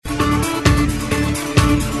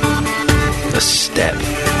step.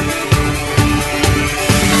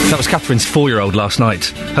 That was Catherine's 4-year-old last night.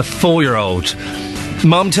 Her 4-year-old.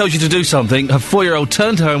 Mum tells you to do something, her 4-year-old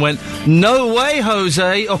turned to her and went, "No way,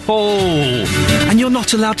 Jose!" Oh, and you're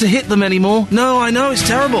not allowed to hit them anymore. No, I know, it's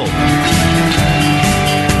terrible.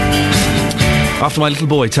 After my little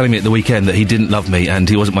boy telling me at the weekend that he didn't love me and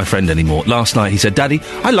he wasn't my friend anymore, last night he said, "Daddy,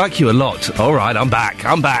 I like you a lot." All right, I'm back.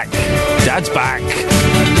 Dad's back.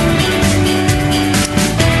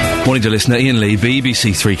 Morning to listener Iain Lee,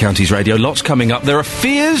 BBC Three Counties Radio. Lots coming up. There are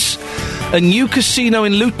fears a new casino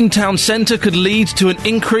in Luton Town Centre could lead to an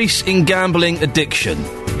increase in gambling addiction.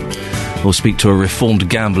 We'll speak to a reformed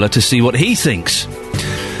gambler to see what he thinks.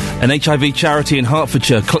 An HIV charity in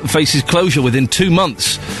Hertfordshire faces closure within 2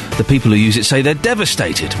 months. The people who use it say they're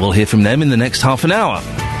devastated. We'll hear from them in the next half an hour.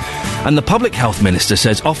 And the Public Health Minister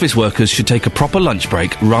says office workers should take a proper lunch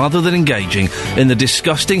break rather than engaging in the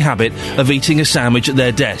disgusting habit of eating a sandwich at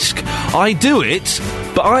their desk. I do it,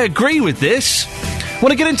 but I agree with this.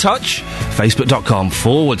 Want to get in touch?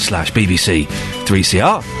 Facebook.com/BBC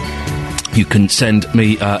 3CR. You can send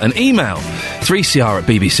me an email,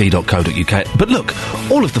 3cr@bbc.co.uk. But look,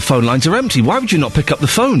 all of the phone lines are empty. Why would you not pick up the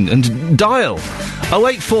phone and dial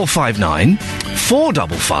 08459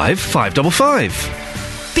 455 555?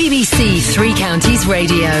 BBC Three Counties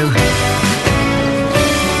Radio.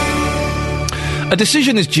 A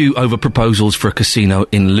decision is due over proposals for a casino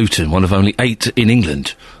in Luton, one of only 8 in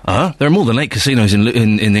England. There are more than 8 casinos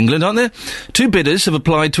in England, aren't there? 2 bidders have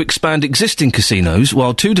applied to expand existing casinos,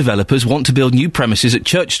 while 2 developers want to build new premises at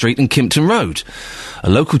Church Street and Kimpton Road. A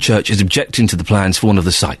local church is objecting to the plans for one of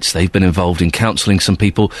the sites. They've been involved in counselling some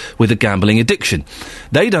people with a gambling addiction.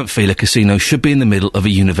 They don't feel a casino should be in the middle of a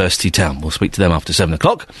university town. We'll speak to them after 7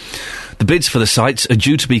 o'clock. The bids for the sites are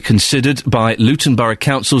due to be considered by Luton Borough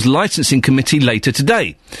Council's licensing committee later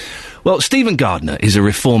today. Well, Stephen Gardner is a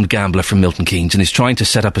reformed gambler from Milton Keynes and is trying to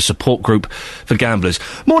set up a support group for gamblers.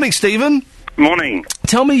 Morning, Stephen. Morning.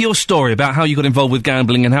 Tell me your story about how you got involved with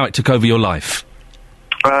gambling and how it took over your life.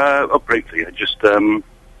 Briefly, I just,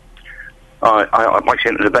 I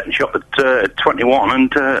actually entered a betting shop at 21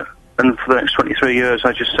 and for the next 23 years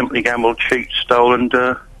I just simply gambled, cheated, stole and,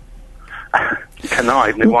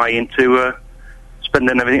 connived my way into,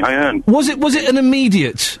 spending everything I earned. Was it an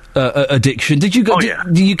immediate addiction? Did you go? Yeah.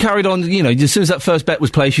 You carried on? You know, as soon as that first bet was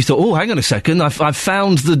placed, you thought, "Oh, hang on a second, I've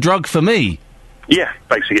found the drug for me." Yeah,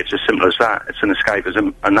 basically, it's as simple as that. It's an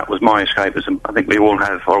escapism, and that was my escapism. I think we all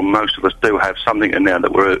have, or most of us do have, something in there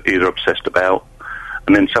that we're either obsessed about,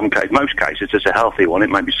 and in most cases, it's a healthy one. It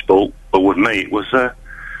may be sport, but with me, it was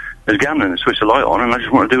gambling. I switched the light on, and I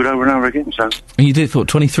just want to do it over and over again. So. And you did it for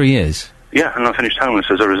 23 years. Yeah, and I finished homeless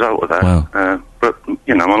as a result of that. Wow. But,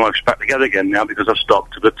 you know, my life's back together again now because I've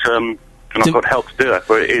stopped. But, and I've got help to do that.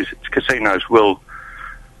 But casinos will,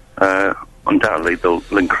 undoubtedly, they'll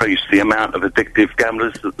increase the amount of addictive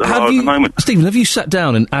gamblers that there are at the moment. Stephen, have you sat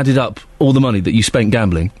down and added up all the money that you spent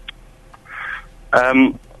gambling?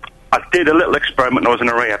 I did a little experiment when I was in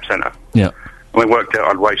a rehab centre. Yeah. And we worked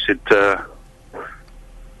out I'd wasted,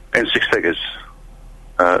 in 6 figures.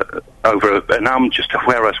 And I'm just a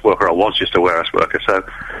warehouse worker. I was just a warehouse worker. So,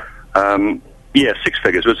 6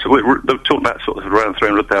 figures. We're talking about sort of around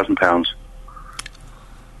 £300,000.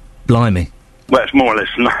 Blimey. Well, it's more or less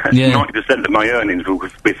 90% of my earnings will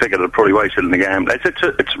be figured I'd probably wasted in the gambling.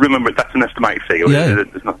 Remember, that's an estimated figure. Yeah.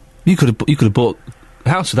 It's not. You could have bought a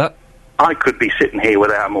house for that. I could be sitting here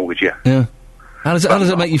without a mortgage. Yeah. How does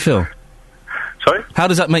that make you feel? Sorry? How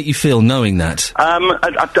does that make you feel, knowing that?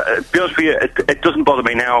 To be honest with you, it doesn't bother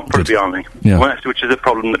me now, put it beyond me. Yeah. Which is a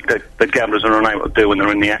problem that gamblers are unable to do when they're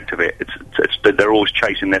in the act of it. They're always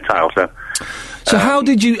chasing their tail, So how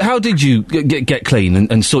did you get clean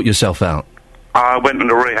and sort yourself out? I went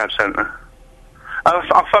into a rehab centre.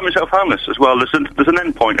 I found myself homeless as well. There's an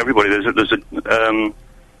end point, everybody. There's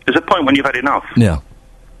a point when you've had enough. Yeah.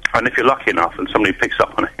 And if you're lucky enough and somebody picks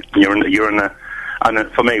up on it, you're in a... And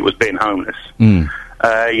for me, it was being homeless. You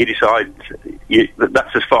decide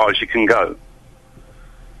that's as far as you can go,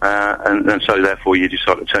 and so therefore you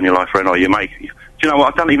decide to turn your life around. Or you make. Do you know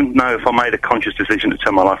what? I don't even know if I made a conscious decision to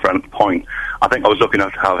turn my life around at the point. I think I was lucky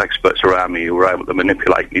enough to have experts around me who were able to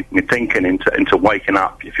manipulate me thinking into waking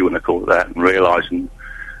up, if you want to call it that, and realising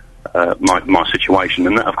my situation.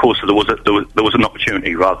 And that, of course, there was an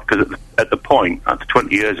opportunity, rather, because at the point, after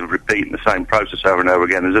 20 years of repeating the same process over and over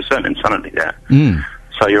again, there's a certain insanity there.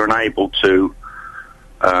 So you're unable to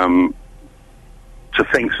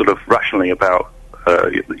think sort of rationally about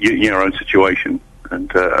your own situation,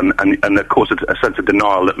 and of course a sense of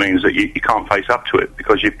denial that means that you can't face up to it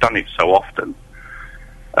because you've done it so often.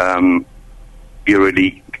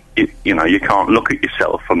 You can't look at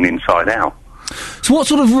yourself from the inside out. So what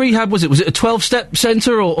sort of rehab was it? Was it a 12-step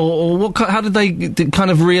centre, or what? How did they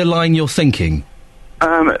kind of realign your thinking?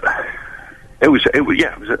 It was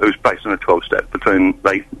based on a 12-step between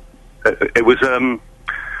it was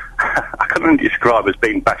I can only describe as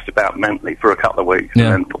being bashed about mentally for a couple of weeks and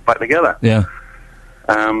then put back together. Yeah.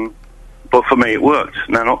 But for me it worked.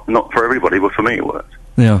 Now not for everybody, but for me it worked.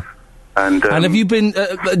 Yeah. And have you been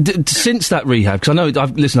since that rehab? Because I know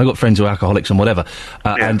I've got friends who are alcoholics and whatever,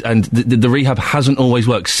 and the rehab hasn't always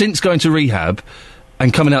worked. Since going to rehab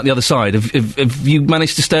and coming out the other side, have you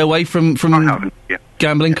managed to stay away from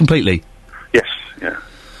gambling completely? Yes. Yeah.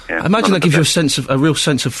 I imagine that gives you a real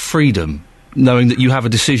sense of freedom, knowing that you have a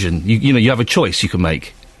decision. You have a choice you can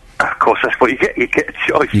make. Of course, that's what you get. You get a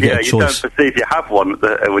choice. You get a choice. You don't perceive you have one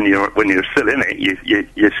when you're still in it.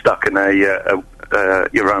 You're stuck in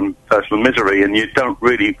your own personal misery, and you don't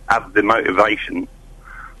really have the motivation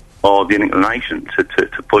or the inclination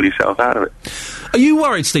to pull yourself out of it. Are you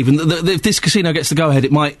worried, Stephen, that if this casino gets the go-ahead,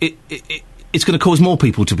 it's going to cause more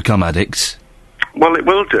people to become addicts? Well, it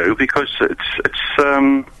will do, because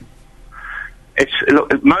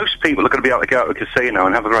look, most people are going to be able to go to a casino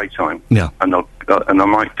and have a great time. Yeah. And they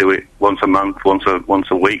might do it once a month, once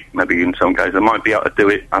a week, maybe in some cases. They might be able to do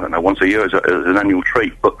it, I don't know, once a year as an annual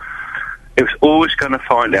treat. But it's always going to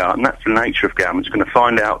find out, and that's the nature of gambling, it's going to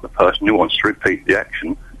find out the person who wants to repeat the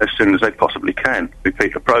action as soon as they possibly can,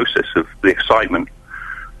 repeat the process of the excitement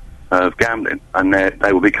of gambling, and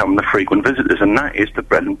they will become the frequent visitors, and that is the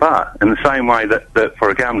bread and butter. In the same way that for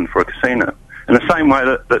a gambling, for a casino, in the same way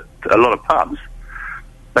that a lot of pubs,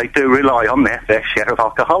 they do rely on their fair share of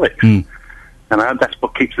alcoholics. And that's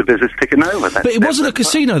what keeps the business ticking over. But it wasn't a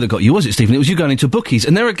casino that got you, was it, Stephen? It was you going into bookies,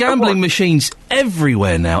 and there are gambling machines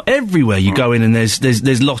everywhere now. Everywhere you go in, and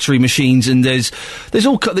there's lottery machines, and there's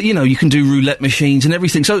all you can do roulette machines and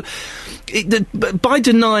everything. So, by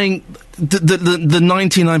denying the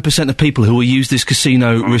 99% of people who will use this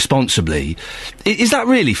casino responsibly, is that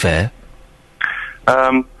really fair?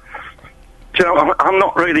 I'm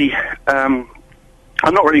not really.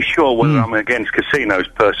 I'm not really sure whether I'm against casinos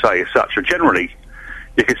per se as such. Or generally,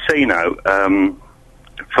 the casino,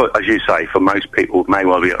 as you say, for most people may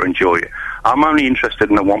well be able to enjoy it. I'm only interested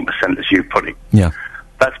in the 1%, as you put it. Yeah,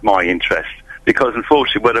 that's my interest. Because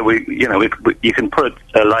unfortunately, whether you can put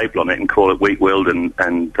a label on it and call it weak-willed, and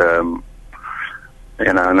there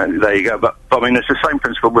you go. But I mean, it's the same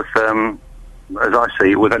principle with. As I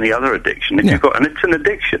see, with any other addiction, and it's an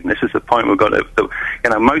addiction. This is the point we've got to.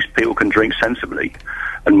 Most people can drink sensibly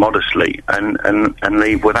and modestly, and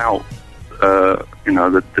leave without,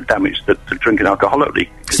 the damage that drinking alcoholically.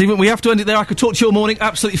 Stephen, we have to end it there. I could talk to you all morning.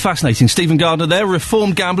 Absolutely fascinating. Stephen Gardner there,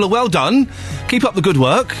 reformed gambler. Well done. Keep up the good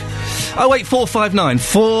work. 08459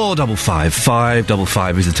 455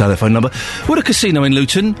 555 is the telephone number. Would a casino in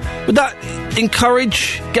Luton, would that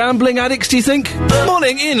encourage gambling addicts, do you think?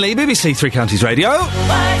 Morning, Iain Lee, BBC Three Counties Radio.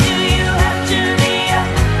 Why do you have to be a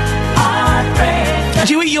heartbreaker?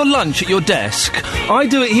 Do you eat your lunch at your desk? I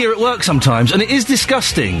do it here at work sometimes, and it is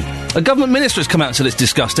disgusting. A government minister has come out and said it's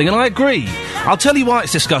disgusting, and I agree. I'll tell you why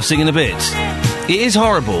it's disgusting in a bit. It is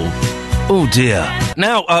horrible. Oh, dear.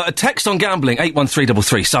 Now, a text on gambling,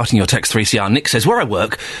 81333, starting your text 3CR. Nick says, where I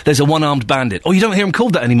work, there's a one-armed bandit. Oh, you don't hear him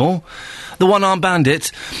called that anymore. The one-armed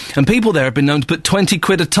bandit. And people there have been known to put 20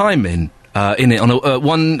 quid a time in it on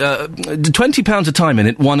 £20 a time in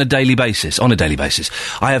it, on a daily basis.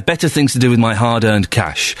 I have better things to do with my hard-earned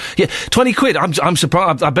cash. Yeah, 20 quid. I'm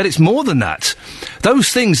surprised. I bet it's more than that.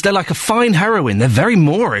 Those things, they're like a fine heroin. They're very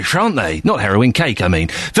Moorish, aren't they? Not heroin cake, I mean.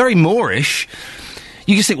 Very Moorish.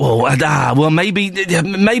 You just think, well, maybe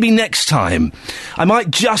next time. I might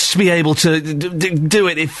just be able to do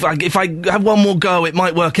it. If I have one more go, it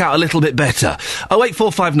might work out a little bit better.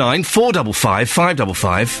 08459 455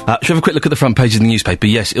 555. Should we have a quick look at the front page of the newspaper?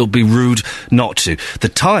 Yes, it'll be rude not to. The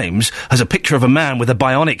Times has a picture of a man with a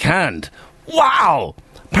bionic hand. Wow!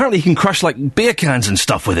 Apparently he can crush, beer cans and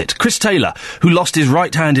stuff with it. Chris Taylor, who lost his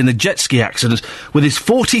right hand in a jet ski accident with his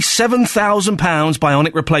 £47,000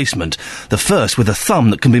 bionic replacement. The first with a thumb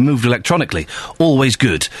that can be moved electronically. Always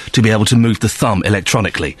good to be able to move the thumb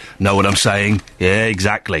electronically. Know what I'm saying? Yeah,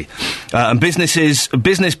 exactly. And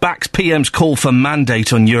business backs PM's call for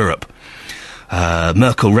mandate on Europe.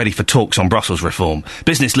 Merkel ready for talks on Brussels reform.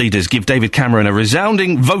 Business leaders give David Cameron a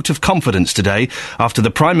resounding vote of confidence today after the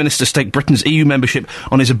Prime Minister staked Britain's EU membership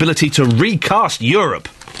on his ability to recast Europe.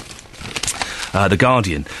 The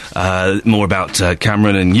Guardian, more about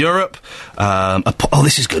Cameron and Europe.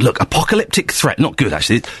 This is good. Look, apocalyptic threat. Not good,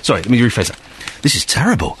 actually. Sorry, let me rephrase that. This is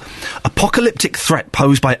terrible. Apocalyptic threat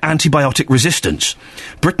posed by antibiotic resistance.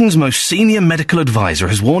 Britain's most senior medical advisor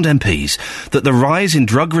has warned MPs that the rise in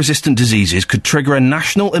drug-resistant diseases could trigger a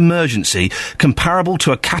national emergency comparable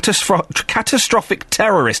to a catastrophic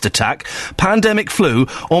terrorist attack, pandemic flu,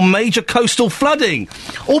 or major coastal flooding.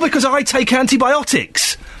 All because I take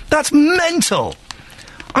antibiotics. That's mental.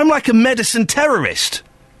 I'm like a medicine terrorist.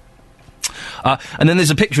 And then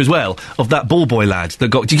there's a picture as well of that ball boy lad that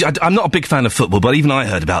got... I'm not a big fan of football, but even I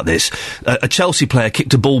heard about this. A Chelsea player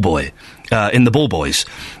kicked a ball boy in the ball boys,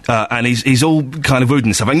 and he's all kind of rude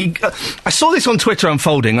and stuff. And I saw this on Twitter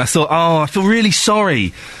unfolding. I thought, I feel really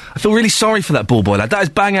sorry. I feel really sorry for that ball boy lad. That is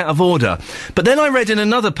bang out of order. But then I read in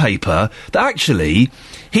another paper that actually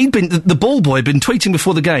the ball boy had been tweeting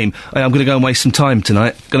before the game, hey, I'm going to go and waste some time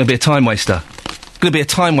tonight. Going to be a time waster. Going to be a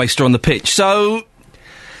time waster on the pitch. So...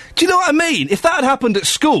 do you know what I mean? If that had happened at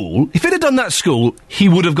school, if it had done that at school, he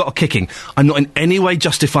would have got a kicking. I'm not in any way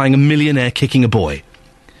justifying a millionaire kicking a boy.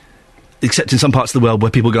 Except in some parts of the world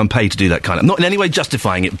where people go and pay to do that kind of... I'm not in any way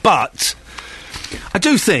justifying it, but... I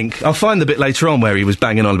do think... I'll find the bit later on where he was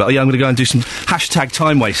banging on about, I'm going to go and do some hashtag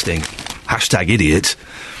time wasting. Hashtag idiot.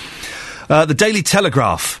 The Daily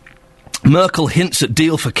Telegraph. Merkel hints at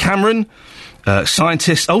deal for Cameron.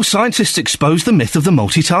 Scientists expose the myth of the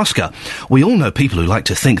multitasker. We all know people who like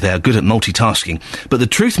to think they are good at multitasking, but the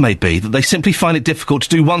truth may be that they simply find it difficult to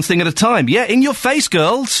do one thing at a time. Yeah, in your face,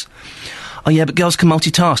 girls. Oh, yeah, but girls can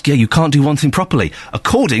multitask. Yeah, you can't do one thing properly,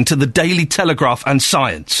 according to the Daily Telegraph and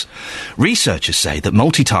Science. Researchers say that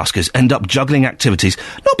multitaskers end up juggling activities,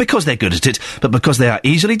 not because they're good at it, but because they are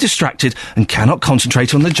easily distracted and cannot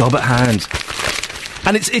concentrate on the job at hand.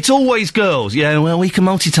 And it's always girls. Yeah, well, we can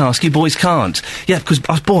multitask, you boys can't. Yeah, because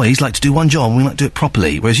us boys like to do one job and we like to do it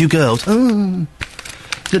properly, whereas you girls,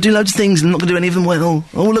 gotta do loads of things and I'm not gonna do any of them well.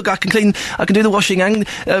 Oh, look, I can do the washing and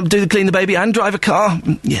clean the baby and drive a car.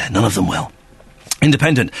 Yeah, none of them well.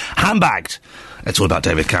 Independent, handbagged. That's all about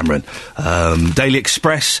David Cameron. Daily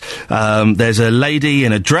Express, there's a lady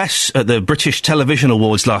in a dress at the British Television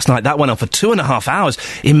Awards last night. That went on for 2.5 hours.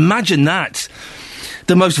 Imagine that.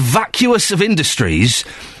 The most vacuous of industries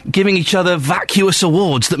giving each other vacuous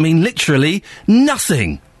awards that mean literally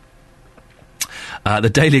nothing. The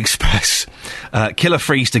Daily Express. Killer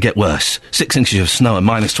freeze to get worse. 6 inches of snow and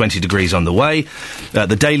minus 20 degrees on the way.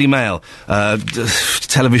 The Daily Mail.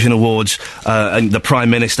 Television awards. And the Prime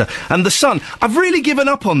Minister. And the Sun. I've really given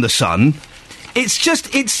up on the Sun. It's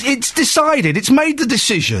just, it's decided, it's made the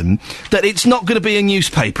decision that it's not going to be a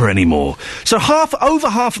newspaper anymore. So over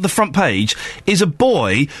half of the front page is a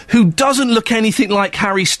boy who doesn't look anything like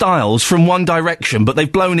Harry Styles from One Direction, but they've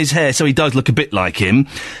blown his hair so he does look a bit like him.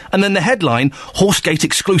 And then the headline, Horsegate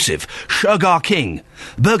exclusive, Sugar King.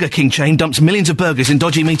 Burger King chain dumps millions of burgers in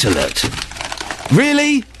dodgy meat alert.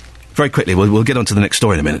 Really? Very quickly, we'll get on to the next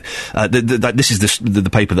story in a minute. This is the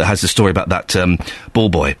paper that has the story about that ball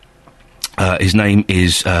boy. His name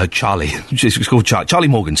is Charlie. It's called Charlie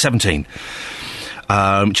Morgan, 17.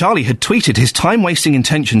 Charlie had tweeted his time-wasting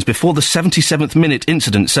intentions before the 77th minute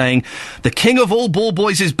incident, saying, "The king of all ball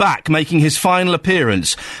boys is back, making his final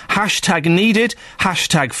appearance. Hashtag needed,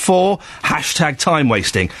 hashtag for, hashtag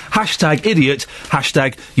time-wasting, hashtag idiot,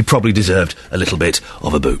 hashtag you probably deserved a little bit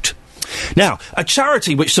of a boot." Now, a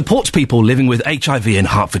charity which supports people living with HIV in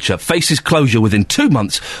Hertfordshire faces closure within 2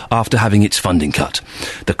 months after having its funding cut.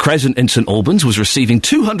 The Crescent in St Albans was receiving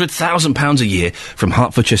 £200,000 a year from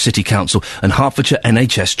Hertfordshire City Council and Hertfordshire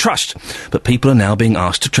NHS Trust, but people are now being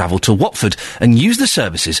asked to travel to Watford and use the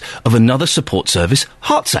services of another support service,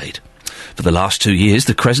 HeartsAid. For the last 2 years,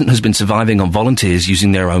 the Crescent has been surviving on volunteers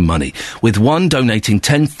using their own money, with one donating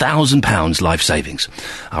 £10,000 life savings.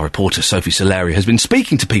 Our reporter, Sophie Solari, has been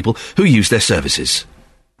speaking to people who use their services.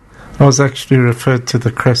 I was actually referred to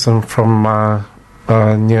the Crescent from a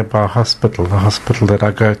nearby hospital, the hospital that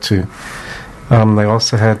I go to. They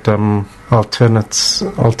also had alternative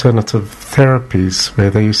therapies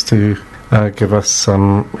where they used to give us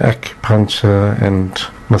some acupuncture and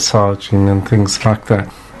massaging and things like that.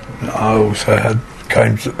 I also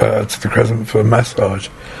came to the Crescent for massage.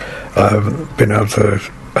 I haven't been able to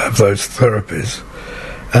have those therapies,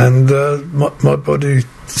 and my body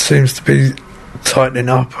seems to be tightening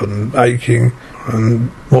up and aching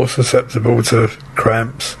and more susceptible to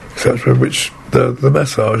cramps, etc., which the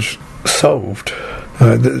massage solved.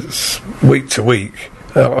 It's week to week.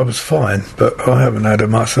 I was fine, but I haven't had a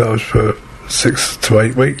massage for 6 to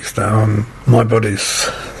 8 weeks now, and my body's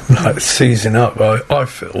like seizing up, I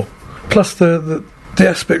feel. Plus the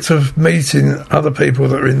aspect of meeting other people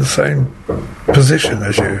that are in the same position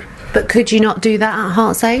as you. But could you not do that at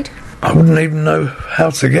HeartsAid? I wouldn't even know how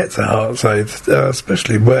to get to Heartsaid,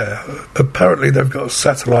 especially where. Apparently they've got a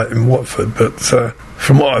satellite in Watford, but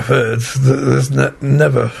from what I've heard, there's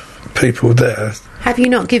never people there. Have you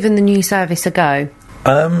not given the new service a go?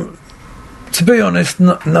 To be honest,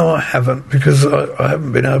 no, I haven't, because I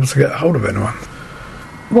haven't been able to get hold of anyone.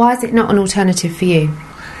 Why is it not an alternative for you?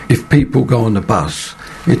 If people go on the bus,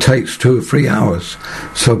 it takes 2 or 3 hours.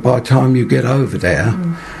 So by the time you get over there,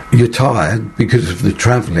 you're tired because of the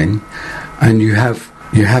travelling, and you have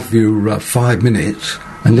your 5 minutes,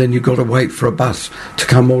 and then you've got to wait for a bus to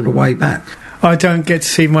come all the way back. I don't get to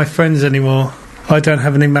see my friends anymore. I don't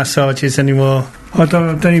have any massages anymore. I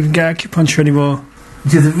don't even get acupuncture anymore.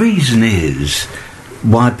 The reason is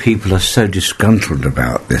why people are so disgruntled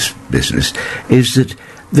about this business is that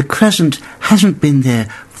the Crescent hasn't been there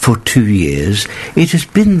for 2 years. It has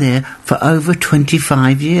been there for over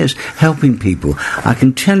 25 years, helping people. I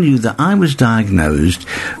can tell you that I was diagnosed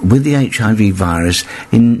with the HIV virus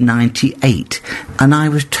in 98, and I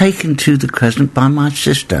was taken to the Crescent by my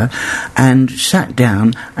sister and sat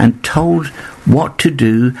down and told what to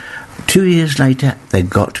do. 2 years later, they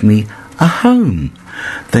got me a home.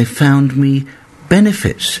 They found me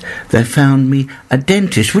benefits. They found me a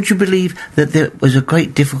dentist. Would you believe that there was a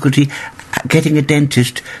great difficulty getting a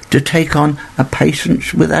dentist to take on a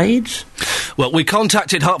patient with AIDS? Well, we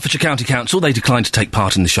contacted Hertfordshire County Council. They declined to take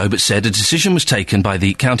part in the show, but said a decision was taken by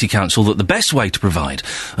the County Council that the best way to provide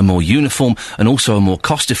a more uniform and also a more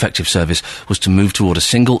cost-effective service was to move toward a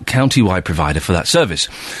single county-wide provider for that service.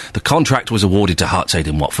 The contract was awarded to Heartsaid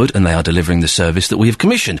in Watford, and they are delivering the service that we have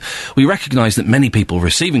commissioned. We recognise that many people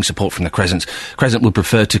receiving support from the Crescent would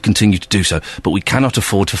prefer to continue to do so, but we cannot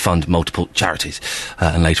afford to fund multiple charities.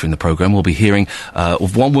 And later in the programme, we'll be hearing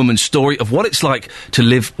of one woman's story of what it's like to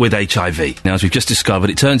live with HIV. Now, as we've just discovered,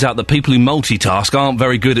 it turns out that people who multitask aren't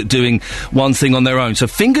very good at doing one thing on their own. So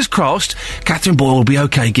fingers crossed, Catherine Boyle will be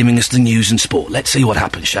OK giving us the news and sport. Let's see what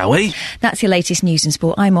happens, shall we? That's your latest news and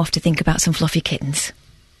sport. I'm off to think about some fluffy kittens.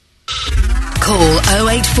 Call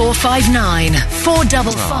 08459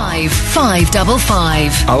 455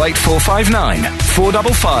 555. 08459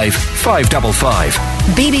 455 555.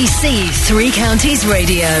 BBC Three Counties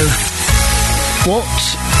Radio. What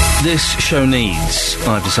this show needs,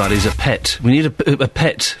 I've decided, is a pet. We need a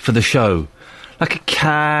pet for the show. Like a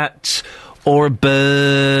cat, or a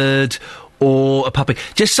bird, or a puppy.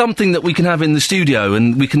 Just something that we can have in the studio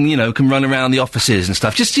and we can, can run around the offices and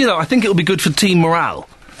stuff. Just, I think it'll be good for team morale.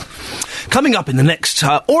 Coming up in the next...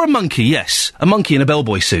 or a monkey, yes. A monkey in a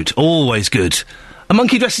bellboy suit. Always good. A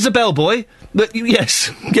monkey dressed as a bellboy?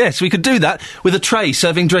 Yes, we could do that with a tray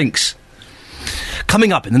serving drinks.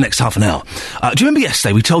 Coming up in the next half an hour. Do you remember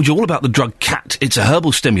yesterday we told you all about the drug cat? It's a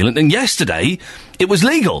herbal stimulant, and yesterday it was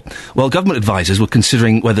legal. Well, government advisers were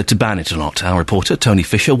considering whether to ban it or not. Our reporter, Tony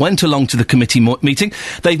Fisher, went along to the committee meeting.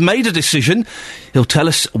 They've made a decision. He'll tell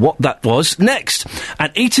us what that was next.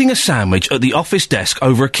 And eating a sandwich at the office desk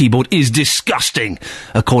over a keyboard is disgusting,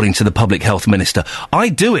 according to the Public Health Minister. I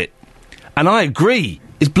do it, and I agree.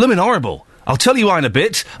 It's blooming horrible. I'll tell you why in a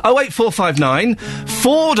bit. 08459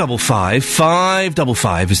 455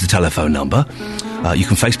 555 is the telephone number. You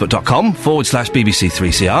can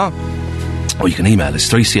facebook.com/BBC3CR. Or you can email us,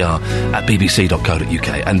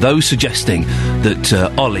 3cr@bbc.co.uk. And those suggesting that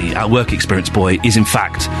Ollie, our work experience boy, is in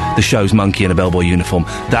fact the show's monkey in a bellboy uniform,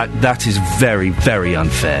 that is very, very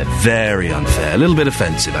unfair. Very unfair. A little bit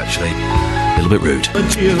offensive, actually. A little bit rude.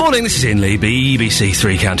 Morning, this is Iain Lee, BBC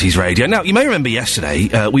Three Counties Radio. Now, you may remember yesterday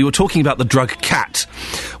we were talking about the drug cat.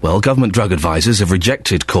 Well, government drug advisers have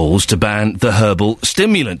rejected calls to ban the herbal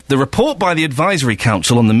stimulant. The report by the Advisory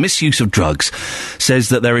Council on the Misuse of Drugs says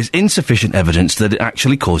that there is insufficient evidence that it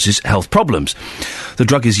actually causes health problems. The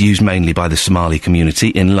drug is used mainly by the Somali community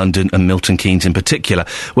in London and Milton Keynes in particular,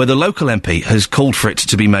 where the local MP has called for it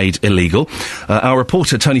to be made illegal. Our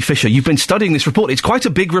reporter, Tony Fisher, you've been studying this report. It's quite a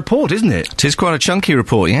big report, isn't it? It is quite a chunky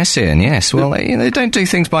report, yes, Ian, yes. Well, they don't do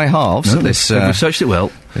things by halves. No, they've researched it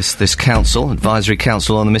well. This council, Advisory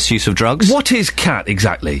Council on the Misuse of Drugs. What is cat,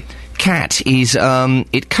 exactly? Cat is,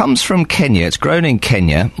 it comes from Kenya. It's grown in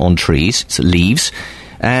Kenya on trees. It's leaves.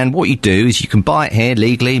 And what you do is you can buy it here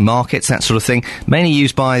legally, markets, that sort of thing. Mainly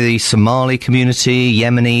used by the Somali community,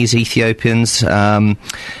 Yemenis, Ethiopians.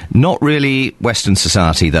 Not really Western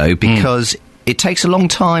society, though, because... It takes a long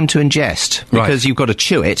time to ingest because you've got to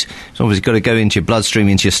chew it. It's obviously got to go into your bloodstream,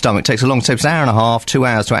 into your stomach. It takes a long time. It's an hour and a half, 2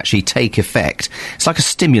 hours to actually take effect. It's like a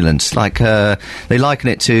stimulant. Like they liken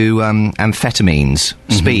it to amphetamines,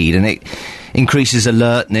 speed, and increases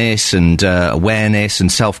alertness and awareness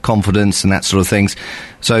and self-confidence and that sort of things.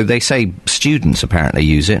 So they say students apparently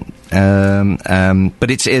use it.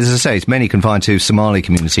 But it's, as I say, it's mainly confined to Somali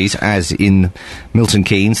communities, as in Milton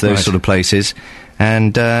Keynes, those sort of places.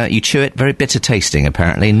 And you chew it, very bitter tasting,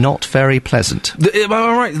 apparently, not very pleasant. Am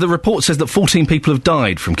I right? The report says that 14 people have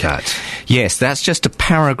died from cat. Yes, that's just a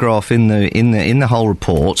paragraph in the whole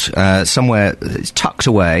report. Somewhere it's tucked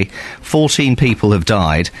away. 14 people have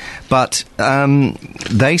died, but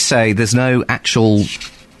they say there's no actual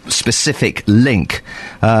specific link.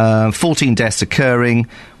 14 deaths occurring,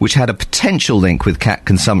 which had a potential link with cat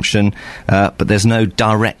consumption, but there's no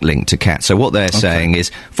direct link to cat. So what they're saying is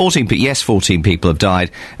 14 people have died,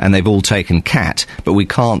 and they've all taken cat, but we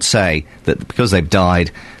can't say that because they've died,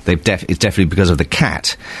 it's definitely because of the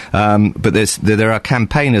cat. But there are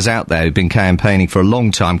campaigners out there who've been campaigning for a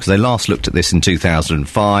long time, because they last looked at this in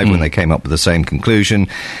 2005 when they came up with the same conclusion.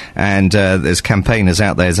 And there's campaigners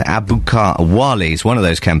out there. There's Abukar Awali is one of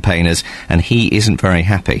those campaigners, and he isn't very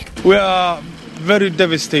happy. We are very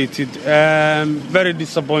devastated, very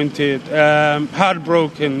disappointed,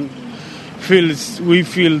 heartbroken. We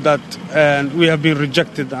feel that we have been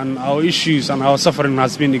rejected, and our issues and our suffering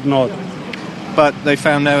has been ignored. But they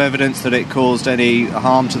found no evidence that it caused any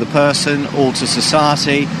harm to the person or to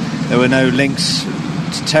society. There were no links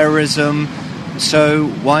to terrorism. So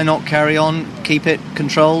why not carry on, keep it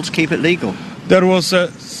controlled, keep it legal? There was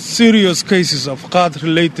serious cases of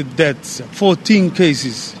cat-related deaths, 14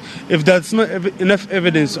 cases. If that's not enough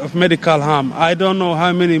evidence of medical harm, I don't know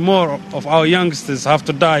how many more of our youngsters have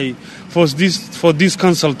to die for this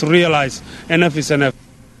council to realise enough is enough.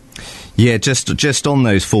 Yeah, just on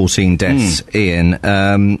those 14 deaths, Ian,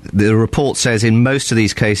 the report says in most of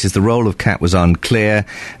these cases the role of cat was unclear,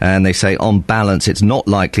 and they say on balance it's not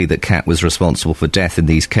likely that cat was responsible for death in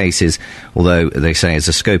these cases, although they say as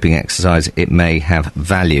a scoping exercise it may have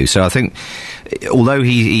value. So I think, although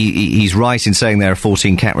he's right in saying there are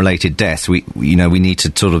 14 cat-related deaths, we need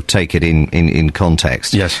to sort of take it in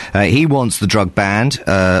context. Yes. He wants the drug banned,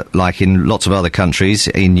 like in lots of other countries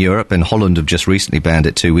in Europe, and Holland have just recently banned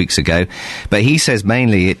it 2 weeks ago. But he says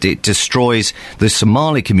mainly it destroys the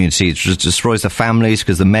Somali community, it just destroys the families,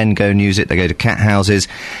 because the men go and use it, they go to cat houses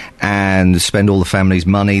and spend all the family's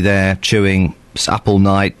money there, chewing, up all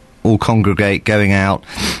night, all congregate, going out.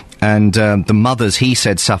 And the mothers, he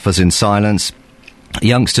said, suffers in silence.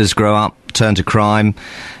 Youngsters grow up, turn to crime,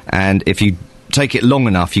 and if you take it long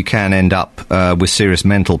enough, you can end up with serious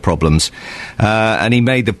mental problems. And he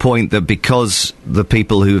made the point that because the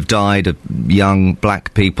people who have died are young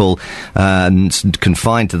black people, and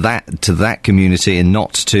confined to that community and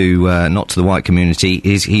not to the white community,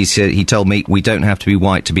 he told me we don't have to be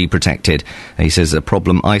white to be protected. And he says a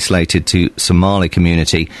problem isolated to Somali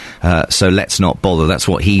community, so let's not bother. That's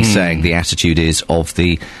what he's saying the attitude is of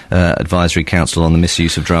the Advisory Council on the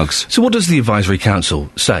Misuse of Drugs. So what does the Advisory Council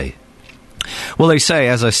say? Well, they say,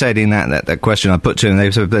 as I said in that question I put to them, they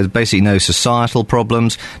say there's basically no societal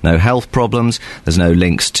problems, no health problems, there's no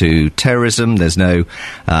links to terrorism, there's no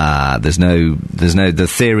the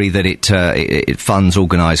theory that it funds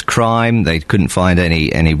organised crime. They couldn't find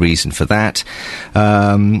any reason for that.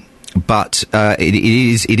 But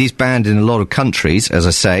it is banned in a lot of countries, as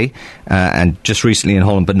I say, and just recently in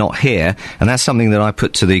Holland, but not here. And that's something that I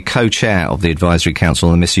put to the co-chair of the Advisory Council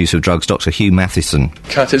on the Misuse of Drugs, Dr. Hugh Mathieson.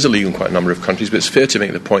 Cat is illegal in quite a number of countries, but it's fair to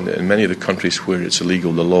make the point that in many of the countries where it's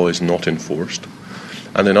illegal, the law is not enforced.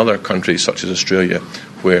 And in other countries, such as Australia,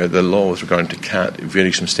 where the law with regard to cat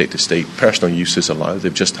varies from state to state, personal use is allowed.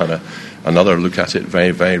 They've just had another look at it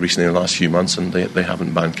very, very recently in the last few months, and they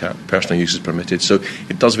haven't banned cat. Personal use is permitted. So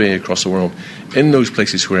it does vary across the world. In those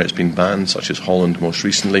places where it's been banned, such as Holland most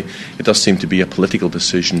recently, it does seem to be a political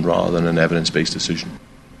decision rather than an evidence-based decision.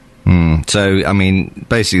 So, I mean,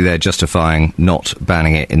 basically they're justifying not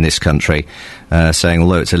banning it in this country, saying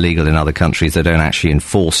although it's illegal in other countries, they don't actually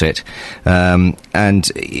enforce it.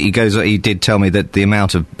 And he did tell me that the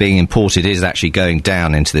amount of being imported is actually going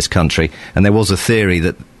down into this country, and there was a theory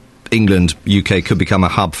that England, UK could become a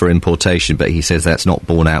hub for importation, but he says that's not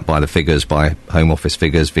borne out by the figures, by Home Office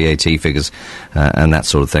figures, VAT figures, and that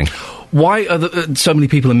sort of thing. Why are so many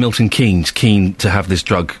people in Milton Keynes keen to have this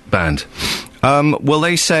drug banned? Well,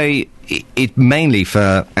 they say it mainly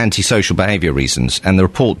for antisocial behaviour reasons, and the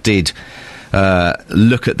report did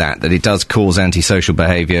look at that it does cause antisocial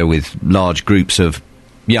behaviour with large groups of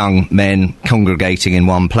young men congregating in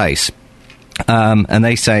one place. And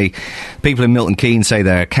they say people in Milton Keynes say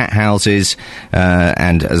there are cat houses,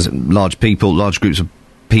 and as large groups of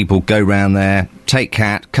people go round there, take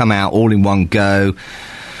cat, come out all in one go.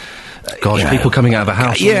 Gosh, people coming out of a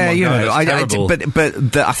house. Yeah, oh you God, know, that's terrible.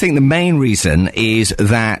 but I think the main reason is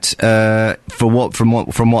that from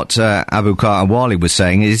what Abu Bakr Wali was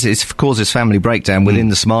saying is it causes family breakdown within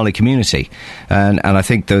the Somali community, and I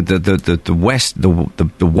think the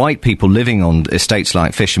white people living on estates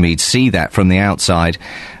like Fishermead see that from the outside,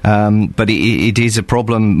 but it is a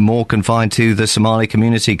problem more confined to the Somali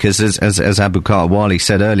community because as Abu Bakr Wali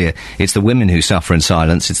said earlier, it's the women who suffer in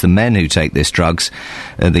silence, it's the men who take these drugs.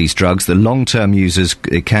 The long-term users,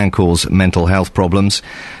 it can cause mental health problems.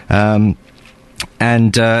 You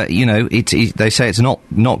know, they say it's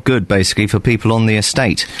not good, basically, for people on the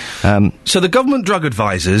estate. So the government drug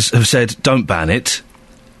advisors have said, don't ban it.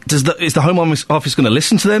 Is the Home Office going to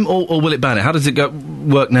listen to them, or will it ban it? How does it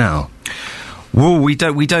work now? Well, we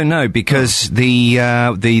don't know because the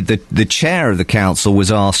chair of the council was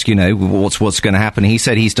asked, you know, what's going to happen. He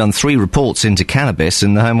said he's done 3 reports into cannabis,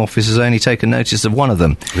 and the Home Office has only taken notice of one of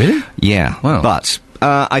them. Really? Yeah. Wow. But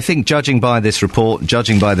I think, judging by this report,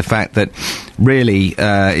 judging by the fact that really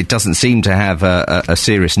it doesn't seem to have a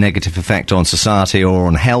serious negative effect on society or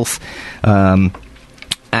on health.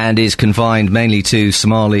 And is confined mainly to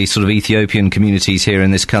Somali, sort of Ethiopian communities here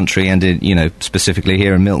in this country, and specifically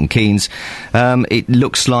here in Milton Keynes. It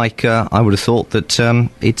looks like I would have thought that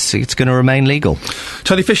it's going to remain legal.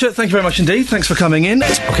 Tony Fisher, thank you very much indeed. Thanks for coming in.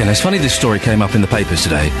 Okay, now it's funny this story came up in the papers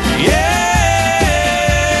today.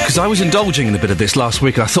 Yeah! Because I was indulging in a bit of this last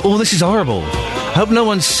week, and I thought, oh, this is horrible. I hope no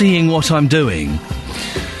one's seeing what I'm doing.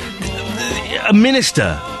 A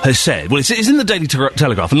minister has said, well, it's in the Daily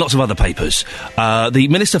Telegraph and lots of other papers, the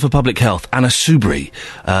Minister for Public Health, Anna Soubry,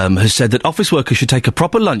 has said that office workers should take a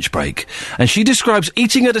proper lunch break, and she describes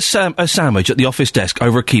eating at a sandwich at the office desk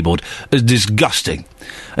over a keyboard as disgusting,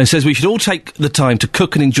 and says we should all take the time to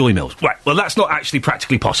cook and enjoy meals. Right, well, that's not actually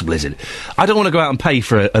practically possible, is it? I don't want to go out and pay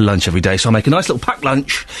for a lunch every day, so I make a nice little packed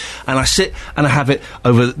lunch, and I sit and I have it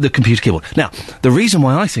over the computer keyboard. Now, the reason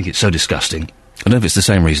why I think it's so disgusting, I don't know if it's the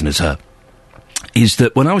same reason as her, is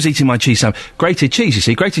that when I was eating my cheese sandwich, grated cheese, you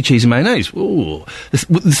see, grated cheese and mayonnaise. Ooh.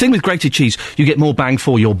 The thing with grated cheese, you get more bang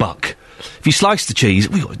for your buck. If you slice the cheese,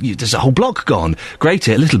 there's a whole block gone. Grate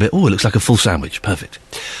it a little bit, it looks like a full sandwich. Perfect.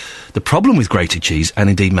 The problem with grated cheese, and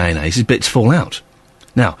indeed mayonnaise, is bits fall out.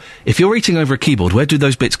 Now, if you're eating over a keyboard, where do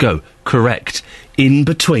those bits go? Correct. In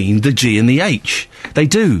between the G and the H. They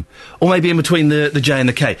do. Or maybe in between the J and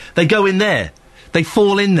the K. They go in there. They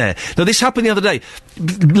fall in there. Now, this happened the other day.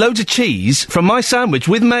 Loads of cheese from my sandwich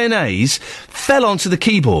with mayonnaise fell onto the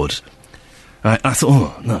keyboard. Right, I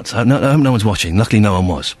thought, oh, nuts. I hope no one's watching. Luckily, no one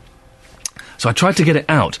was. So I tried to get it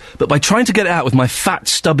out. But by trying to get it out with my fat,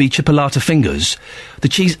 stubby chipolata fingers, the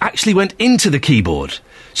cheese actually went into the keyboard.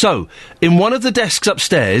 So, in one of the desks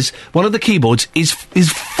upstairs, one of the keyboards is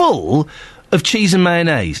full of cheese and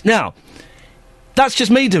mayonnaise. Now, that's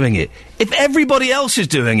just me doing it. If everybody else is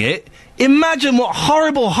doing it, imagine what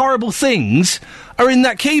horrible, horrible things are in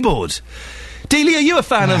that keyboard. Dealey, are you a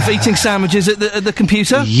fan of eating sandwiches at the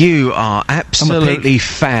computer? You are absolutely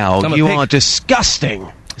foul. You are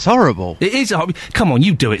disgusting. It's horrible. It is. Come on,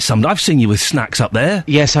 you do it sometimes. I've seen you with snacks up there.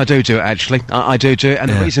 Yes, I do it, actually. I do it, and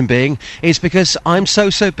the reason being is because I'm so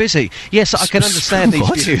busy. Yes, I can understand these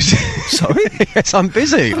views. Sorry? Yes, I'm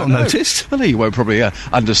busy. I've noticed. Well, you won't probably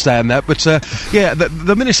understand that, but,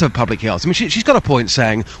 the Minister of Public Health, I mean, she's got a point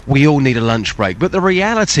saying we all need a lunch break, but the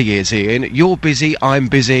reality is, Ian, you're busy, I'm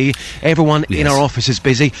busy, everyone in our office is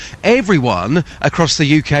busy, everyone across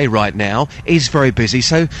the UK right now is very busy,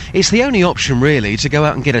 so it's the only option, really, to go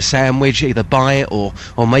out and get a sandwich, either buy it or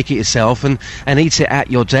make it yourself and eat it at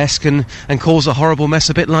your desk and cause a horrible mess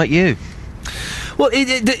a bit like you. Well,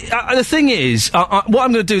 the thing is, what I'm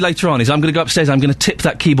going to do later on is I'm going to go upstairs, I'm going to tip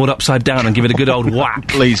that keyboard upside down and give it a good old whack.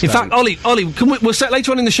 Please. In fact, Ollie, we'll set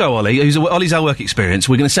later on in the show, Ollie, Ollie's our work experience,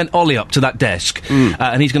 we're going to send Ollie up to that desk,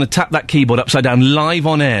 and he's going to tap that keyboard upside down live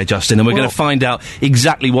on air, Justin, and we're going to find out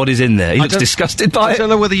exactly what is in there. He looks disgusted by it. I don't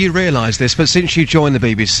know whether you realise this, but since you joined the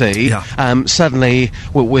BBC, suddenly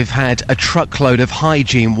we've had a truckload of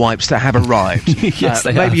hygiene wipes that have arrived. Yes,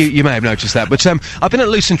 they maybe have. You may have noticed that, but I've been at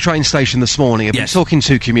Luton train station this morning. I've been talking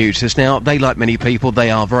to commuters. Now, they, like many people,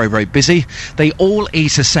 they are very, very busy. They all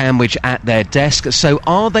eat a sandwich at their desk. So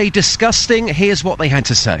are they disgusting? Here's what they had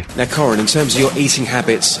to say. Now, Corin, in terms of your eating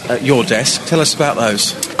habits at your desk, tell us about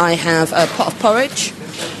those. I have a pot of porridge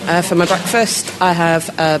for my breakfast. I have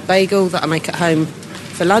a bagel that I make at home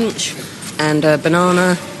for lunch and a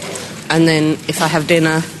banana. And then if I have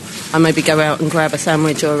dinner, I maybe go out and grab a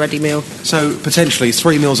sandwich or a ready meal. So, potentially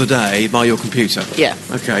 3 meals a day by your computer? Yeah.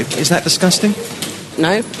 OK. Is that disgusting?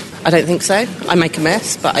 No, I don't think so. I make a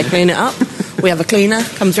mess, but I clean it up. We have a cleaner,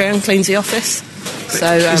 comes around, cleans the office.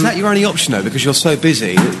 So Is that your only option, though, because you're so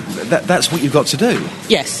busy? That's what you've got to do?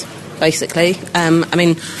 Yes, basically. I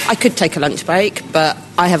mean, I could take a lunch break, but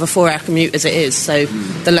I have a 4-hour commute as it is, so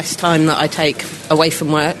the less time that I take away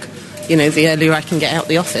from work, you know, the earlier I can get out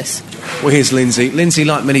the office. Well, here's Lindsay. Lindsay,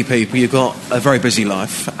 like many people, you've got a very busy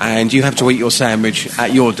life, and you have to eat your sandwich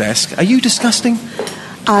at your desk. Are you disgusting?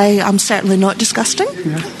 I am certainly not disgusting.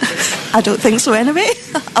 I don't think so anyway.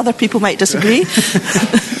 Other people might disagree.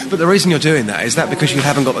 But the reason you're doing that, is that because you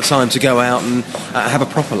haven't got the time to go out and have a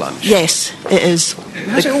proper lunch? Yes, it is.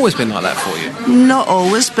 Has it always been like that for you? Not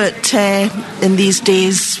always, but in these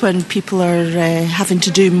days when people are having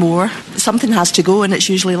to do more, something has to go and it's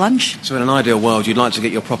usually lunch. So in an ideal world, you'd like to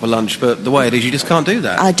get your proper lunch, but the way it is, you just can't do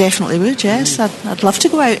that. I definitely would, yes. I'd love to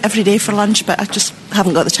go out every day for lunch, but I just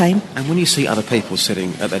haven't got the time. And when you see other people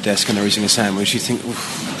sitting at their desk and they're eating a sandwich, you think,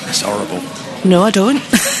 oof, that's horrible. No, I don't.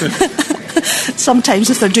 Sometimes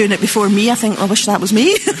if they're doing it before me, I think, I wish that was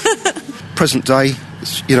me. Present day,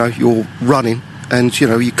 you know, you're running and, you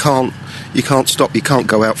know, you can't stop, you can't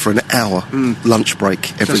go out for an hour lunch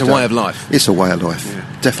break every day. So it's a way of life? It's a way of life. Yeah.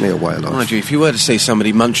 Definitely a way of life. Mind you, if you were to see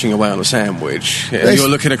somebody munching away on a sandwich, and you're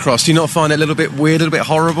looking across, do you not find it a little bit weird, a little bit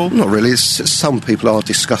horrible? Not really. Some people are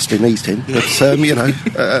disgusting eating, but, you know,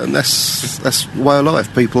 that's way of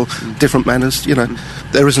life. People, different manners, you know.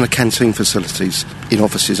 There isn't a canteen facilities in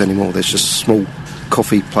offices anymore. There's just small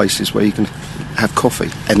coffee places where you can have coffee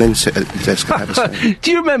and then sit at your desk and have a sandwich.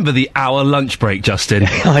 Do you remember the hour lunch break, Justin?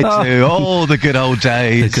 I do. Oh, the good old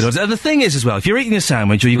days. The thing is, as well, if you're eating a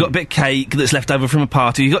sandwich or you've got a bit of cake that's left over from a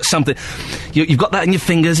party, you've got something, you've got that in your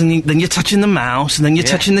fingers and then you're touching the mouse and then you're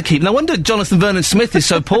touching the keep. No wonder Jonathan Vernon Smith is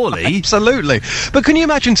so poorly. Absolutely. But can you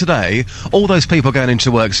imagine today, all those people going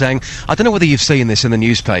into work saying, I don't know whether you've seen this in the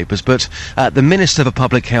newspapers, but the Minister for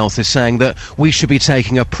Public Health is saying that we should be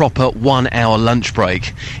taking a proper 1-hour lunch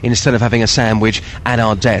break instead of having a sandwich at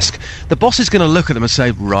our desk. The boss is going to look at them and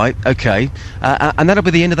say, right, okay, and that'll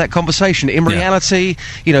be the end of that conversation. In reality,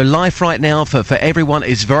 you know, life right now for everyone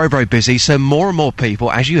is very, very busy, so more and more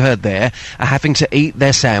people, as you heard there, are having to eat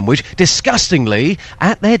their sandwich, disgustingly,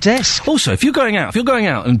 at their desk. Also, if you're going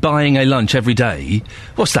out and buying a lunch every day,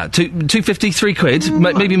 what's that, £2.50,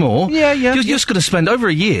 £3, maybe more? Yeah. You're just going to spend over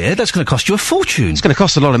a year, that's going to cost you a fortune. It's going to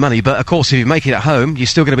cost a lot of money, but of course, if you make it at home, you're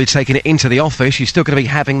still going to be taking it into the office, you're still going to be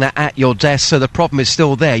having that at your desk, so the problem is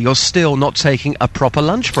still there. You're still not taking a proper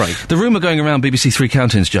lunch break. The rumour going around BBC Three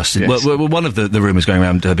Counties, Justin, well, one of the rumours going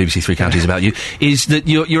around BBC Three Counties about you is that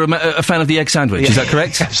you're a fan of the egg sandwich. Is that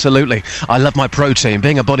correct? Absolutely. I love my protein.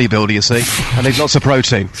 Being a bodybuilder, you see, I need lots of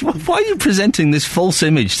protein. Why are you presenting this false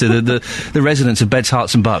image to the residents of Beds,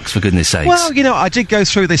 Herts and Bucks, for goodness sakes? Well, you know, I did go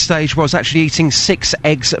through this stage where I was actually eating 6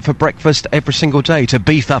 eggs for breakfast every single day to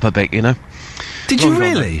beef up a bit, you know. Did you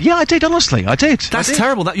really? Yeah, I did, honestly, I did. That's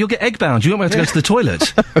terrible. You'll get egg bound. You won't be able to go to the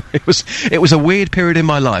toilet. It was a weird period in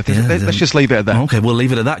my life. Let's just leave it at that. Okay, we'll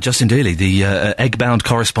leave it at that. Justin Dealey, the egg bound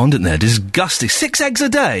correspondent there. Disgusting. 6 eggs a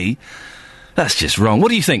day? That's just wrong. What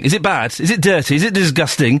do you think? Is it bad? Is it dirty? Is it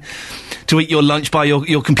disgusting to eat your lunch by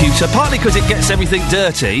your computer? Partly because it gets everything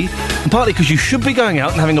dirty, and partly because you should be going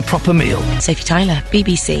out and having a proper meal. Sophie Tyler,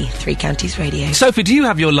 BBC Three Counties Radio. Sophie, do you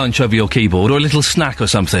have your lunch over your keyboard or a little snack or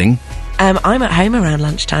something? I'm at home around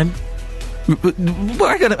lunchtime.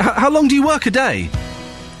 How long do you work a day?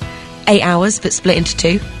 8 hours, but split into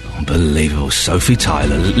 2. Unbelievable. Sophie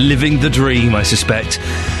Tyler, living the dream, I suspect.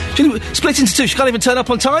 Split into 2. She can't even turn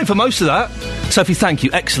up on time for most of that. Sophie, thank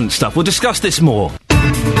you. Excellent stuff. We'll discuss this more.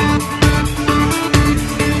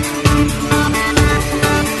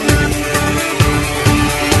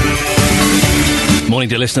 Morning,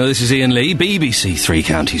 dear listener. This is Iain Lee, BBC Three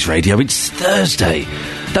Counties Radio. It's Thursday.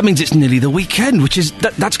 That means it's nearly the weekend, which is...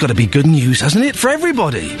 That's got to be good news, hasn't it, for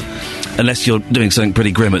everybody? Unless you're doing something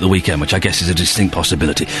pretty grim at the weekend, which I guess is a distinct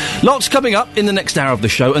possibility. Lots coming up in the next hour of the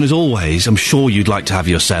show, and as always, I'm sure you'd like to have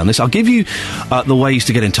your say on this. I'll give you the ways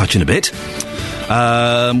to get in touch in a bit.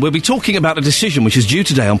 We'll be talking about a decision which is due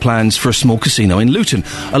today on plans for a small casino in Luton.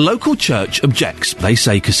 A local church objects. They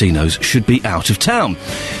say casinos should be out of town.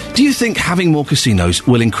 Do you think having more casinos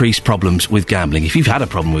will increase problems with gambling? If you've had a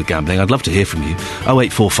problem with gambling, I'd love to hear from you.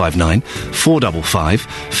 08459 455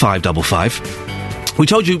 555. We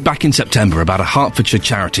told you back in September about a Hertfordshire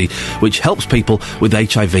charity which helps people with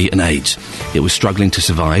HIV and AIDS. It was struggling to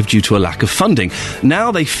survive due to a lack of funding. Now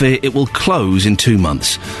they fear it will close in 2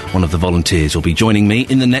 months. One of the volunteers will be joining me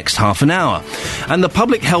in the next half an hour. And the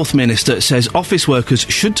Public Health Minister says office workers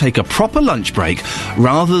should take a proper lunch break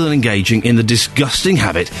rather than engaging in the disgusting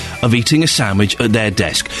habit of eating a sandwich at their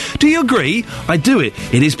desk. Do you agree? I do it.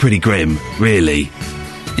 It is pretty grim, really.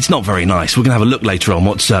 it's not very nice. We're going to have a look later on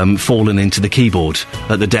what's fallen into the keyboard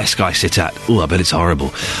at the desk I sit at. Oh, I bet it's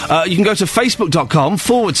horrible. You can go to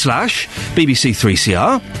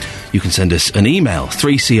facebook.com/BBC3CR. You can send us an email,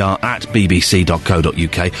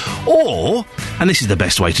 3cr@bbc.co.uk. Or, and this is the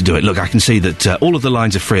best way to do it, look, I can see that all of the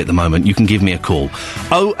lines are free at the moment. You can give me a call,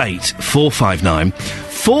 08459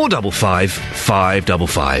 455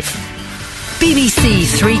 555. BBC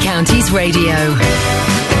Three Counties Radio.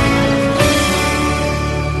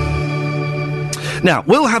 Now,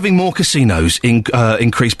 will having more casinos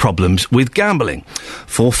increase problems with gambling?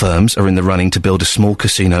 4 firms are in the running to build a small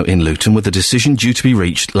casino in Luton, with a decision due to be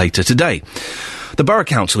reached later today. The Borough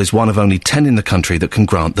Council is one of only 10 in the country that can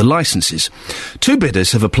grant the licences. 2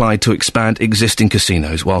 bidders have applied to expand existing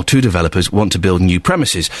casinos, while 2 developers want to build new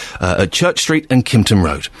premises at Church Street and Kimpton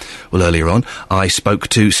Road. Well, earlier on, I spoke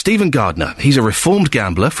to Stephen Gardner. He's a reformed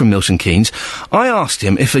gambler from Milton Keynes. I asked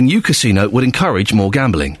him if a new casino would encourage more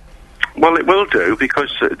gambling. Well, it will do,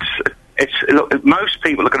 because look, most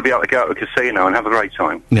people are going to be able to go to a casino and have a great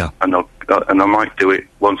time. Yeah. And they might do it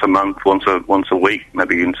once a month, once a week,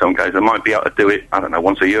 maybe in some cases. They might be able to do it, I don't know,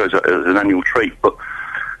 once a year as an annual treat. But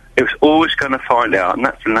it's always going to find out, and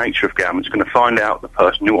that's the nature of gambling, it's going to find out the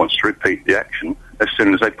person who wants to repeat the action as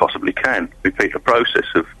soon as they possibly can, repeat the process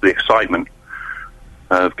of the excitement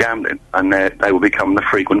of gambling, and they will become the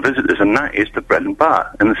frequent visitors, and that is the bread and butter.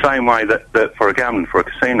 In the same way that for a gambling, for a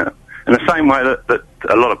casino, in the same way that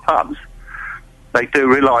a lot of pubs, they do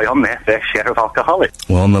rely on their fair share of alcoholics.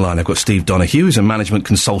 Well, on the line I've got Steve Donoghue, who's a management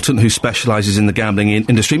consultant who specialises in the gambling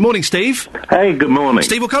industry. Morning, Steve. Hey, good morning.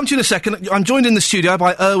 Steve, we'll come to you in a second. I'm joined in the studio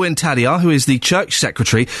by Erwin Tadiar, who is the church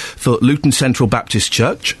secretary for Luton Central Baptist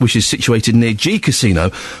Church, which is situated near G Casino,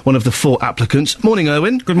 one of the 4 applicants. Morning,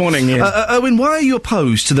 Erwin. Good morning, Ian. Erwin, why are you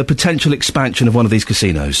opposed to the potential expansion of one of these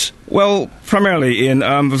casinos? Well, primarily, Ian,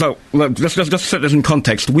 let's just set this in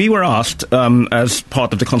context. We were asked, as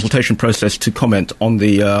part of the consultation process, to comment on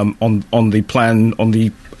the plan, on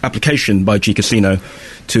the application by G Casino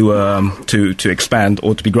to expand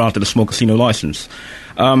or to be granted a small casino licence.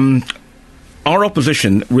 Our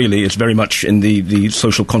opposition really is very much in the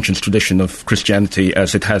social conscience tradition of Christianity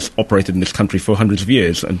as it has operated in this country for hundreds of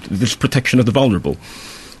years, and this protection of the vulnerable.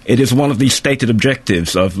 It is one of the stated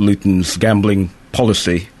objectives of Luton's gambling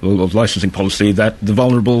policy, or licensing policy, that the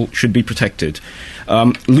vulnerable should be protected.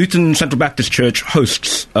 Luton Central Baptist Church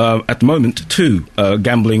hosts, at the moment, 2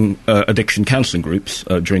 gambling addiction counselling groups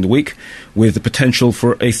during the week, with the potential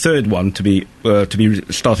for a 3rd one to be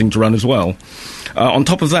starting to run as well. On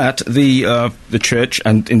top of that, the church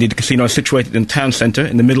and indeed the casino are situated in the town centre,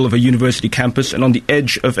 in the middle of a university campus, and on the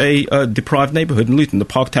edge of a deprived neighbourhood in Luton. The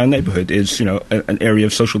Parktown neighbourhood is, an area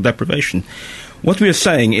of social deprivation. What we are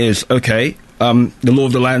saying is, okay, the law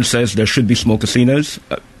of the land says there should be small casinos.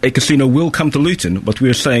 A casino will come to Luton, but we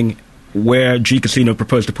are saying where G Casino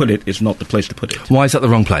proposed to put it is not the place to put it. Why is that the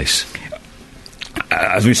wrong place?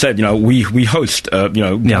 As we said, we host,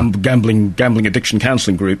 gambling addiction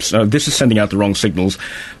counselling groups. This is sending out the wrong signals.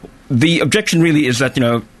 The objection really is that,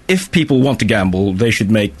 if people want to gamble, they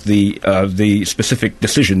should make the specific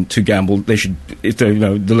decision to gamble. They should,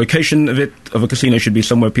 the location of a casino should be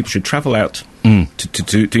somewhere people should travel out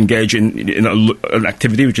to engage in an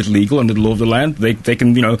activity which is legal under the law of the land. They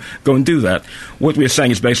can go and do that. What we're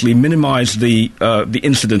saying is basically minimise the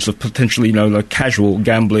incidence of potentially casual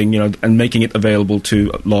gambling and making it available to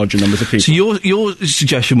larger numbers of people. So your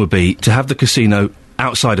suggestion would be to have the casino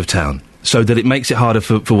outside of town, so that it makes it harder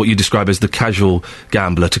for what you describe as the casual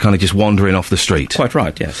gambler to kind of just wander in off the street. Quite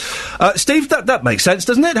right, yes. Steve, that makes sense,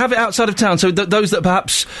 doesn't it? Have it outside of town, so that those that are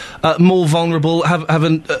perhaps more vulnerable have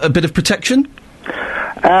a bit of protection?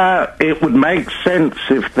 It would make sense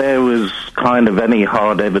if there was kind of any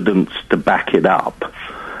hard evidence to back it up.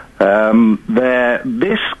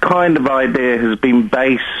 This kind of idea has been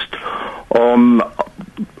based on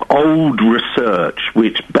old research,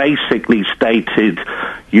 which basically stated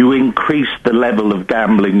you increase the level of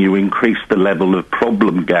gambling, you increase the level of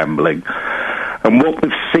problem gambling. And what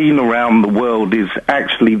we've seen around the world is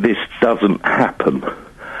actually this doesn't happen.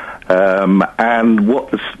 And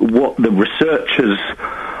what the researchers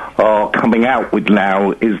are coming out with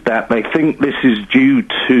now is that they think this is due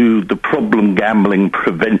to the problem gambling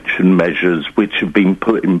prevention measures which have been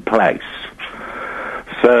put in place.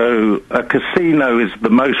 So a casino is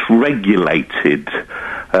the most regulated,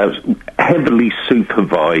 heavily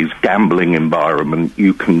supervised gambling environment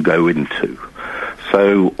you can go into.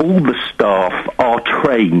 So all the staff are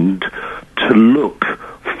trained to look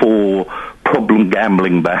for problem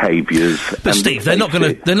gambling behaviours. But Steve, they're not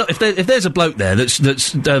going to. If there's a bloke there that's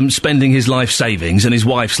spending his life savings and his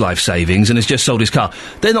wife's life savings and has just sold his car,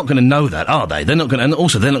 they're not going to know that, are they? They're not going to, and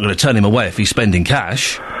also they're not going to turn him away if he's spending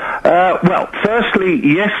cash. Well, firstly,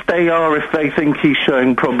 yes, they are if they think he's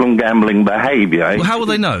showing problem gambling behaviour. Well, how will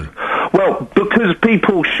they know? Well, because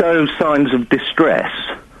people show signs of distress.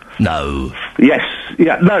 No. Yes,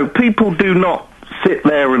 yeah, no, people do not sit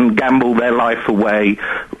there and gamble their life away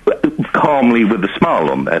calmly with a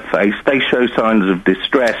smile on their face. They show signs of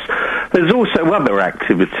distress. There's also other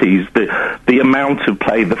activities, the amount of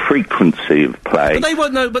play, the frequency of play.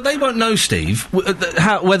 But they won't know, Steve,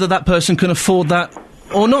 whether that person can afford that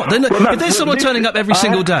or not. If there's someone turning up every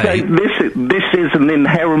single day... This is an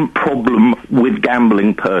inherent problem with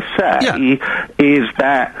gambling per se, is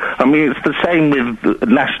that, I mean, it's the same with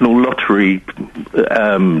National Lottery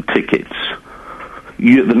tickets.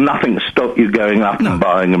 Nothing to stop you going up and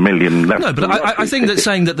buying 1 million. No, but I think that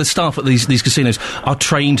saying that the staff at these casinos are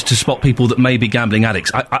trained to spot people that may be gambling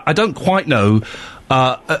addicts, I don't quite know,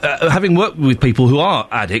 having worked with people who are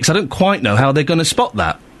addicts, I don't quite know how they're going to spot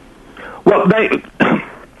that. Well,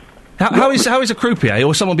 How is a croupier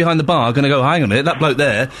or someone behind the bar going to go, hang on a minute, that bloke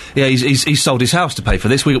there, he's sold his house to pay for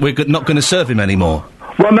this, we're not going to serve him anymore?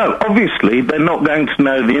 Well, no, obviously they're not going to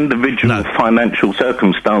know the individual financial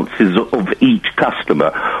circumstances of each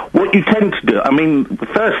customer. What you tend to do, I mean,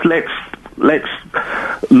 first let's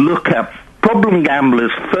look at problem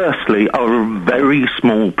gamblers. Firstly, are a very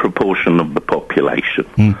small proportion of the population,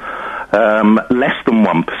 less than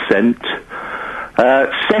 1%.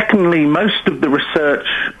 Secondly, most of the research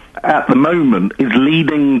at the moment is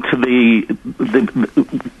leading to the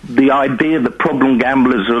idea that problem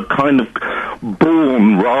gamblers are kind of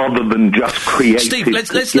born rather than just created. Steve,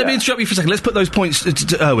 let me interrupt you for a second. Let's put those points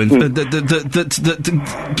to Erwin.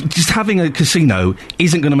 Just having a casino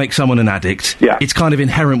isn't going to make someone an addict. Yeah. It's kind of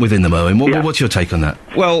inherent within them, Erwin. What's your take on that?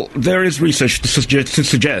 Well, there is research to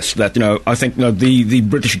suggest that, I think the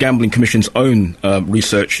British Gambling Commission's own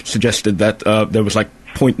research suggested that there was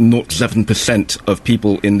 0.07% of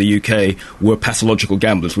people in the UK were pathological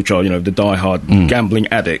gamblers, which are, the die-hard gambling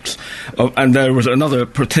addicts. And there was another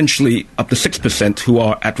potentially up to 6% who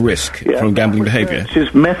are at risk from gambling behaviour. Which is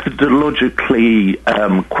methodologically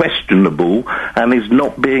questionable and is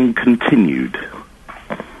not being continued.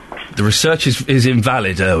 The research is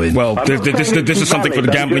invalid, Erwin. Well, this is something for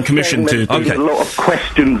the Gambling Commission to... There's a lot of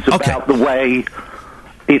questions about the way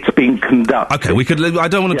it's being conducted. Okay, I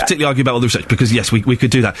don't want to particularly argue about all the research because yes, we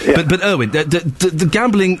could do that. Yeah. But Erwin, the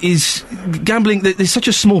gambling. There's such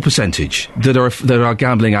a small percentage that are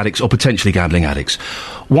gambling addicts or potentially gambling addicts.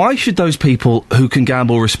 Why should those people who can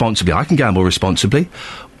gamble responsibly? I can gamble responsibly.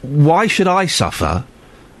 Why should I suffer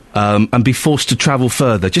and be forced to travel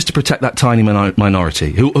further just to protect that tiny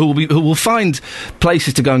minority who will find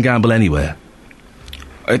places to go and gamble anywhere?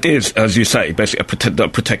 It is, as you say, basically a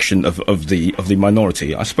protection of the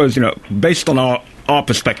minority. I suppose, based on our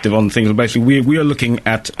perspective on things, basically we are looking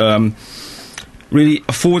at really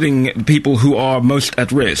affording people who are most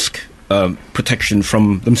at risk protection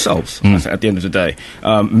from themselves at the end of the day.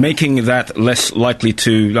 Making that less likely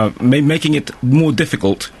to... making it more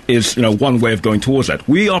difficult is, one way of going towards that.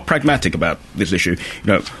 We are pragmatic about this issue.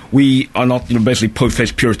 We are not, basically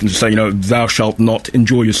po-faced Puritans who say, thou shalt not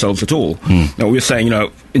enjoy yourselves at all. No, we're saying,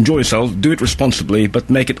 enjoy yourselves, do it responsibly, but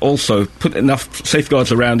make it also, put enough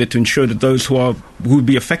safeguards around it to ensure that those who would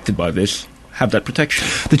be affected by this have that protection.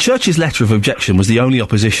 The Church's letter of objection was the only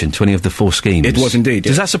opposition to any of the 4 schemes. It was indeed.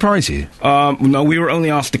 Does that surprise you? No, we were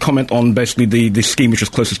only asked to comment on basically the scheme which was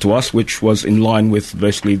closest to us, which was in line with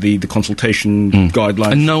basically the consultation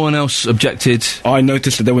guidelines. And no one else objected? I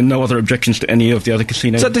noticed that there were no other objections to any of the other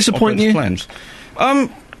casino Does that disappoint you? Plans.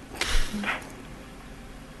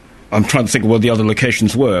 I'm trying to think of what the other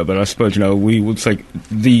locations were, but I suppose, we would say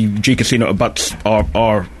the G Casino abuts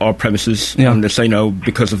our premises, and they say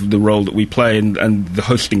because of the role that we play and the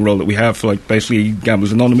hosting role that we have for, basically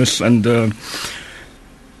Gamblers Anonymous, and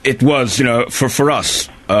it was, for us,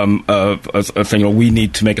 a thing, we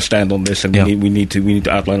need to make a stand on this, and we need to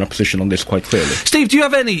outline our position on this quite clearly. Steve, do you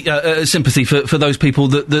have any sympathy for those people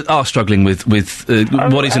that are struggling with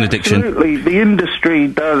what is an addiction? Absolutely. The industry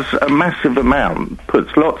does a massive amount,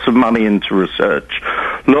 puts lots of money into research,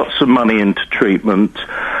 lots of money into treatment,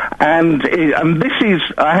 and this is,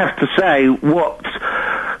 I have to say, what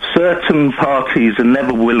certain parties are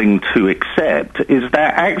never willing to accept, is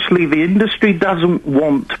that actually the industry doesn't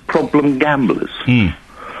want problem gamblers.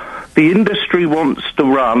 The industry wants to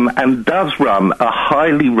run, and does run, a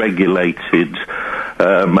highly regulated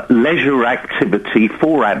leisure activity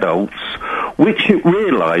for adults, which it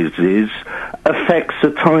realises affects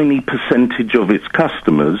a tiny percentage of its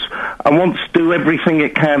customers and wants to do everything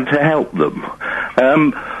it can to help them.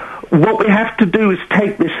 What we have to do is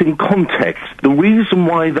take this in context. The reason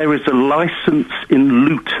why there is a licence in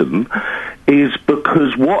Luton is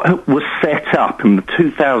because what was set up in the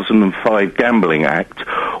 2005 Gambling Act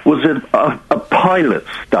was a pilot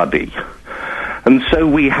study. And so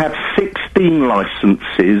we have 16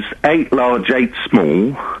 licences, 8 large, 8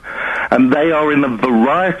 small, and they are in a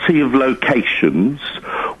variety of locations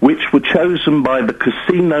which were chosen by the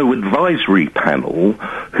Casino Advisory Panel,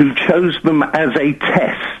 who chose them as a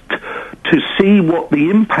test to see what the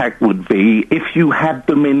impact would be if you had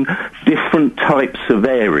them in different types of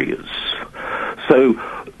areas. So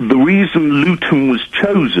the reason Luton was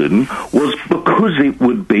chosen was because it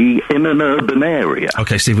would be in an urban area.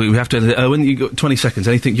 OK, Steve, we have to... Owen, you've got 20 seconds.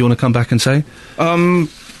 Anything you want to come back and say?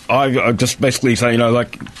 I just basically say,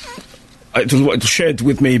 it was shared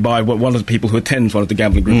with me by one of the people who attends one of the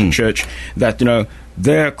gambling groups in church that,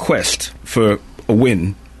 their quest for a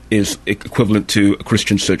win is equivalent to a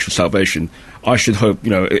Christian search for salvation. I should hope,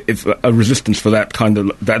 if a resistance for that kind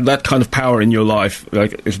of power in your life,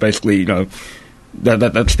 is basically,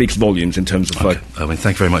 that speaks volumes in terms of... Owen,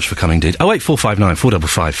 thank you very much for coming, indeed. 08459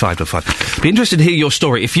 455 555. Be interested to hear your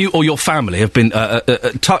story. If you or your family have been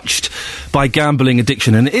touched by gambling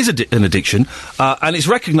addiction, and it is an addiction, and it's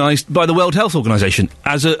recognised by the World Health Organisation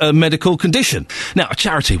as a medical condition. Now, a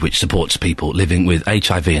charity which supports people living with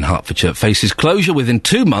HIV in Hertfordshire faces closure within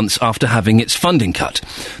 2 months after having its funding cut.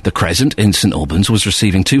 The Crescent in St Albans was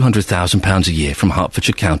receiving £200,000 a year from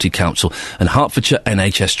Hertfordshire County Council and Hertfordshire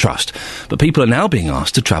NHS Trust. But people are now being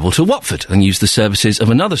asked to travel to Watford and use the services of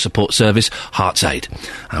another support service, Hearts Aid.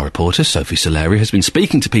 Our reporter, Sophie Soleri, has been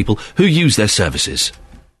speaking to people who use their services.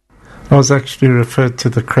 I was actually referred to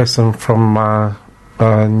the Crescent from a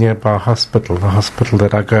nearby hospital, the hospital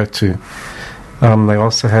that I go to. They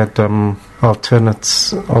also had alternative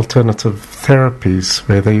therapies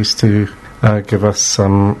where they used to give us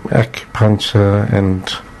some acupuncture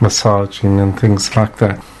and massaging and things like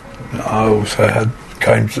that. I also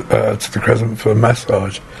came to the Crescent for a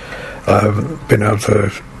massage. I haven't been able to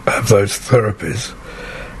have those therapies,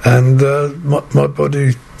 and my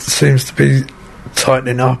body seems to be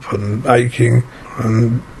tightening up and aching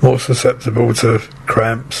and more susceptible to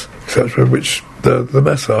cramps, etc., which the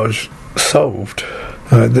massage solved.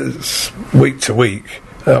 It's week to week.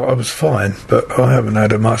 I was fine, but I haven't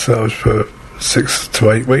had a massage for 6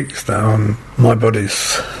 to 8 weeks now, and my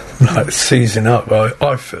body's seizing up,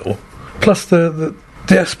 I feel. Plus the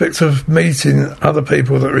aspect of meeting other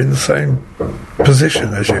people that are in the same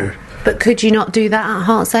position as you. But could you not do that at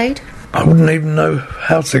Hearts Aid? I wouldn't even know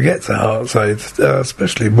how to get to Hearts Aid,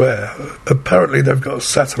 especially where. Apparently they've got a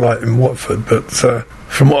satellite in Watford, but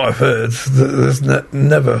from what I've heard, there's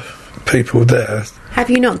never people there. Have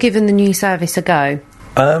you not given the new service a go?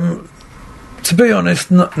 To be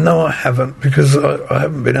honest, no, I haven't, because I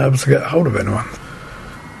haven't been able to get hold of anyone.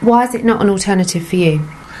 Why is it not an alternative for you?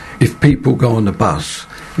 If people go on the bus,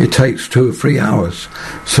 it takes 2 or 3 hours.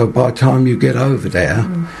 So by the time you get over there,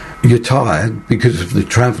 you're tired because of the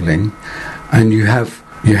travelling, and you have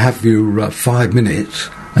your 5 minutes,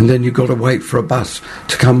 and then you've got to wait for a bus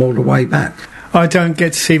to come all the way back. I don't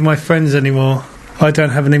get to see my friends anymore. I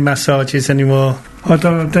don't have any massages anymore. I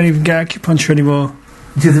don't even get acupuncture anymore.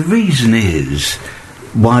 The reason is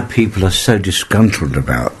why people are so disgruntled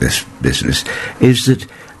about this business is that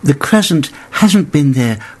the Crescent hasn't been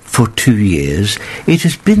there for 2 years. It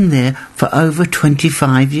has been there for over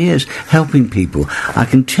 25 years, helping people. I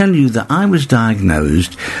can tell you that I was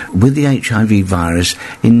diagnosed with the HIV virus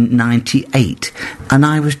in 98, and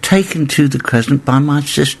I was taken to the Crescent by my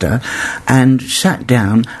sister and sat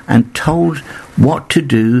down and told what to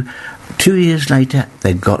do. 2 years later,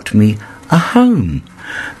 they got me a home.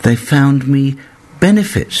 They found me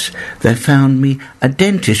benefits. They found me a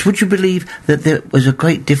dentist. Would you believe that there was a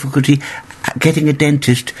great difficulty getting a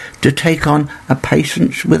dentist to take on a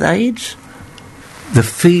patient with AIDS? The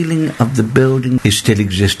feeling of the building is still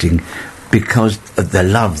existing because of the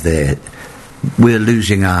love there. We're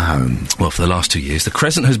losing our home. Well, for the last 2 years, the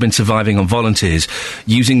Crescent has been surviving on volunteers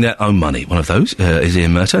using their own money. One of those is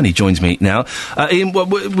Iain Murter, and he joins me now. Iain,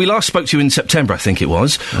 we last spoke to you in September, I think it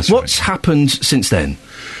was. What's happened since then?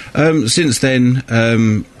 Since then,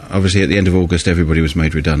 obviously at the end of August, everybody was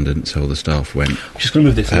made redundant, so all the staff went. I'm just going to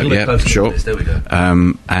move this a little bit closer. Sure. There we go.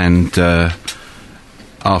 And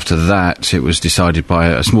after that, it was decided by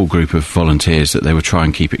a small group of volunteers that they would try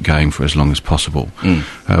and keep it going for as long as possible.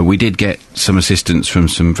 We did get some assistance from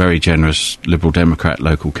some very generous Liberal Democrat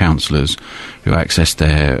local councillors who accessed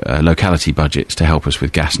their locality budgets to help us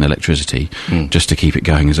with gas and electricity, just to keep it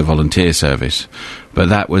going as a volunteer service. But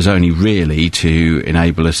that was only really to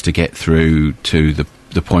enable us to get through to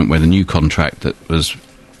the point where the new contract that was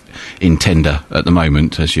in tender at the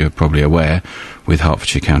moment, as you're probably aware, with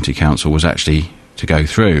Hertfordshire County Council was actually to go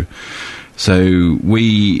through. So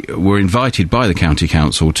we were invited by the County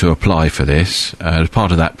Council to apply for this. As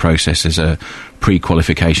part of that process is a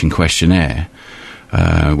pre-qualification questionnaire,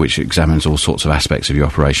 which examines all sorts of aspects of your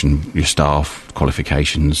operation, your staff,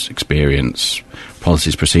 qualifications, experience,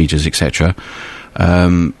 policies, procedures, etc.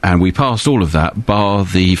 And we passed all of that, bar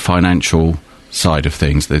the financial side of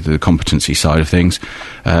things, the competency side of things.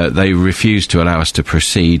 They refused to allow us to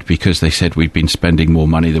proceed because they said we'd been spending more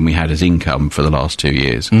money than we had as income for the last 2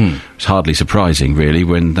 years. It's hardly surprising, really,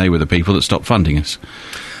 when they were the people that stopped funding us.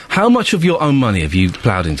 How much of your own money have you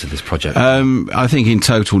ploughed into this project? I think in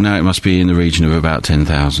total now it must be in the region of about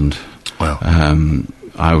 10,000. Wow.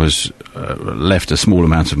 I was left a small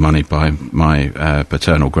amount of money by my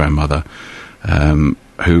paternal grandmother,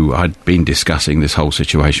 who I'd been discussing this whole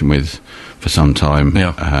situation with for some time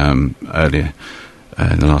earlier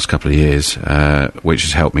in the last couple of years, which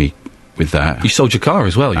has helped me with that. You sold your car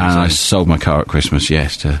as well, I sold my car at Christmas,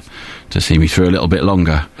 yes, to see me through a little bit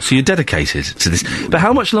longer. So you're dedicated to this. But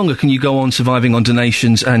how much longer can you go on surviving on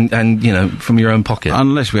donations and you know, from your own pocket?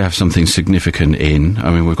 Unless we have something significant in. I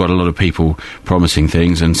mean, we've got a lot of people promising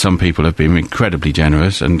things, and some people have been incredibly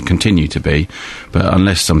generous and continue to be. But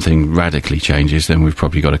unless something radically changes, then we've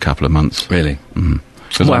probably got a couple of months. Really?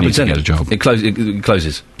 Because I need to get a job. It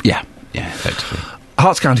closes? Yeah, effectively.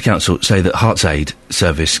 Herts County Council say that Herts Aid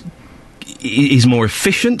service is more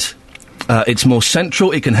efficient, it's more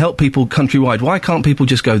central, it can help people countrywide. Why can't people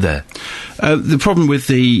just go there? The problem with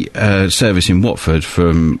the service in Watford,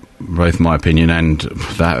 from both my opinion and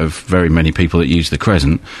that of very many people that use the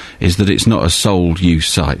Crescent, is that it's not a sole use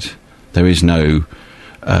site. There is no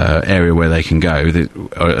area where they can go,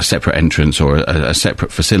 or a separate entrance or a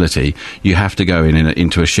separate facility. You have to go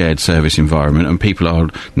into a shared service environment, and people are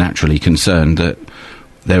naturally concerned that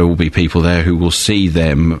there will be people there who will see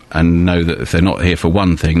them and know that if they're not here for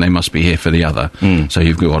one thing, they must be here for the other. So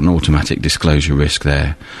you've got an automatic disclosure risk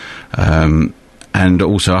there. And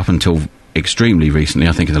also up until extremely recently,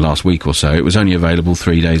 I think in the last week or so, it was only available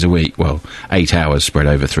 3 days a week. Well, 8 hours spread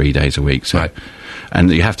over 3 days a week. So. Right. And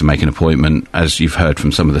you have to make an appointment, as you've heard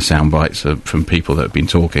from some of the sound bites from people that have been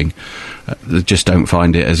talking, that just don't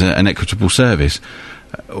find it as an equitable service.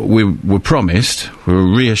 We were promised, we were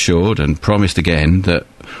reassured and promised again that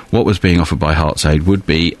what was being offered by Herts Aid would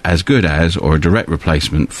be as good as, or a direct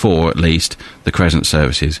replacement for, at least, the Crescent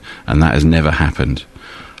services, and that has never happened.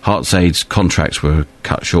 Herts Aid's contracts were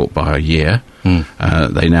cut short by a year.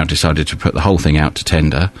 They now decided to put the whole thing out to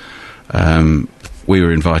tender. We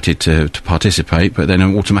were invited to participate, but then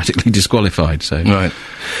automatically disqualified. So, right,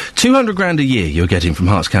 £200,000 a year you're getting from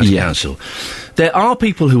Herts County Council. There are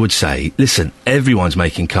people who would say, "Listen, everyone's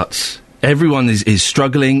making cuts. Everyone is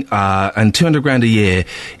struggling, and £200,000 a year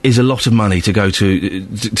is a lot of money to go to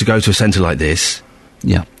a centre like this."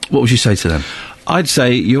 Yeah, what would you say to them? I'd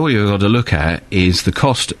say all you've got to look at is the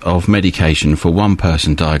cost of medication for one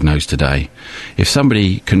person diagnosed today. If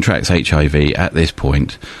somebody contracts HIV at this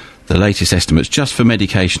point, the latest estimates, just for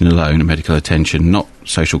medication alone and medical attention, not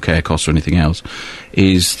social care costs or anything else,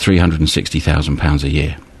 is £360,000 a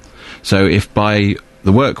year. So if by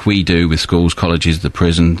the work we do with schools, colleges, the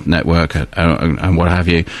prison network and what have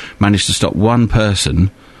you, manage to stop one person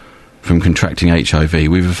from contracting HIV,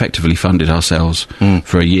 we've effectively funded ourselves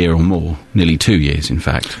for a year or more, nearly 2 years, in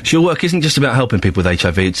fact. So your work isn't just about helping people with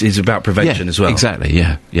HIV, it's about prevention as well. Exactly,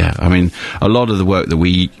 yeah. I mean, a lot of the work that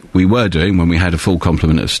we were doing when we had a full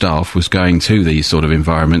complement of staff was going to these sort of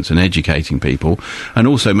environments and educating people, and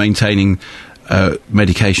also maintaining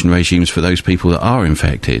medication regimes for those people that are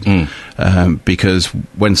infected, because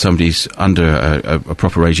when somebody's under a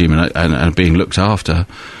proper regime and being looked after,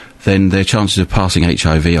 then their chances of passing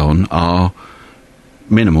HIV on are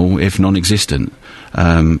minimal, if non-existent.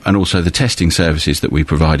 And also the testing services that we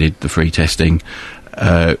provided, the free testing,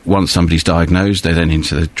 once somebody's diagnosed, they're then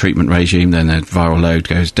into the treatment regime, then their viral load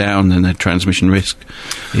goes down, then their transmission risk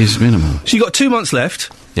is minimal. So you've got 2 months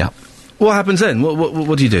left. Yeah. What happens then?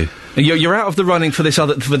 What do you do? You're out of the running for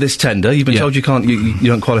this tender. You've been told you can't. You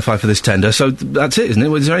don't qualify for this tender. So that's it, isn't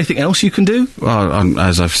it? Is there anything else you can do? Well,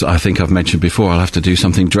 as I think I've mentioned before, I'll have to do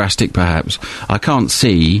something drastic, perhaps. I can't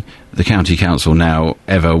see the county council now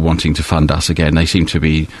ever wanting to fund us again. They seem to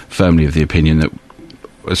be firmly of the opinion that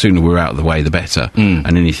the sooner we're out of the way, the better.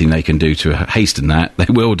 And anything they can do to hasten that, they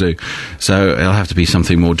will do. So it'll have to be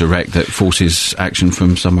something more direct that forces action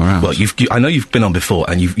from somewhere else. Well, I know you've been on before,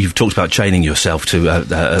 and you've talked about chaining yourself to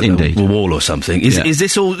a wall or something. Is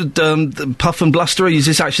this all puff and blustery? Is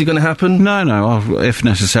this actually going to happen? No. If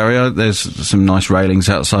necessary, there's some nice railings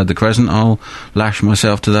outside the Crescent. I'll lash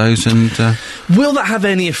myself to those. And will that have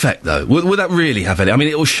any effect, though? Will that really have any? I mean,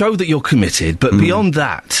 it will show that you're committed, but beyond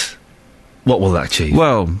that, what will that achieve?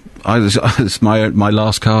 Well, it's my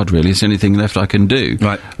last card, really. It's the only thing left I can do.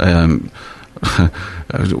 Right.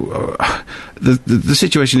 The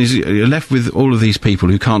situation is you're left with all of these people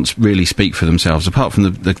who can't really speak for themselves, apart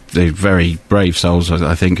from the very brave souls,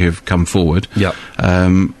 I think, who've come forward. Yeah.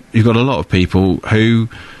 You've got a lot of people who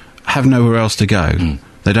have nowhere else to go.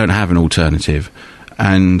 They don't have an alternative.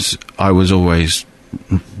 And I was always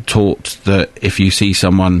taught that if you see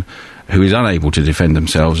someone who is unable to defend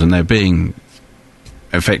themselves and they're being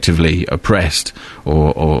effectively oppressed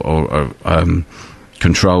or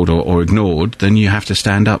controlled or ignored, then you have to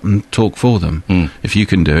stand up and talk for them. If you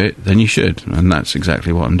can do it, then you should, and that's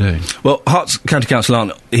exactly what I'm doing. Well, Herts County Council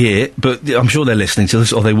aren't here, but I'm sure they're listening to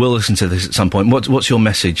this, or they will listen to this at some point. What's your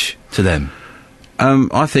message to them?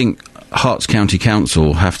 I think Herts County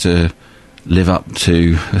Council have to live up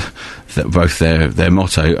to both their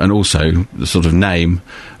motto and also the sort of name,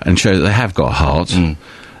 and show that they have got a heart.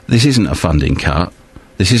 This isn't a funding cut.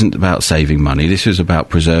 This isn't about saving money. This is about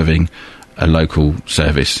preserving a local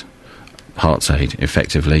service, HeartsAid,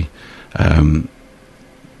 effectively. The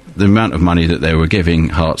amount of money that they were giving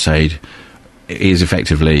HeartsAid is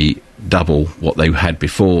effectively double what they had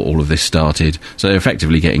before all of this started. So they're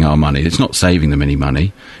effectively getting our money. It's not saving them any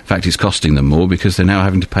money. In fact, it's costing them more because they're now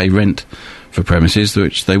having to pay rent for premises,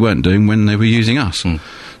 which they weren't doing when they were using us.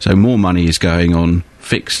 So more money is going on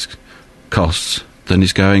fixed costs than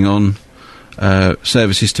is going on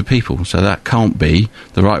services to people. So that can't be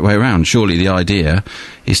the right way around. Surely the idea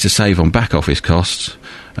is to save on back office costs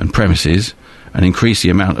and premises and increase the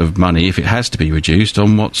amount of money, if it has to be reduced,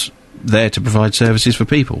 on what's there to provide services for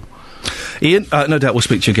people. Iain, no doubt we'll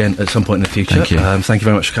speak to you again at some point in the future. Thank you. Thank you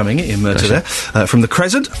very much for coming in today. From the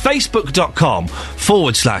Crescent,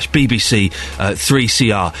 facebook.com/BBC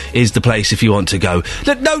 3CR is the place if you want to go.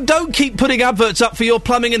 No, don't keep putting adverts up for your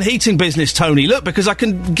plumbing and heating business, Tony. Look, because I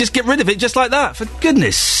can just get rid of it just like that. For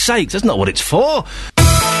goodness sake, that's not what it's for.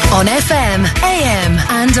 On FM, AM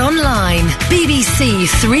and online. BBC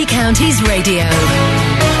Three Counties Radio.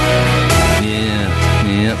 Yeah.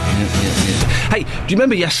 Hey, do you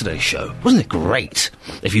remember yesterday's show? Wasn't it great?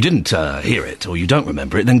 If you didn't hear it, or you don't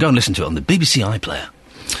remember it, then go and listen to it on the BBC iPlayer.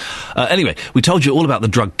 Anyway, we told you all about the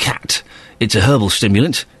drug cat. It's a herbal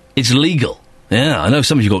stimulant. It's legal. Yeah, I know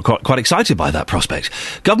some of you got quite excited by that prospect.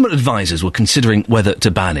 Government advisers were considering whether to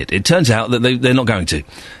ban it. It turns out that they're not going to.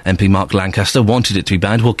 MP Mark Lancaster wanted it to be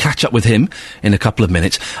banned. We'll catch up with him in a couple of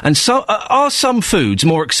minutes. And so, are some foods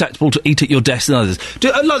more acceptable to eat at your desk than others?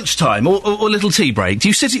 At lunchtime or a little tea break, do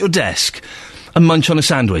you sit at your desk and munch on a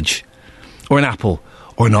sandwich? Or an apple?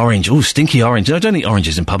 Or an orange? Oh, stinky orange. No, don't eat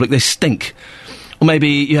oranges in public, they stink. Or maybe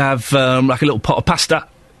you have, like a little pot of pasta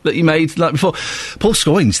that you made the night before. Paul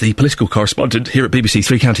Scoynes, the political correspondent here at BBC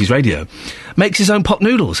Three Counties Radio, makes his own pot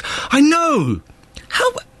noodles. I know!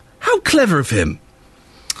 How clever of him.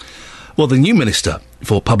 Well, the new Minister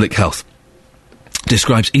for Public Health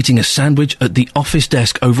describes eating a sandwich at the office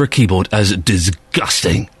desk over a keyboard as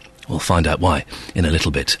disgusting. We'll find out why in a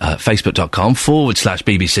little bit.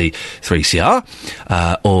 Facebook.com/BBC 3CR.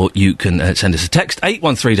 Or you can send us a text,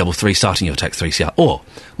 81333, starting your text 3CR. Or,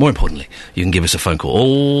 more importantly, you can give us a phone call.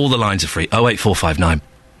 All the lines are free. 08459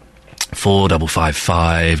 455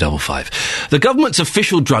 555. The government's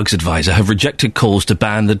official drugs advisor have rejected calls to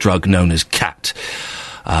ban the drug known as cat.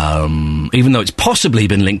 Even though it's possibly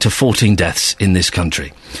been linked to 14 deaths in this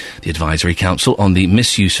country. The Advisory Council on the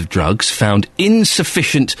Misuse of Drugs found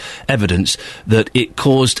insufficient evidence that it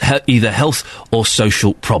caused either health or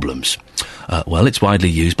social problems. Well, it's widely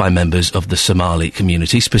used by members of the Somali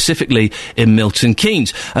community, specifically in Milton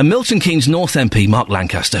Keynes. And Milton Keynes North MP Mark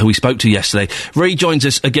Lancaster, who we spoke to yesterday, rejoins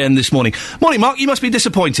us again this morning. Morning, Mark. You must be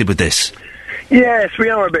disappointed with this. Yes, we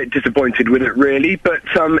are a bit disappointed with it, really, but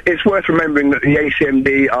it's worth remembering that the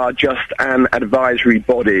ACMD are just an advisory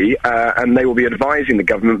body, and they will be advising the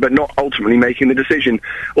government, but not ultimately making the decision.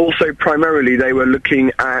 Also, primarily, they were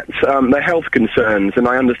looking at the health concerns, and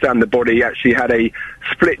I understand the body actually had a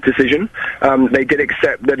split decision. They did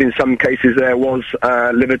accept that in some cases there was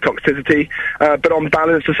liver toxicity, but on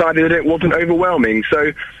balance decided that it wasn't overwhelming.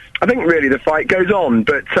 So I think really the fight goes on,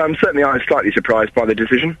 but certainly I was slightly surprised by the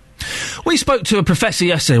decision. We spoke to a professor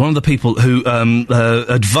yesterday, one of the people who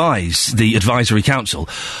advised the Advisory Council,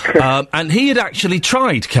 and he had actually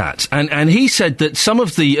tried cat, and he said that some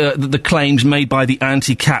of the claims made by the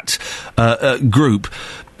anti-cat group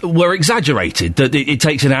were exaggerated, that it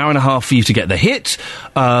takes an hour and a half for you to get the hit,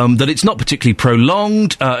 that it's not particularly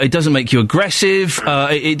prolonged, it doesn't make you aggressive,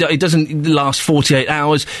 it doesn't last 48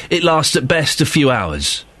 hours, it lasts at best a few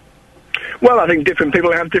hours. Well, I think different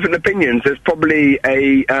people have different opinions. There's probably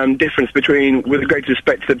a difference between, with great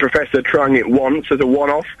respect to the professor, trying it once as a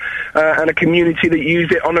one-off, and a community that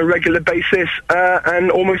use it on a regular basis, and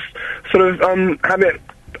almost sort of have it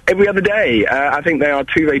every other day. I think they are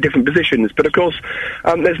two very different positions. But of course,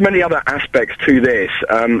 there's many other aspects to this,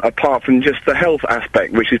 apart from just the health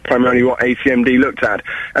aspect, which is primarily what ACMD looked at.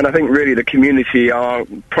 And I think really the community are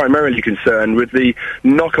primarily concerned with the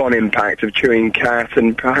knock-on impact of chewing cat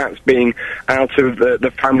and perhaps being out of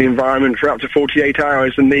the family environment for up to 48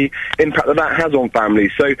 hours and the impact that has on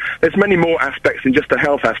families. So there's many more aspects than just the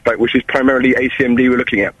health aspect, which is primarily ACMD we're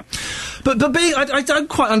looking at. But I don't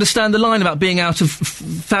quite understand the line about being out of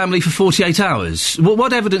family for 48 hours.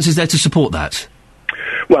 What evidence is there to support that?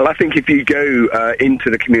 Well, I think if you go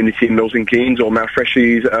into the community in Milton Keynes or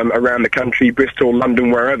Malfreshies around the country, Bristol,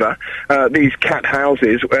 London, wherever, these cat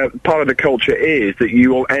houses, part of the culture is that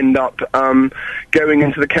you will end up going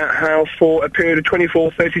into the cat house for a period of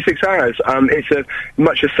 24, 36 hours. It's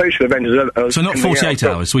much a social event as so not 48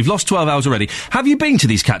 hours. We've lost 12 hours already. Have you been to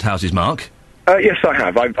these cat houses, Mark? Yes, I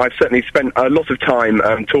have. I've certainly spent a lot of time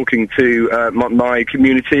talking to my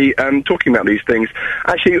community and talking about these things.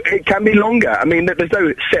 Actually, it can be longer. I mean, there's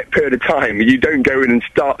no set period of time. You don't go in and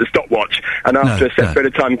start the stopwatch and after a set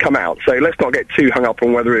period of time come out. So let's not get too hung up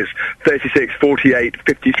on whether it's 36, 48,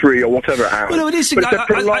 53 or whatever hours. Well, no, it is, but it's a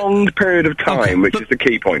prolonged period of time, which is the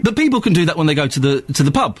key point. But people can do that when they go to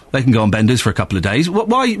the pub. They can go on benders for a couple of days.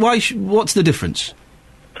 What's the difference?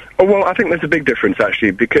 Oh, well, I think there's a big difference,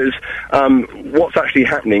 actually, because what's actually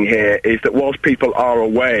happening here is that whilst people are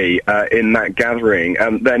away in that gathering,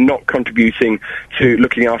 they're not contributing to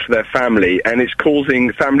looking after their family, and it's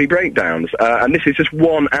causing family breakdowns. And this is just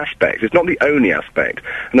one aspect. It's not the only aspect.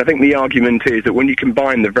 And I think the argument is that when you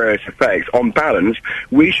combine the various effects, on balance,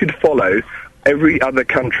 we should follow every other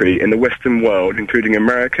country in the Western world, including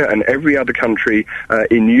America and every other country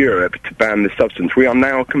in Europe, to ban this substance. We are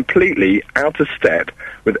now completely out of step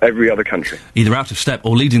with every other country. Either out of step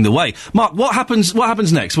or leading the way. Mark, what happens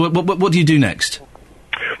next? What do you do next?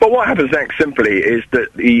 Well, what happens next, simply, is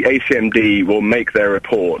that the ACMD will make their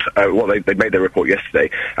report. They made their report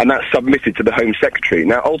yesterday, and that's submitted to the Home Secretary.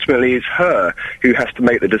 Now, ultimately, it's her who has to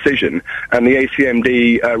make the decision, and the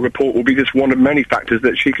ACMD report will be just one of many factors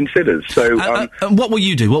that she considers. So, and what will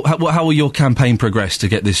you do? How will your campaign progress to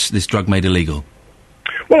get this drug made illegal?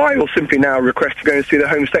 Well, I will simply now request to go and see the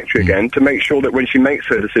Home Secretary again to make sure that when she makes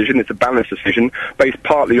her decision, it's a balanced decision based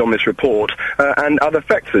partly on this report and other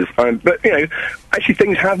factors. But, you know, actually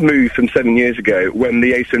things have moved from 7 years ago when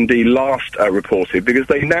the ACMD last reported, because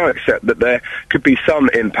they now accept that there could be some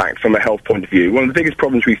impact from a health point of view. One of the biggest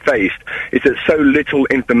problems we faced is that so little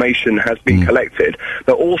information has been collected.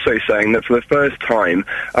 They're also saying that for the first time,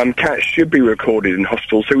 cats should be recorded in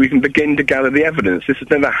hospitals so we can begin to gather the evidence. This has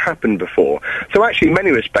never happened before. So actually, in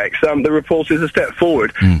many respects, the report is a step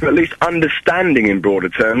forward for at least understanding in broader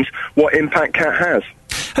terms what impact cat has.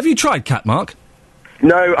 Have you tried cat, Mark?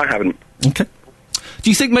 No, I haven't. Okay. Do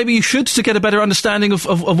you think maybe you should, to get a better understanding of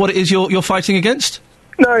what it is you're fighting against?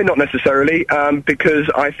 No, not necessarily, because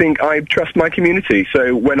I think I trust my community.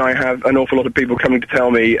 So when I have an awful lot of people coming to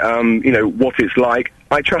tell me, what it's like,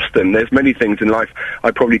 I trust them. There's many things in life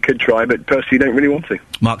I probably could try, but personally don't really want to.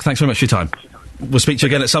 Mark, thanks very much for your time. We'll speak to you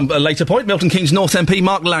again at some later point. Milton Keynes North MP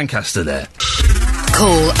Mark Lancaster there.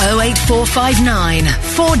 Call 08459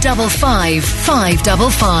 455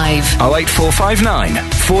 555.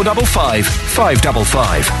 08459 455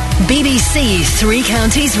 555. BBC Three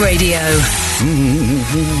Counties Radio.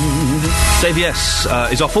 Davey S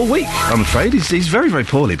is off all week, I'm afraid. He's very, very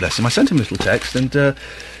poorly, bless him. I sent him a little text and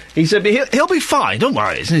he said he'll be fine, don't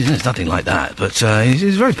worry. It's nothing like that. But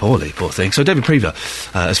he's very poorly, poor thing. So David Prever,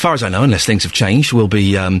 as far as I know, unless things have changed, will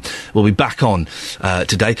be back on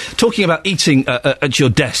today. Talking about eating at your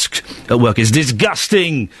desk at work is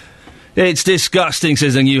disgusting. It's disgusting,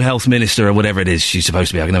 says the new health minister, or whatever it is she's supposed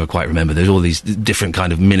to be. I can never quite remember. There's all these different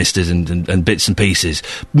kind of ministers and bits and pieces.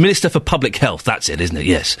 Minister for Public Health, that's it, isn't it?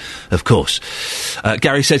 Yes, of course.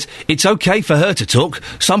 Gary says, it's okay for her to talk.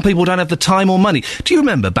 Some people don't have the time or money. Do you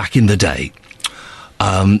remember back in the day,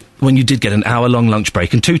 when you did get an hour-long lunch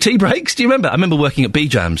break and 2 tea breaks. Do you remember? I remember working at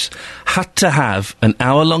B-Jams. Had to have an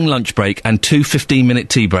hour-long lunch break and 2 15-minute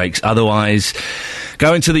tea breaks. Otherwise,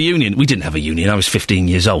 going to the union. We didn't have a union. I was 15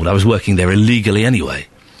 years old. I was working there illegally anyway.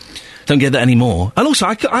 Don't get that anymore. And also,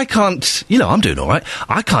 I can't... You know, I'm doing all right.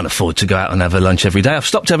 I can't afford to go out and have a lunch every day. I've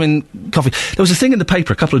stopped having coffee. There was a thing in the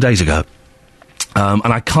paper a couple of days ago.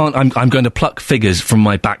 And I can't... I'm going to pluck figures from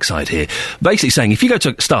my backside here. Basically saying, if you go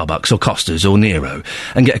to Starbucks or Costa's or Nero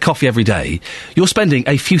and get a coffee every day, you're spending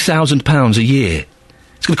a few £1,000s a year.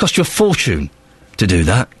 It's going to cost you a fortune to do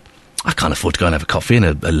that. I can't afford to go and have a coffee and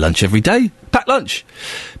a lunch every day. Packed lunch.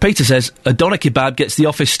 Peter says, a doner kebab gets the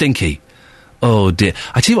office stinky. Oh, dear.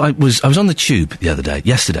 I tell you what, I was on the tube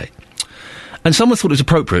yesterday, and someone thought it was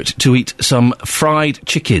appropriate to eat some fried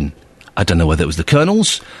chicken. I don't know whether it was the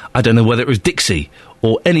Colonel's, I don't know whether it was Dixie,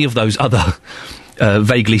 or any of those other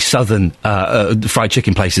vaguely southern fried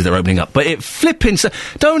chicken places that are opening up. But it flipping...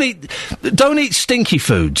 Don't eat stinky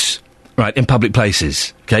foods, right, in public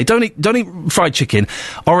places, okay? Don't eat fried chicken.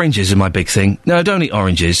 Oranges are my big thing. No, don't eat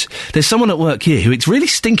oranges. There's someone at work here who eats really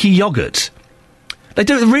stinky yoghurt. They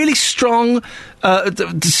do really strong,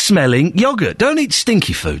 smelling yoghurt. Don't eat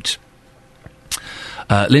stinky foods.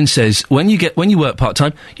 Lynn says, when you work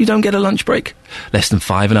part-time, you don't get a lunch break. Less than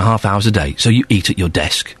 5.5 hours a day, so you eat at your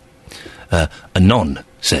desk. Anon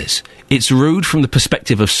says, it's rude from the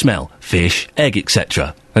perspective of smell, fish, egg,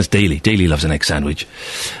 etc. That's Dealey. Dealey loves an egg sandwich.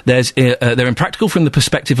 They're impractical from the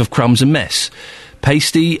perspective of crumbs and mess.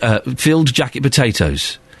 Pasty, filled jacket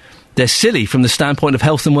potatoes. They're silly from the standpoint of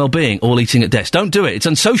health and well-being, all eating at desk. Don't do it. It's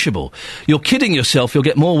unsociable. You're kidding yourself. You'll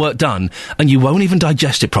get more work done, and you won't even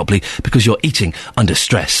digest it properly because you're eating under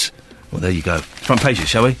stress. Well, there you go. Front pages,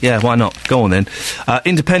 shall we? Yeah, why not? Go on, then.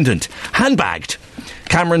 Independent. Handbagged.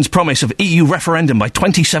 Cameron's promise of EU referendum by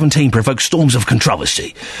 2017 provokes storms of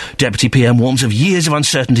controversy. Deputy PM warns of years of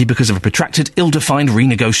uncertainty because of a protracted, ill-defined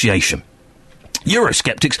renegotiation.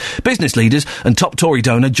 Eurosceptics, business leaders and top Tory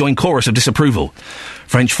donor join chorus of disapproval.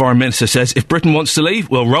 French Foreign Minister says, if Britain wants to leave,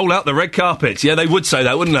 we'll roll out the red carpet. Yeah, they would say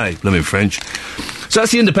that, wouldn't they? Blooming French. So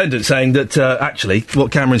that's the Independent saying that, actually,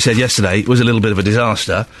 what Cameron said yesterday was a little bit of a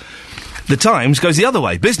disaster. The Times goes the other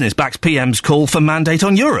way. Business backs PM's call for mandate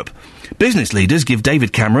on Europe. Business leaders give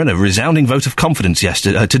David Cameron a resounding vote of confidence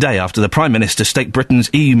today after the Prime Minister staked Britain's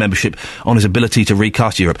EU membership on his ability to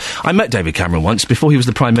recast Europe. I met David Cameron once before he was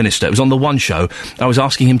the Prime Minister. It was on the One Show. I was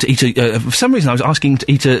asking him to eat for some reason I was asking him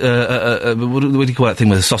to eat what do you call that thing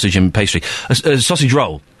with a sausage and pastry? A sausage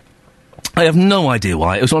roll. I have no idea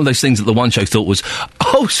why. It was one of those things that the One Show thought was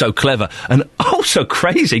so clever and so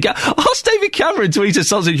crazy. Ask David Cameron to eat a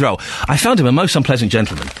sausage roll. I found him a most unpleasant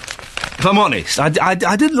gentleman. If I'm honest,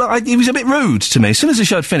 he was a bit rude to me. As soon as the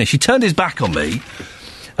show had finished, he turned his back on me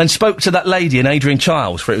and spoke to that lady and Adrian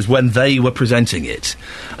Childs, for it was when they were presenting it.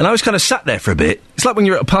 And I was kind of sat there for a bit. It's like when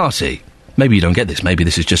you're at a party. Maybe you don't get this, maybe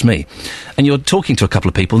this is just me. And you're talking to a couple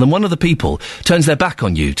of people, and then one of the people turns their back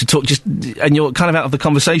on you to talk and you're kind of out of the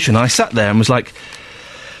conversation. I sat there and was like,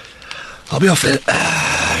 I'll be off it.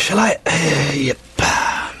 Shall I? Yep.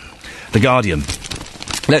 The Guardian.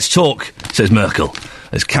 Let's talk, says Merkel.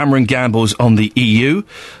 As Cameron gambles on the EU,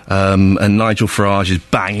 and Nigel Farage is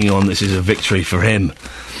banging on this is a victory for him.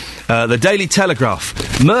 The Daily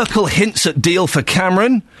Telegraph. Merkel hints at deal for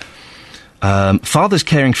Cameron. Fathers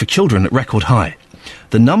caring for children at record high.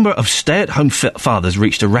 The number of stay-at-home fathers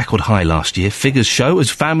reached a record high last year. Figures show as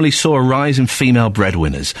families saw a rise in female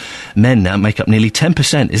breadwinners. Men now make up nearly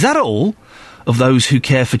 10%. Is that all? Of those who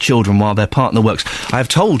care for children while their partner works. I have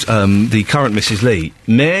told the current Mrs. Lee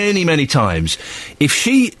many, many times, if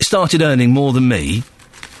she started earning more than me,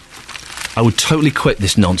 I would totally quit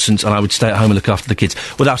this nonsense and I would stay at home and look after the kids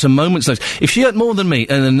without a moment's notice. If she earned more than me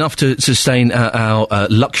and enough to sustain our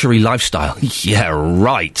luxury lifestyle, yeah,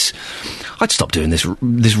 right, I'd stop doing this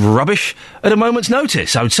rubbish at a moment's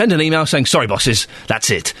notice. I would send an email saying, sorry, bosses,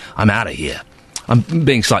 that's it. I'm out of here. I'm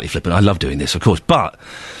being slightly flippant. I love doing this, of course, but...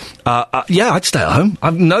 yeah, I'd stay at home.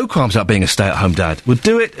 I've no qualms about being a stay-at-home dad. Would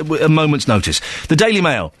do it at a moment's notice. The Daily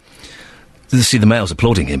Mail. See, the Mail's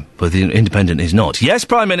applauding him, but the Independent is not. Yes,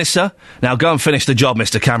 Prime Minister. Now go and finish the job,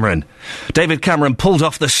 Mr. Cameron. David Cameron pulled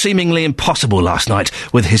off the seemingly impossible last night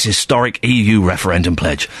with his historic EU referendum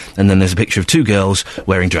pledge. And then there's a picture of two girls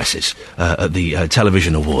wearing dresses at the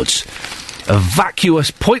television awards. A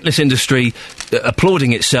vacuous, pointless industry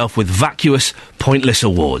applauding itself with vacuous, pointless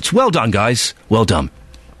awards. Well done, guys. Well done.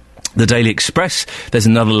 The Daily Express, there's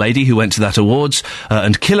another lady who went to that awards,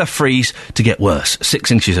 and killer freeze to get worse.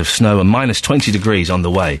 6 inches of snow and minus 20 degrees on the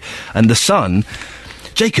way. And The Sun,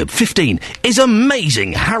 Jacob, 15, is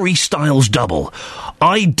amazing Harry Styles double.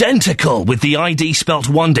 identical, with the ID spelt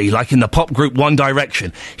 1D, like in the pop group One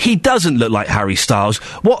Direction. He doesn't look like Harry Styles.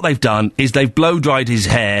 What they've done is they've blow-dried his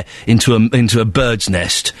hair into a bird's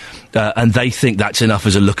nest, and they think that's enough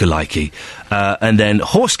as a lookalikey. And then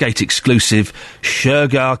Horsegate exclusive,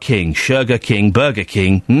 Burger King, Burger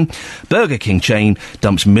King chain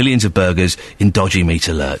dumps millions of burgers in dodgy meat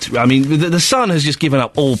alert. I mean, the Sun has just given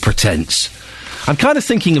up all pretense. I'm kind of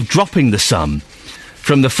thinking of dropping the Sun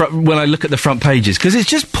from the front when I look at the front pages, because it's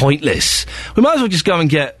just pointless. We might as well just go and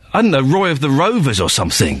get, I don't know, Roy of the Rovers or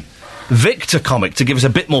something. Victor comic to give us a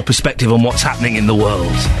bit more perspective on what's happening in the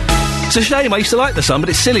world. It's a shame, I used to like the Sun, but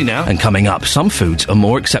it's silly now. And coming up, some foods are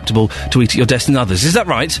more acceptable to eat at your desk than others. Is that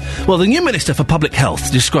right? Well, the new Minister for Public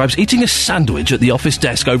Health describes eating a sandwich at the office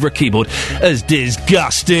desk over a keyboard as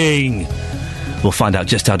disgusting. We'll find out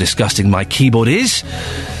just how disgusting my keyboard is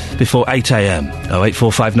before 8am.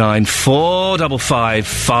 08459 455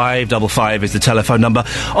 555 is the telephone number.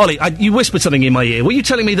 Ollie, you whispered something in my ear. Were you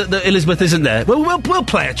telling me that Elizabeth isn't there? Well, we'll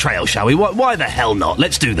play a trail, shall we? Why the hell not?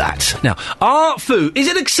 Let's do that. Now, is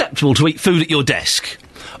it acceptable to eat food at your desk?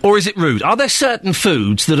 Or is it rude? Are there certain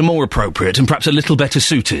foods that are more appropriate and perhaps a little better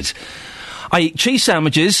suited? I eat cheese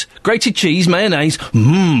sandwiches, grated cheese, mayonnaise,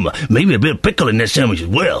 maybe a bit of pickle in their sandwich as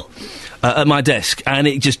well, at my desk, and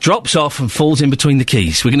it just drops off and falls in between the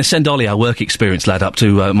keys. We're going to send Ollie, our work experience lad, up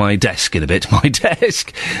to my desk in a bit. My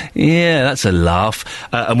desk? Yeah, that's a laugh.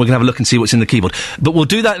 And we're going to have a look and see what's in the keyboard. But we'll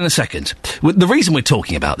do that in a second. The reason we're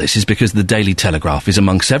talking about this is because the Daily Telegraph is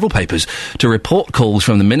among several papers to report calls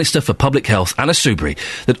from the Minister for Public Health, Anna Soubry,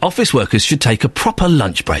 that office workers should take a proper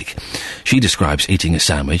lunch break. She describes eating a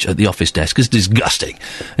sandwich at the office desk as disgusting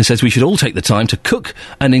and says we should all take the time to cook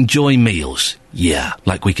and enjoy meals. Yeah,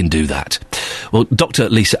 like we can do that. Well, Dr.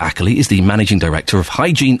 Lisa Ackley is the Managing Director of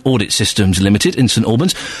Hygiene Audit Systems Limited in St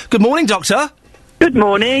Albans. Good morning, Doctor. Good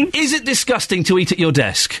morning. Is it disgusting to eat at your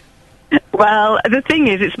desk? Well, the thing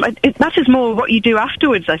is, it matters more what you do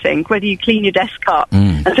afterwards, I think, whether you clean your desk up.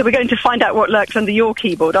 And so we're going to find out what lurks under your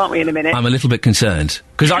keyboard, aren't we, in a minute? I'm a little bit concerned.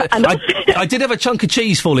 Because I did have a chunk of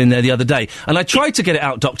cheese fall in there the other day, and I tried to get it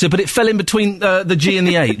out, Doctor, but it fell in between the G and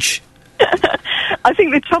the H. I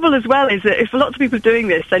think the trouble as well is that if lots of people are doing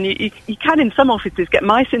this, then you can, in some offices, get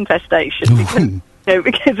mice infestation.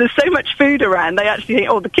 Because there's so much food around, they actually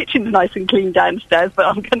think, the kitchen's nice and clean downstairs, but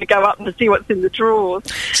I'm going to go up and see what's in the drawers.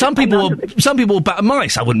 Some people will bat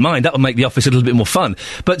mice. I wouldn't mind. That would make the office a little bit more fun.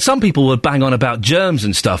 But some people would bang on about germs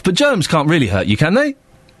and stuff. But germs can't really hurt you, can they?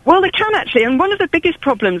 Well, they can actually, and one of the biggest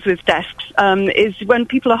problems with desks is when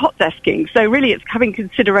people are hot desking. So really it's having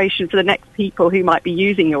consideration for the next people who might be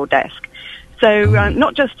using your desk. So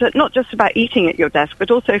not just about eating at your desk,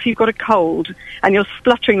 but also if you've got a cold and you're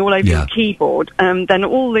spluttering all over your keyboard, then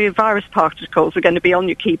all the virus particles are going to be on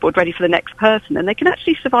your keyboard ready for the next person, and they can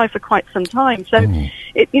actually survive for quite some time. So,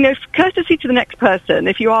 courtesy to the next person,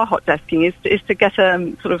 if you are hot desking, is to get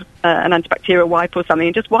an antibacterial wipe or something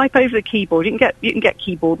and just wipe over the keyboard. You can get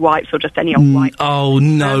keyboard wipes or just any old wipe. Oh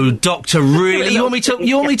no, Doctor! Really? You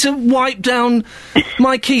want me to wipe down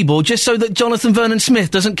my keyboard just so that Jonathan Vernon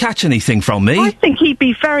Smith doesn't catch anything from me? I think he'd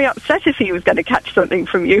be very upset if he was going to catch something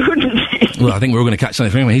from you, wouldn't he? Well, I think we're all going to catch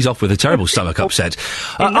something from him. He's off with a terrible stomach upset.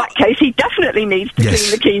 In that case, he definitely needs to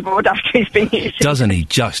clean the keyboard after he's been using it. Doesn't he?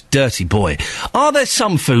 Just dirty boy. Are there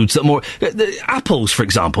some foods that more... apples, for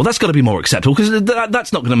example, that's got to be more acceptable, because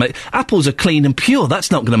that's not going to make... Apples are clean and pure.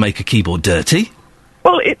 That's not going to make a keyboard dirty.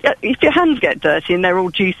 Well, if your hands get dirty and they're all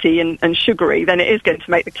juicy and sugary, then it is going to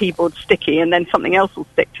make the keyboard sticky, and then something else will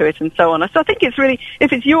stick to it and so on. So I think it's really,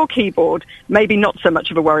 if it's your keyboard, maybe not so much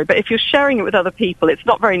of a worry. But if you're sharing it with other people, it's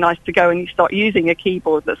not very nice to go and you start using a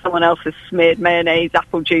keyboard that someone else has smeared mayonnaise,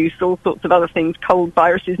 apple juice, all sorts of other things, cold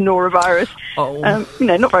viruses, norovirus.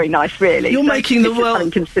 Not very nice, really. You're making the world... in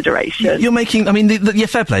consideration. You're making... I mean,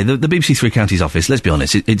 fair play. The BBC Three Counties office, let's be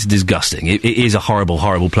honest, it's disgusting. It is a horrible,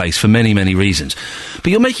 horrible place for many, many reasons. But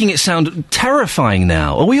you're making it sound terrifying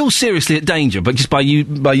now. Are we all seriously at danger, but just by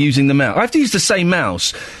using the mouse? I have to use the same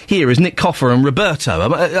mouse here as Nick Coffer and Roberto.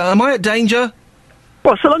 Am I at danger?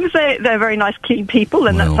 Well, so long as they're very nice, clean people,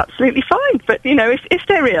 then that's absolutely fine. But if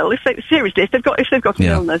they're ill, if they've got an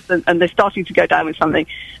illness and they're starting to go down with something,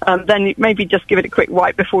 then maybe just give it a quick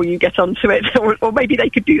wipe before you get onto it, or maybe they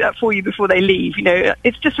could do that for you before they leave.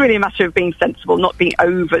 It's just really a matter of being sensible, not being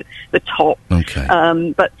over the top. Okay.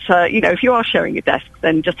 But if you are sharing a desk,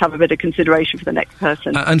 then just have a bit of consideration for the next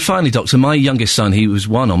person. And finally, Doctor, my youngest son, he was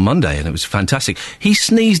 1 on Monday, and it was fantastic. He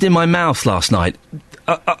sneezed in my mouth last night.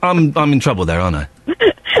 I'm in trouble there, aren't I?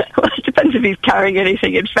 Well, it depends if he's carrying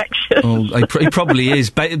anything infectious. Oh, he probably is.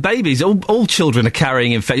 Babies, all children are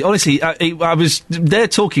carrying infection. Honestly, I was there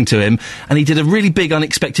talking to him, and he did a really big,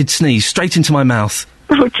 unexpected sneeze straight into my mouth.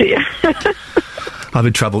 Oh, dear. I'm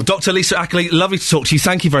in trouble. Dr. Lisa Ackley, lovely to talk to you.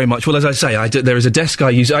 Thank you very much. Well, as I say, there is a desk I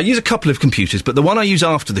use. I use a couple of computers, but the one I use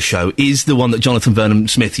after the show is the one that Jonathan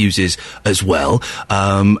Vernon-Smith uses as well.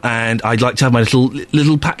 And I'd like to have my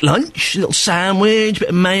little packed lunch, little sandwich, bit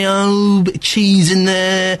of mayo, bit of cheese in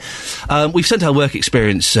there. We've sent our work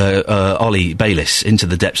experience, Ollie Bayliss, into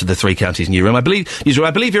the depths of the Three Counties newsroom. I believe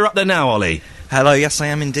you're up there now, Ollie. Hello, yes, I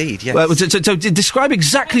am indeed, yes. Well, so describe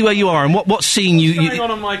exactly where you are and what scene you... What's going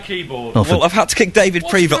on my keyboard? Oh, well, I've had to kick David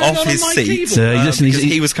Prever off his seat because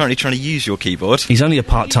he was currently trying to use your keyboard. He's only a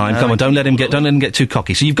part-time. Come on, don't let him get too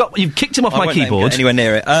cocky. So you've kicked him off my keyboard. I won't anywhere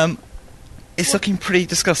near it. It's looking pretty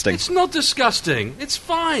disgusting. It's not disgusting. It's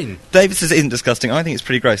fine. David says it isn't disgusting. I think it's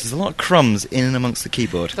pretty gross. There's a lot of crumbs in and amongst the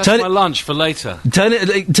keyboard. That's my lunch for later. Turn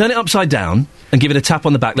it upside down and give it a tap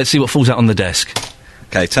on the back. Let's see what falls out on the desk.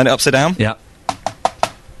 Okay, turn it upside down. Yeah.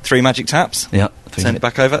 3 magic taps. Yeah. Turn it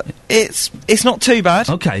back over. It's not too bad.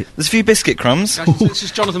 Okay. There's a few biscuit crumbs. This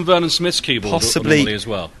is Jonathan Vernon-Smith's keyboard. Possibly as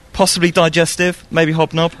well. Possibly digestive. Maybe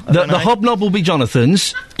hobnob. The hobnob will be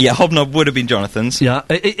Jonathan's. Yeah, hobnob would have been Jonathan's. Yeah.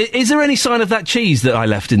 Is there any sign of that cheese that I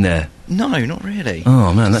left in there? No, not really.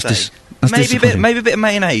 Oh man, that's maybe a bit of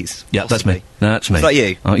mayonnaise. Yeah, possibly. That's me. Is that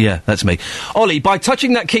you? Oh yeah, that's me. Ollie, by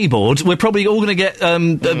touching that keyboard, we're probably all going to get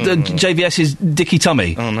JVS's dicky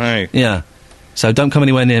tummy. Oh no. Yeah. So don't come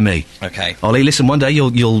anywhere near me. Okay. Ollie, listen, one day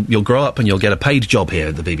you'll grow up and you'll get a paid job here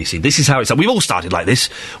at the BBC. This is how it's done. We've all started like this.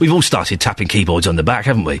 We've all started tapping keyboards on the back,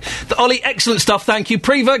 haven't we? Ollie, excellent stuff, thank you.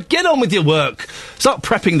 Prever, get on with your work. Start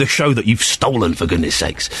prepping the show that you've stolen, for goodness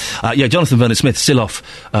sakes. Jonathan Vernon-Smith still off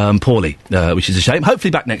poorly, which is a shame.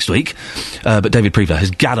 Hopefully back next week. But David Prever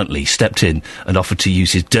has gallantly stepped in and offered to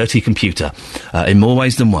use his dirty computer in more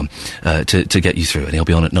ways than one to get you through. And he'll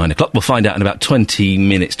be on at 9 o'clock. We'll find out in about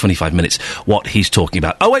 25 minutes what he's talking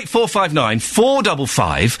about. 08459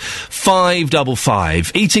 455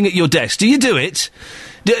 555. Eating at your desk. Do you do it?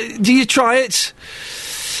 Do you try it?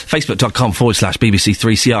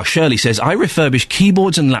 Facebook.com/BBC3CR. Shirley says, I refurbish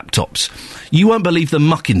keyboards and laptops. You won't believe the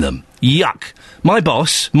muck in them. Yuck. My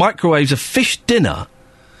boss microwaves a fish dinner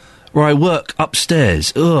where I work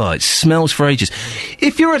upstairs. Ugh, it smells for ages.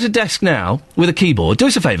 If you're at a desk now with a keyboard, do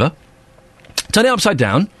us a favour. Turn it upside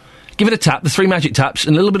down. Give it a tap, the 3 magic taps,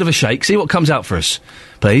 and a little bit of a shake. See what comes out for us,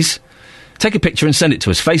 please. Take a picture and send it to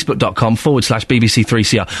us.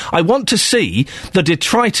 Facebook.com/BBC3CR. I want to see the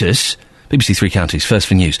detritus... BBC Three Counties, first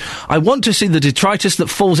for news. I want to see the detritus that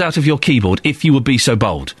falls out of your keyboard, if you would be so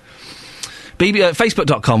bold.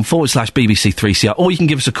 Facebook.com/BBC3CR. Or you can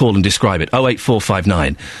give us a call and describe it.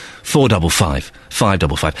 08459 455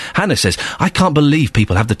 555. Hannah says, I can't believe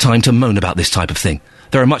people have the time to moan about this type of thing.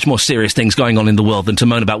 There are much more serious things going on in the world than to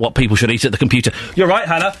moan about what people should eat at the computer. You're right,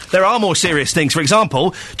 Hannah. There are more serious things. For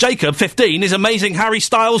example, Jacob, 15, is amazing Harry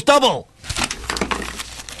Styles double.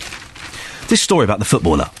 This story about the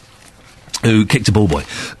footballer who kicked a ball boy.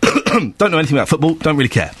 Don't know anything about football, don't really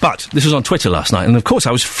care. But this was on Twitter last night, and of course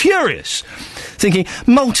I was furious, thinking,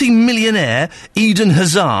 multi-millionaire Eden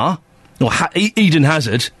Hazard, or Eden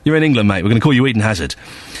Hazard, you're in England, mate, we're going to call you Eden Hazard.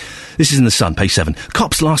 This is in The Sun, page 7.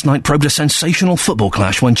 Cops last night probed a sensational football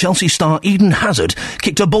clash when Chelsea star Eden Hazard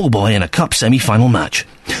kicked a ball boy in a cup semi-final match.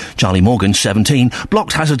 Charlie Morgan, 17,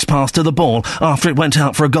 blocked Hazard's pass to the ball after it went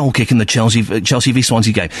out for a goal kick in the Chelsea v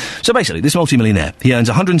Swansea game. So basically, this multi-millionaire, he earns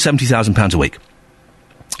 £170,000 a week.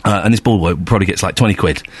 And this ball boy probably gets like 20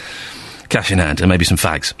 quid. Cash in hand and maybe some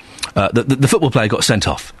fags. The football player got sent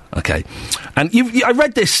off, okay? And I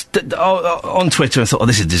read this on Twitter and thought,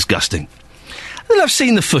 this is disgusting. Then I've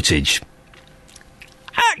seen the footage.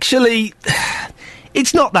 Actually,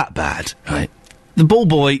 it's not that bad, right? The ball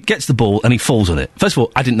boy gets the ball and he falls on it. First of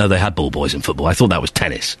all, I didn't know they had ball boys in football. I thought that was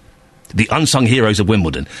tennis. The unsung heroes of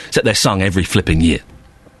Wimbledon, except they're sung every flipping year.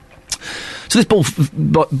 So this boy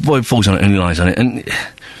falls on it and he lies on it, and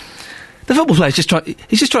the football player's just trying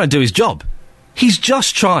to do his job. He's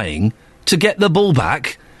just trying to get the ball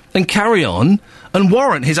back and carry on and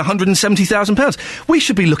warrant his £170,000. We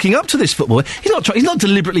should be looking up to this footballer. He's not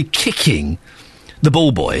deliberately kicking the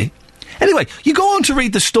ball boy. Anyway, you go on to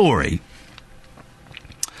read the story,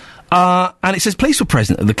 and it says police were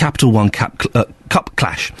present at the Capital One Cup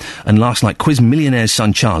clash, and last night quizzed millionaire's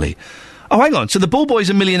son Charlie. Oh, hang on, so the ball boy's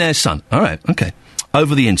a millionaire's son. All right, okay.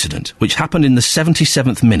 Over the incident, which happened in the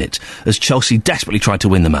 77th minute as Chelsea desperately tried to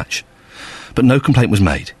win the match. But no complaint was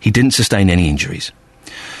made. He didn't sustain any injuries.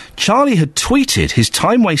 Charlie had tweeted his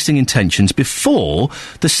time-wasting intentions before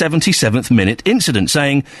the 77th minute incident,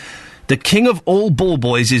 saying, The king of all ball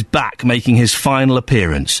boys is back, making his final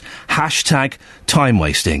appearance. Hashtag time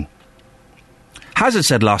wasting. Hazard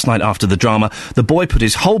said last night after the drama, the boy put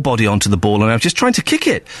his whole body onto the ball and I was just trying to kick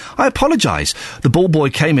it. I apologise. The ball boy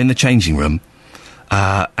came in the changing room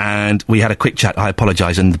and we had a quick chat. I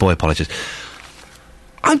apologise and the boy apologised.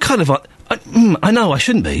 I'm kind of on... I know I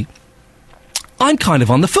shouldn't be. I'm kind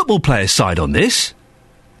of on the football player's side on this.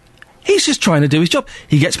 He's just trying to do his job.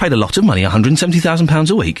 He gets paid a lot of money, £170,000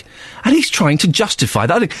 a week, and he's trying to justify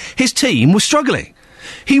that. His team was struggling.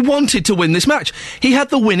 He wanted to win this match. He had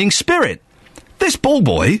the winning spirit. This ball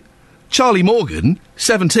boy, Charlie Morgan,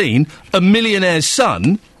 17, a millionaire's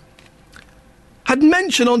son, had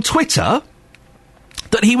mentioned on Twitter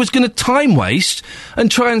that he was going to time waste and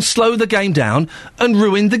try and slow the game down and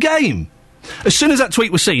ruin the game. As soon as that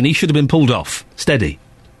tweet was seen, he should have been pulled off. Steady.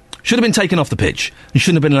 Should have been taken off the pitch and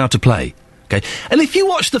shouldn't have been allowed to play. Okay? And if you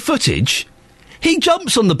watch the footage, he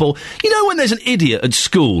jumps on the ball. You know when there's an idiot at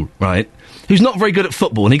school, right, who's not very good at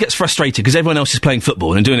football and he gets frustrated because everyone else is playing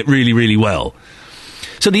football and doing it really, really well.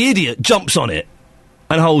 So the idiot jumps on it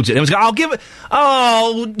and holds it. And goes, I'll give it...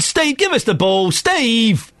 Oh, Steve, give us the ball.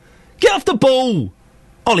 Steve! Get off the ball!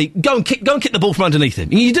 Ollie, go and kick the ball from underneath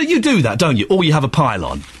him. You do that, don't you? Or you have a pile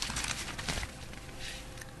on.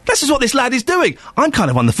 This is what this lad is doing. I'm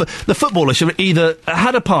kind of on the footballer should have either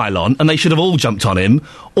had a pile on and they should have all jumped on him,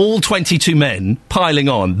 all 22 men piling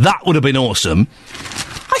on. That would have been awesome.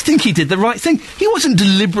 I think he did the right thing. He wasn't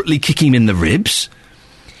deliberately kicking him in the ribs.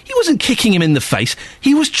 He wasn't kicking him in the face.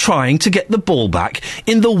 He was trying to get the ball back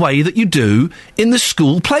in the way that you do in the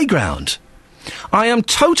school playground. I am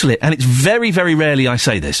totally, and it's very, very rarely I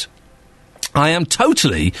say this, I am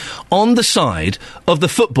totally on the side of the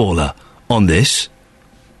footballer on this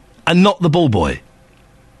and not the ball boy.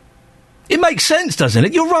 It makes sense, doesn't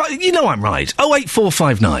it? You're right. You know I'm right.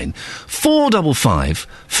 08459 455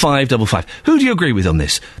 555. Who do you agree with on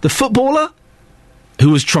this? The footballer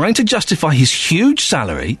who was trying to justify his huge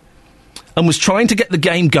salary and was trying to get the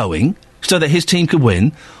game going so that his team could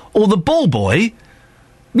win, or the ball boy,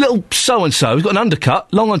 little so-and-so, who's got an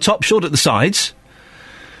undercut, long on top, short at the sides,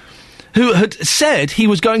 who had said he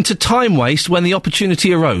was going to time waste when the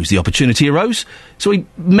opportunity arose. The opportunity arose, so he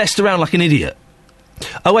messed around like an idiot.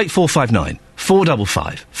 08459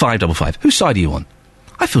 455 555. Whose side are you on?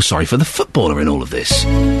 I feel sorry for the footballer in all of this.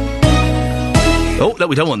 Oh, no,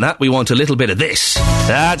 we don't want that. We want a little bit of this.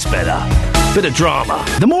 That's better. Bit of drama.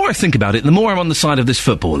 The more I think about it, the more I'm on the side of this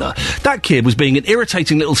footballer. That kid was being an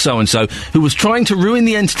irritating little so-and-so who was trying to ruin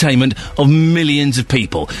the entertainment of millions of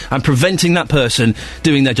people and preventing that person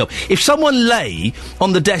doing their job. If someone lay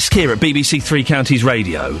on the desk here at BBC Three Counties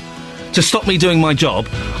Radio to stop me doing my job,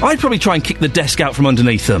 I'd probably try and kick the desk out from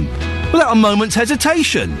underneath them without a moment's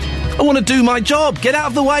hesitation. I want to do my job. Get out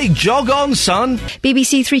of the way. Jog on, son.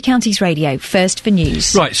 BBC Three Counties Radio, first for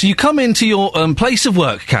news. Right, so you come into your place of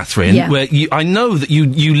work, Catherine, where I know that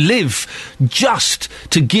you live just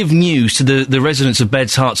to give news to the residents of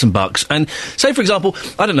Beds, Herts and Bucks. And say, for example,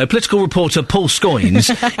 I don't know, political reporter Paul Scoynes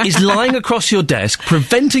is lying across your desk,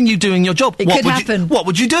 preventing you doing your job. It could happen. What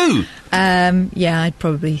would you do? Yeah, I'd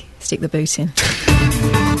probably stick the boot in.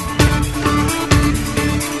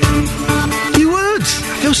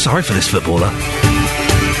 I feel sorry for this footballer.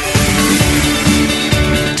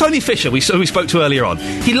 Tony Fisher, who we spoke to earlier on,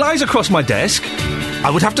 he lies across my desk.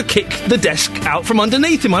 I would have to kick the desk out from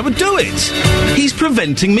underneath him. I would do it. He's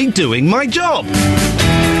preventing me doing my job.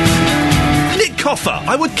 Nick Coffer.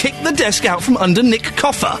 I would kick the desk out from under Nick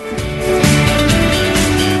Coffer.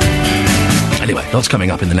 Anyway, lots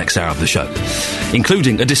coming up in the next hour of the show,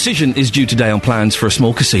 including a decision is due today on plans for a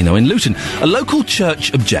small casino in Luton. A local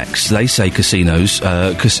church objects. They say casinos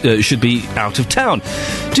should be out of town.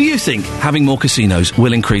 Do you think having more casinos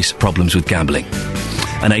will increase problems with gambling?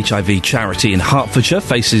 An HIV charity in Hertfordshire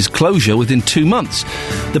faces closure within 2 months.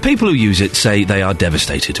 The people who use it say they are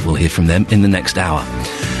devastated. We'll hear from them in the next hour.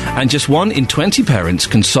 And just 1 in 20 parents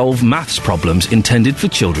can solve maths problems intended for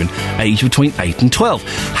children aged between 8 and 12.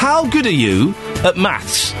 How good are you at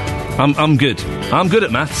maths? I'm good. I'm good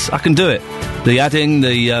at maths. I can do it. The adding,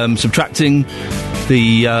 the subtracting,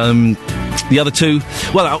 the other two.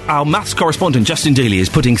 Well, our maths correspondent, Justin Dealey, is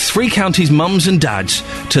putting Three Counties mums and dads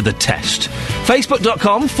to the test.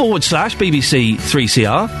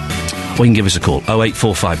 Facebook.com/BBC3CR. Or you can give us a call,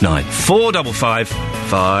 08459 455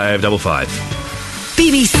 555.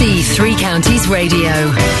 BBC Three Counties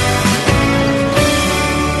Radio.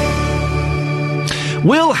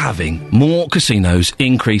 Will having more casinos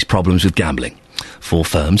increase problems with gambling? 4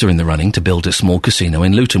 firms are in the running to build a small casino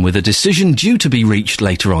in Luton, with a decision due to be reached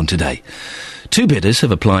later on today. 2 bidders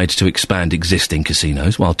have applied to expand existing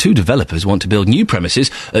casinos, while 2 developers want to build new premises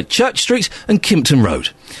at Church Street and Kimpton Road.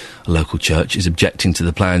 A local church is objecting to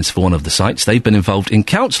the plans for one of the sites. They've been involved in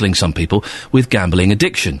counselling some people with gambling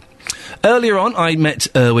addiction. Earlier on, I met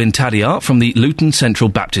Erwin Tadiart from the Luton Central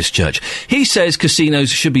Baptist Church. He says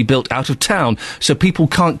casinos should be built out of town so people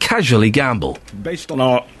can't casually gamble. Based on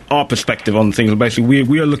our perspective on things, basically,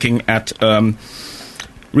 we are looking at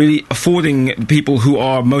really affording people who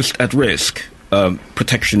are most at risk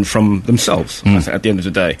protection from themselves at the end of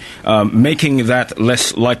the day. Making that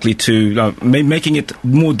less likely to... making it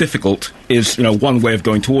more difficult is, one way of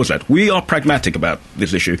going towards that. We are pragmatic about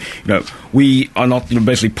this issue. We are not,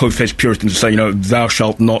 basically po-faced Puritans to say, thou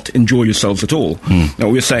shalt not enjoy yourselves at all. No,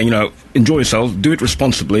 we're saying, enjoy yourselves, do it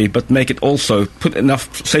responsibly, but make it also, put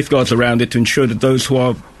enough safeguards around it to ensure that those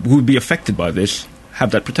who would be affected by this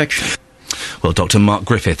have that protection. Well, Dr. Mark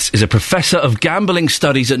Griffiths is a Professor of Gambling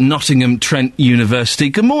Studies at Nottingham Trent University.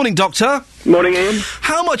 Good morning, Doctor. Morning, Ian.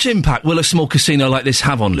 How much impact will a small casino like this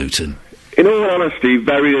have on Luton? In all honesty,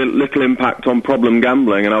 very little impact on problem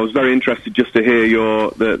gambling, and I was very interested just to hear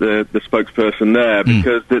the spokesperson there,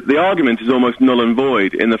 because the argument is almost null and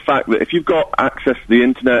void in the fact that if you've got access to the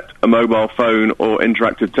internet, a mobile phone or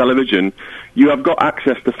interactive television, you have got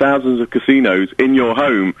access to thousands of casinos in your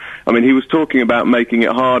home. I mean, he was talking about making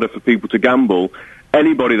it harder for people to gamble.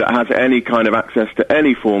 Anybody that has any kind of access to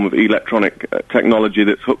any form of electronic technology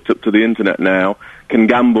that's hooked up to the internet now can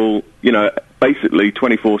gamble, basically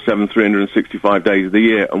 24/7, 365 days of the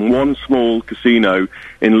year. And one small casino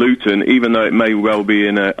in Luton, even though it may well be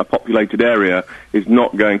in a populated area, is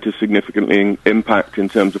not going to significantly impact in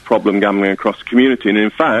terms of problem gambling across the community. And in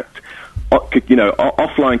fact,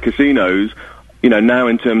 offline casinos, now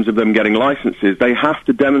in terms of them getting licenses, they have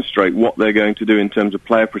to demonstrate what they're going to do in terms of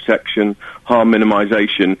player protection, harm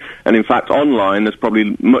minimisation, and in fact online there's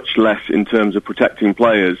probably much less in terms of protecting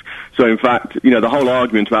players. So in fact, the whole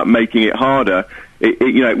argument about making it harder,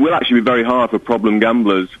 it will actually be very hard for problem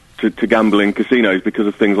gamblers to gamble in casinos because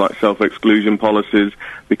of things like self-exclusion policies,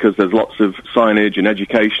 because there's lots of signage and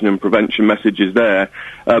education and prevention messages there.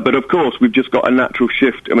 But of course, we've just got a natural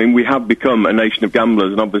shift. I mean, we have become a nation of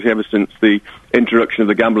gamblers, and obviously ever since the introduction of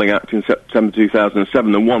the Gambling Act in September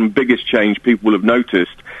 2007, the one biggest change people will have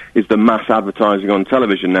noticed is the mass advertising on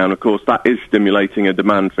television now. And of course, that is stimulating a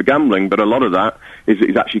demand for gambling, but a lot of that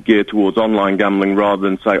is actually geared towards online gambling rather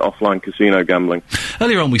than, say, offline casino gambling.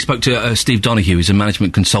 Earlier on, we spoke to Steve Donoghue, who's a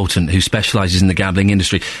management consultant who specialises in the gambling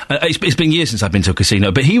industry. It's been years since I've been to a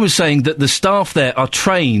casino, but he was saying that the staff there are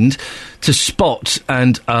trained to spot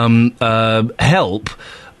and help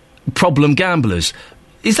problem gamblers.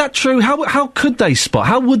 Is that true? How could they spot?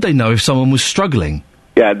 How would they know if someone was struggling?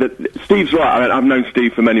 Yeah, Steve's right. I mean, I've known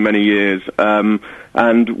Steve for many, many years.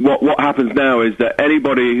 And what happens now is that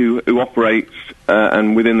anybody who operates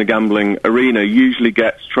and within the gambling arena usually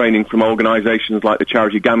gets training from organisations like the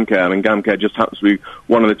charity GamCare. I mean, GamCare just happens to be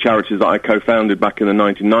one of the charities that I co-founded back in the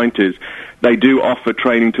 1990s. They do offer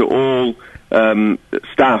training to all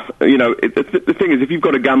staff. The thing is, if you've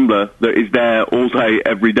got a gambler that is there all day,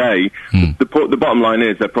 every day, the bottom line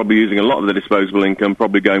is they're probably using a lot of their disposable income,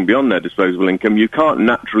 probably going beyond their disposable income. You can't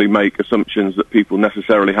naturally make assumptions that people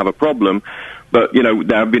necessarily have a problem, but,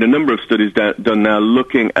 there have been a number of studies done now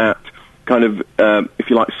looking at kind of, if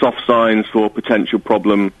you like, soft signs for potential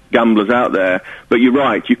problem gamblers out there. But you're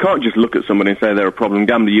right, you can't just look at somebody and say they're a problem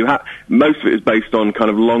gambler. Most of it is based on kind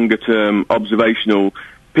of longer-term observational.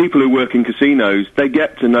 People who work in casinos, they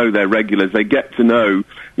get to know their regulars. They get to know,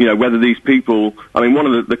 whether these people... I mean, one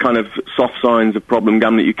of the kind of soft signs of problem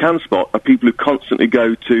gambling that you can spot are people who constantly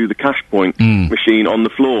go to the cash point machine on the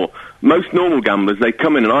floor. Most normal gamblers, they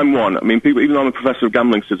come in, and I'm one. I mean, people, even though I'm a professor of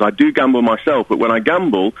gambling, says I do gamble myself, but when I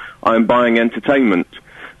gamble, I'm buying entertainment.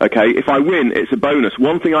 Okay, if I win, it's a bonus.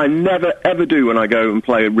 One thing I never, ever do when I go and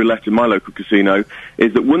play a roulette in my local casino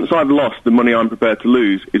is that once I've lost the money I'm prepared to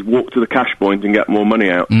lose, is walk to the cash point and get more money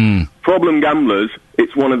out. Problem gamblers,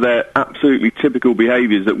 it's one of their absolutely typical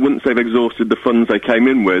behaviours that once they've exhausted the funds they came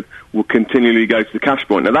in with, will continually go to the cash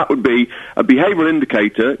point. Now, that would be a behavioural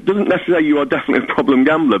indicator. It doesn't necessarily you are definitely a problem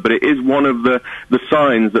gambler, but it is one of the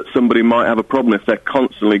signs that somebody might have a problem if they're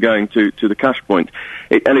constantly going to the cash point.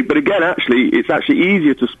 But again, it's actually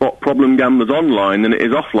easier to spot problem gamblers online than it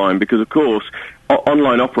is offline, because, of course,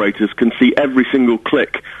 online operators can see every single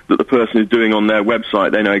click that the person is doing on their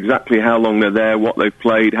website. They know exactly how long they're there, what they've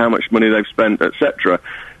played, how much money they've spent, etc.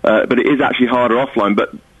 But it is actually harder offline.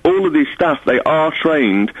 But all all of these staff, they are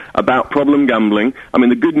trained about problem gambling. I mean,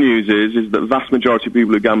 the good news is that the vast majority of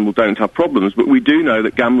people who gamble don't have problems, but we do know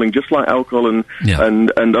that gambling, just like alcohol and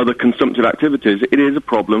other consumptive activities, it is a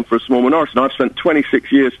problem for a small minority. And I've spent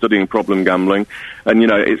 26 years studying problem gambling, and,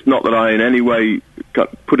 it's not that I in any way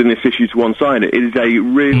putting this issue to one side. It is a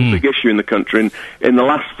real big issue in the country. And in the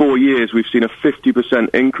last 4 years, we've seen a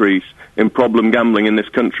 50% increase in problem gambling in this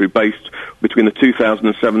country based between the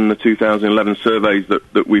 2007 and the 2011 surveys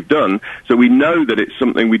that we've done. So we know that it's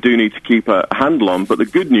something we do need to keep a handle on. But the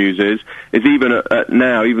good news is even at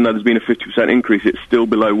now, even though there's been a 50% increase, it's still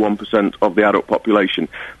below 1% of the adult population.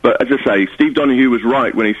 But as I say, Steve Donoghue was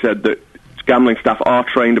right when he said that gambling staff are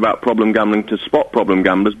trained about problem gambling to spot problem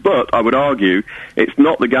gamblers, but I would argue it's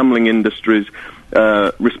not the gambling industry's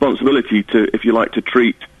responsibility to, if you like, to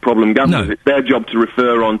treat problem gamblers. No. It's their job to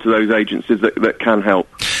refer on to those agencies that can help.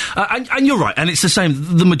 And you're right, and it's the same.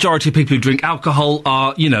 The majority of people who drink alcohol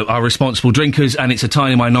are responsible drinkers, and it's a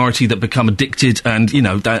tiny minority that become addicted, and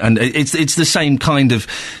and it's the same kind of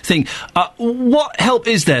thing. What help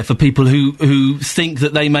is there for people who think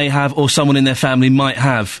that they may have, or someone in their family might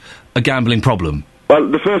have, a gambling problem? Well,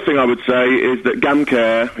 the first thing I would say is that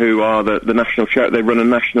GamCare, who are the national they run a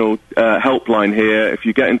national helpline here. If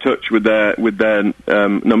you get in touch with their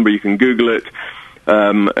number, you can Google it,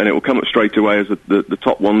 and it will come up straight away as the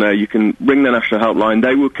top one there. You can ring the national helpline.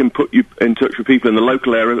 They can put you in touch with people in the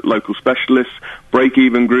local area, local specialists,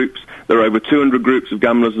 break-even groups. There are over 200 groups of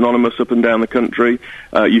Gamblers Anonymous up and down the country.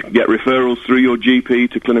 You can get referrals through your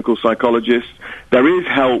GP to clinical psychologists. There is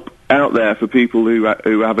help out there for people who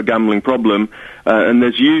have a gambling problem, and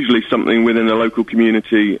there's usually something within the local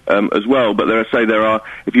community as well. But there are,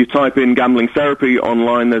 if you type in gambling therapy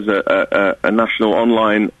online, there's a national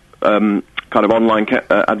online kind of online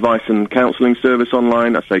advice and counselling service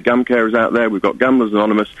online. I say GamCare is out there. We've got Gamblers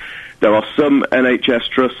Anonymous. There are some NHS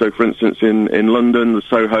trusts. So, for instance, in London, the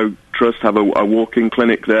Soho Trust have a walk-in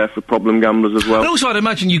clinic there for problem gamblers as well. But also, I'd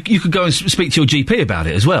imagine you could go and speak to your GP about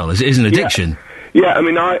it as well, as it is an addiction. Yeah, I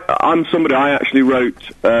mean, I'm somebody, I actually wrote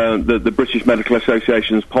the British Medical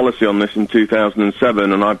Association's policy on this in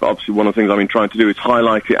 2007, and obviously one of the things I've been trying to do is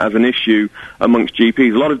highlight it as an issue amongst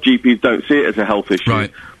GPs. A lot of GPs don't see it as a health issue,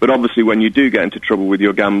 right. But obviously when you do get into trouble with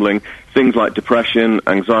your gambling, things like depression,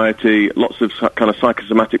 anxiety, lots of kind of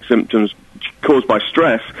psychosomatic symptoms caused by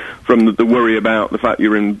stress from the worry about the fact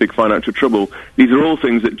you're in big financial trouble, these are all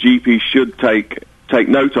things that GPs should take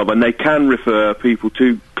note of, and they can refer people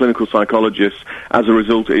to clinical psychologists as a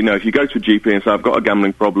result. If you go to a GP and say, I've got a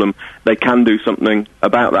gambling problem, they can do something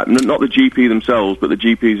about that. Not the GP themselves, but the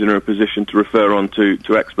GPs are in a position to refer on to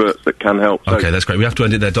experts that can help. OK, that's great. We have to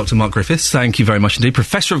end it there. Dr. Mark Griffiths, thank you very much indeed.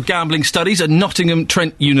 Professor of Gambling Studies at Nottingham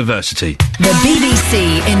Trent University. The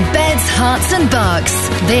BBC in beds, hearts and bucks.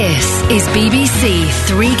 This is BBC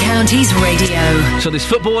Three Counties Radio. So this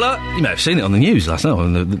footballer, you may have seen it on the news last night,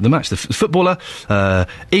 on the match, the footballer,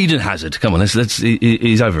 Eden Hazard, come on,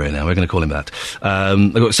 he's over here now, we're going to call him that.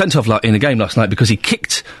 They got sent off in a game last night because he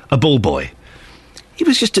kicked a ball boy. He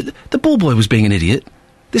was the ball boy was being an idiot.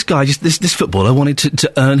 This guy, this footballer wanted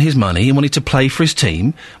to earn his money and wanted to play for his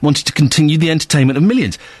team, wanted to continue the entertainment of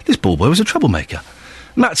millions. This ball boy was a troublemaker.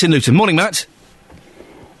 Matt's in Luton. Morning, Matt.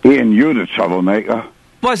 Iain, you're the troublemaker.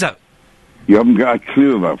 Why is that? You haven't got a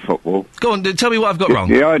clue about football. Go on, tell me what I've got wrong.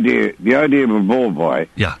 The idea of a ball boy.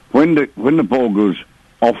 Yeah. When the ball goes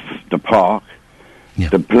off the park,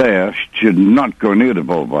 the player should not go near the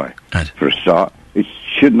ball boy. For a start, it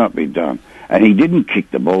should not be done. And he didn't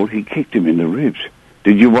kick the ball; he kicked him in the ribs.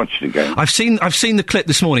 Did you watch the game? I've seen the clip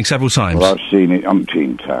this morning several times. Well, I've seen it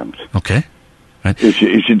umpteen times. Okay. Right.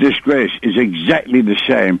 It's a disgrace. It's exactly the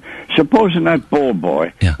same. Supposing that ball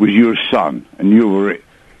boy was your son and you were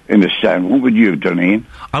in the stand, what would you have done, Iain?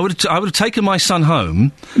 I would have taken my son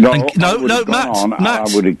home. No, Matt. I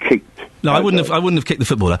would have kicked. No, I wouldn't have kicked the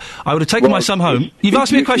footballer. I would have taken my son home. You've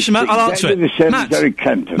asked me a question, Matt. I'll answer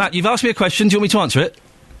it. Matt, you've asked me a question. Do you want me to answer it?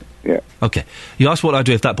 Yeah. Okay. You asked what I'd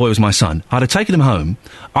do if that boy was my son. I'd have taken him home.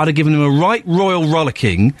 I'd have given him a right royal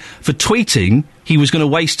rollicking for tweeting he was going to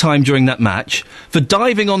waste time during that match, for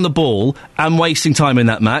diving on the ball and wasting time in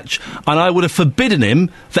that match, and I would have forbidden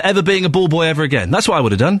him for ever being a ball boy ever again. That's what I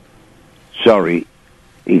would have done. Sorry,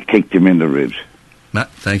 he kicked him in the ribs.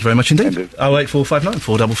 Matt, thank you very much indeed. 08459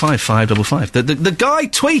 455 555. The guy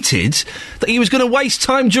tweeted that he was going to waste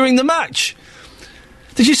time during the match.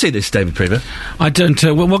 Did you see this, David Prever? I don't.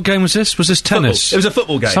 What game was this? Was this tennis? Football. It was a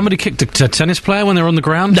football game. Somebody kicked a tennis player when they were on the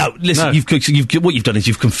ground? No, listen, what you've done is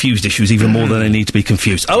you've confused issues even more than they need to be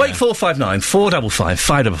confused. 08459 455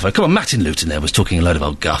 555. Come on, Matt in Luton there was talking a load of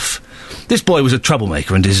old guff. This boy was a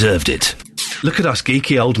troublemaker and deserved it. Look at us,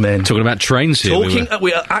 geeky old men. Talking about trains here.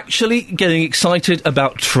 We are actually getting excited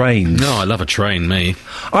about trains. No, I love a train, me.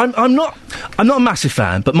 I'm not a massive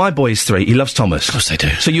fan, but my boy is 3. He loves Thomas. Of course they do.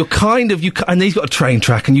 So you're kind of, and he's got a train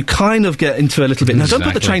track, and you kind of get into a little bit. No, don't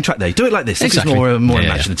put the train track there. Do it like this. Exactly. This is more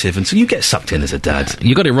imaginative, and so you get sucked in as a dad.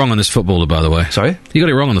 You got it wrong on this footballer, by the way. Sorry? You got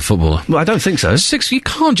it wrong on the footballer. Well, I don't think so. 6, you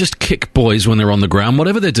can't just kick boys when they're on the ground,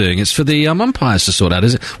 whatever they're doing. It's for the umpires to sort out,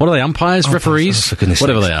 is it? What are they, umpires, referees? For goodness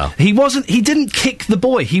whatever sakes. they are. He didn't kick the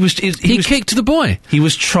boy. He kicked the boy. He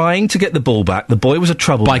was trying to get the ball back. The boy was a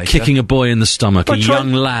troublemaker. By kicking a boy in the stomach.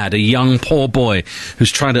 Young lad, a young poor boy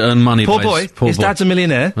who's trying to earn money. His dad's a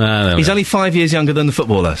millionaire. He's only 5 years younger than the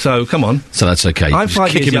footballer, so come on. So that's okay. I'm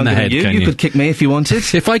 5 years younger than you. You could kick me if you wanted.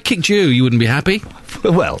 If I kicked you, you wouldn't be happy?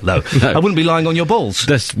 Well, no. I wouldn't be lying on your balls.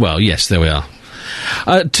 Yes, there we are.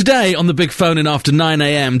 Today on the big phone in after 9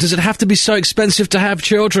 a.m, does it have to be so expensive to have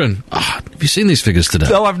children? Have you seen these figures today?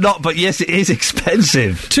 No, I've not, but yes, it is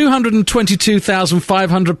expensive.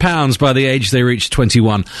 £222,500 by the age they reach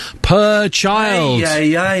 21 per child.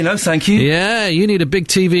 Yeah, no, thank you. Yeah, you need a big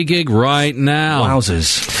TV gig right now.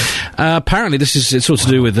 Wowzers. Apparently, it's all to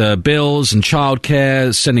do with bills and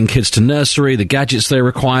childcare, sending kids to nursery, the gadgets they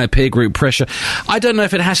require, peer group pressure. I don't know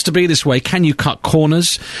if it has to be this way. Can you cut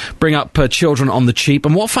corners, bring up children on the cheap?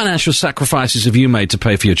 And what financial sacrifices have you made to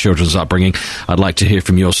pay for your children's upbringing? I'd like to hear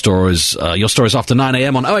from your stories after 9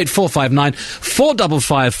 a.m. on 08459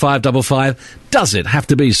 455 555. Does it have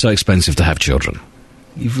to be so expensive to have children?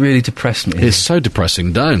 You've really depressed me. It's so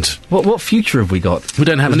depressing, don't. What future have we got? We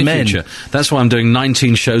don't have any future. That's why I'm doing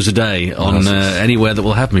 19 shows a day on anywhere that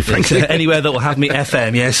will have me, frankly. Anywhere that will have me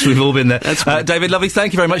FM, yes, we've all been there. David Lovely,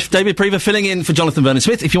 thank you very much. David Prever filling in for Jonathan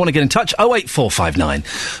Vernon-Smith. If you want to get in touch, 08459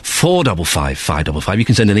 455 555. You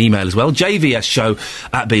can send an email as well,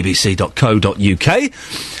 jvsshow@bbc.co.uk.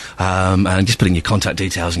 And just put in your contact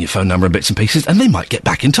details and your phone number and bits and pieces, and they might get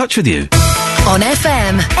back in touch with you. On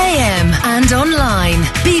FM, AM and online.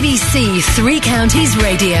 BBC Three Counties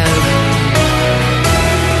Radio.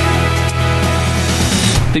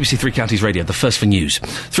 BBC Three Counties Radio, the first for news.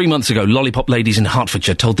 3 months ago, lollipop ladies in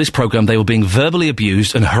Hertfordshire told this programme they were being verbally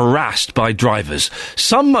abused and harassed by drivers.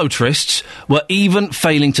 Some motorists were even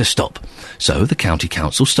failing to stop. So the County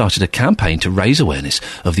Council started a campaign to raise awareness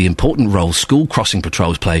of the important role school crossing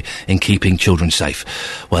patrols play in keeping children safe.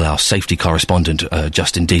 Well, our safety correspondent,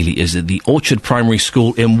 Justin Dealey, is at the Orchard Primary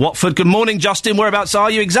School in Watford. Good morning, Justin. Whereabouts are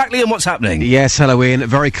you exactly and what's happening? Yes, hello, Ian.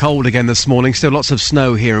 Very cold again this morning. Still lots of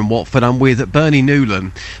snow here in Watford. I'm with Bernie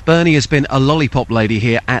Newland. Bernie has been a lollipop lady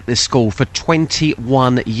here at this school for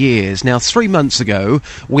 21 years. Now, 3 months ago,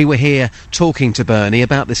 we were here talking to Bernie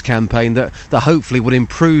about this campaign that hopefully would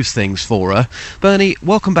improve things for her. Bernie,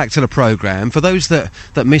 welcome back to the programme. For those that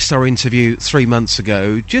missed our interview 3 months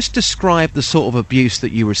ago, just describe the sort of abuse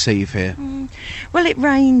that you receive here. Well, it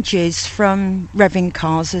ranges from revving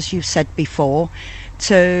cars, as you've said before,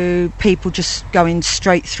 to people just going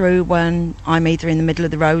straight through when I'm either in the middle of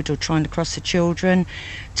the road or trying to cross the children,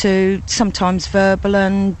 to sometimes verbal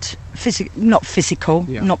and not physical,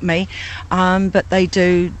 not me, but they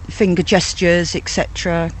do finger gestures,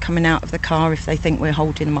 etc., coming out of the car if they think we're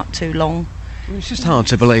holding them up too long. It's just hard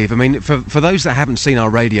to believe. I mean, for those that haven't seen our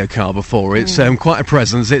radio car before, it's quite a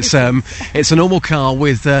presence. It's a normal car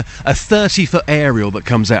with a 30-foot aerial that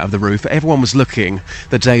comes out of the roof. Everyone was looking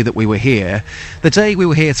the day that we were here. The day we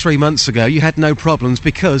were here 3 months ago, you had no problems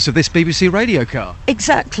because of this BBC radio car.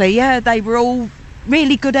 Exactly, yeah. They were all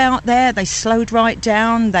really good out there. They slowed right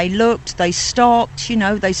down. They looked, they stopped,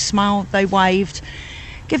 they smiled, they waved.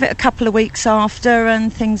 Give it a couple of weeks after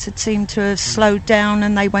and things had seemed to have slowed down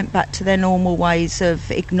and they went back to their normal ways of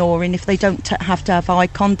ignoring. If they don't have to have eye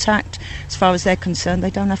contact, as far as they're concerned, they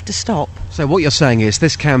don't have to stop. So what you're saying is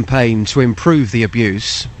this campaign to improve the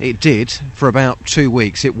abuse, it did for about 2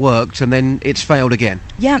 weeks. It worked and then it's failed again.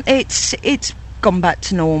 Yeah, it's gone back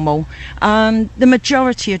to normal. The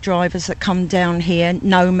majority of drivers that come down here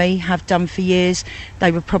know me, have done for years.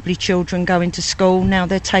 They were probably children going to school. Now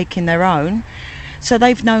they're taking their own. So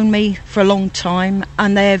they've known me for a long time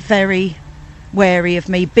and they're very wary of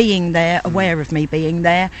me being there, aware of me being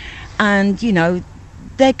there. And,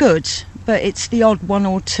 they're good, but it's the odd one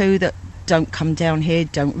or two that don't come down here,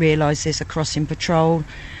 don't realise there's a crossing patrol.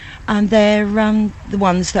 And they're the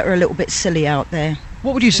ones that are a little bit silly out there.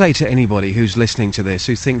 What would you say to anybody who's listening to this,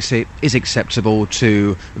 who thinks it is acceptable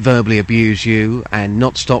to verbally abuse you and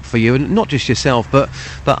not stop for you, and not just yourself, but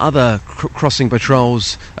other crossing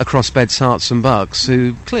patrols across Beds, Herts and Bucks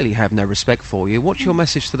who clearly have no respect for you? What's your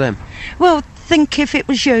message to them? Well, think if it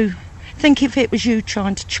was you. Think if it was you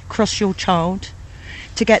trying to cross your child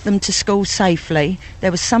to get them to school safely. There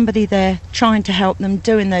was somebody there trying to help them,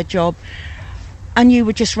 doing their job. and you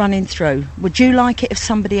were just running through. Would you like it if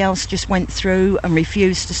somebody else just went through and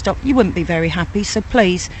refused to stop? You wouldn't be very happy, so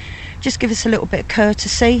please, just give us a little bit of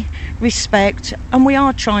courtesy, respect, and we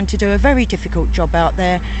are trying to do a very difficult job out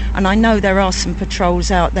there, and I know there are some patrols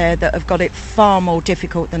out there that have got it far more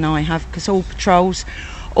difficult than I have, because all patrols,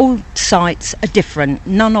 all sites are different.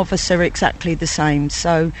 None of us are exactly the same,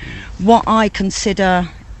 so what I consider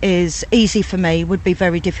is easy for me would be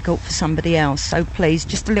very difficult for somebody else, so please,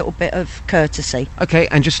 just a little bit of courtesy. Okay,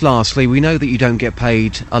 and just lastly, we know that you don't get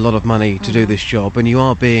paid a lot of money to do this job, and you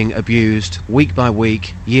are being abused week by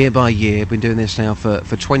week, year by year. Been doing this now for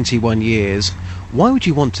 21 years. Why would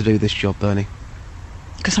you want to do this job, Bernie?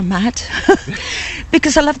 Because I'm mad.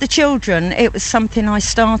 Because I love the children. It was something I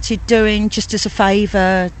started doing just as a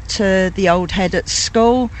favour to the old head at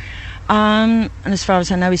school. And as far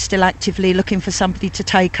as I know, he's still actively looking for somebody to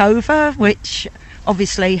take over, which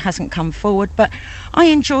obviously hasn't come forward. But I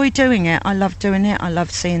enjoy doing it. I love doing it. I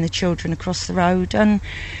love seeing the children across the road. And,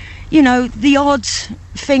 you know, the odd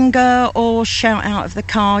finger or shout out of the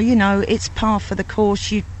car, you know, it's par for the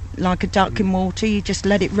course. You, like a duck in water, you just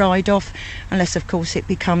let it ride off, unless, of course, it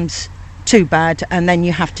becomes too bad, and then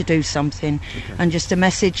you have to do something. Okay. And just a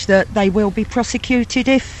message that they will be prosecuted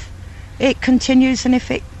if it continues and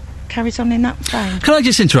if it carries on in that vein. Can I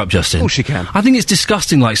just interrupt, Justin? Of course you can. I think it's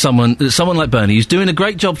disgusting, like someone like Bernie, who's doing a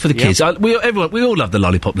great job for the kids. We all love the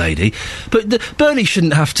lollipop lady, but Bernie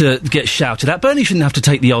shouldn't have to get shouted at. Bernie shouldn't have to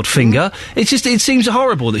take the odd finger. It seems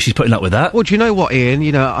horrible that she's putting up with that. Well, do you know what, Ian?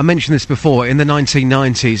 You know, I mentioned this before. In the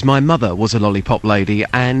 1990s, my mother was a lollipop lady,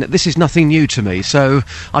 and this is nothing new to me, so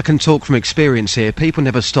I can talk from experience here. People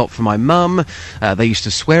never stopped for my mum. They used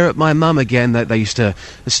to swear at my mum again. They used to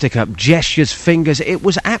stick up gestures, fingers. It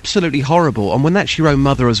was absolutely horrible, and when that's your own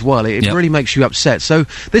mother as well, it really makes you upset. So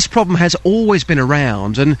this problem has always been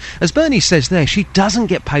around, and as Bernie says there, she doesn't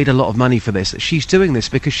get paid a lot of money for this. She's doing this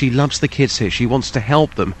because she loves the kids here. She wants to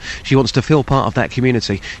help them. She wants to feel part of that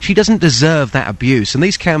community. She doesn't deserve that abuse, and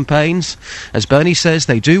these campaigns, as Bernie says,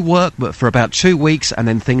 they do work, but for about 2 weeks, and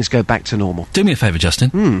then things go back to normal. Do me a favour,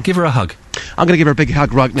 Justin. Give her a hug. I'm going to give her a big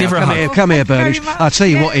hug right now. Give her a hug. Come here, Bernie. I'll tell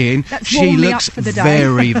you what, Ian, she looks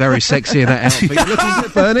very, very sexy in that outfit. You looking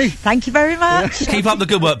good, Bernie? Thank you very much. Keep up the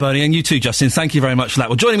good work, Bernie, and you too, Justin. Thank you very much for that.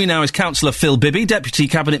 Well, joining me now is Councillor Phil Bibby, Deputy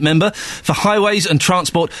Cabinet Member for Highways and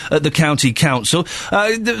Transport at the County Council.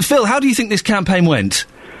 Phil, how do you think this campaign went?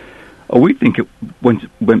 Oh, we think it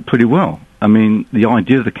went pretty well. I mean, the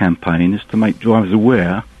idea of the campaign is to make drivers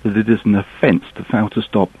aware that it is an offence to fail to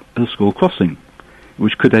stop at a school crossing,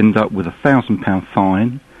 which could end up with a £1,000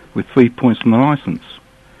 fine with 3 points on the licence.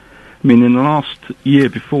 I mean, in the last year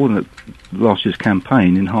before last year's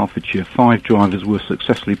campaign in Hertfordshire, 5 drivers were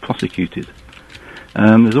successfully prosecuted.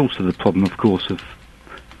 There's also the problem, of course, of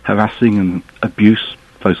harassing and abuse,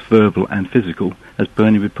 both verbal and physical, as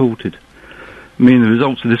Bernie reported. I mean, the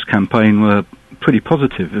results of this campaign were pretty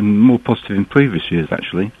positive, and more positive in previous years,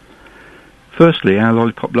 actually. Firstly, our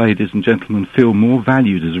lollipop ladies and gentlemen feel more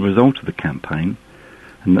valued as a result of the campaign,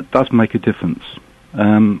 and that does make a difference.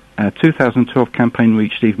 Our 2012 campaign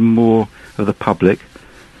reached even more of the public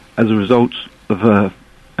as a result of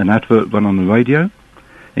an advert run on the radio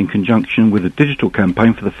in conjunction with a digital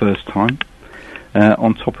campaign for the first time,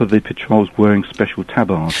 on top of the patrols wearing special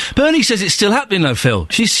tabards. Bernie says it's still happening though, Phil.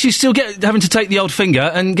 She's still having to take the old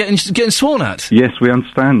finger and getting sworn at. Yes, we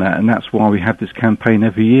understand that, and that's why we have this campaign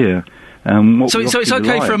every year. So it's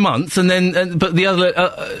okay for a month, and then, but the other,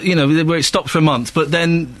 where it stops for a month, but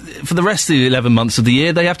then for the rest of the 11 months of the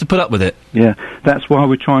year, they have to put up with it. Yeah, that's why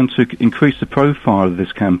we're trying to increase the profile of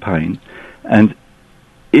this campaign, and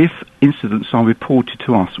if incidents are reported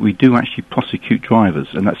to us, we do actually prosecute drivers,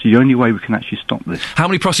 and that's the only way we can actually stop this. How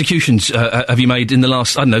many prosecutions have you made in the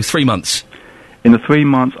last, 3 months? In the 3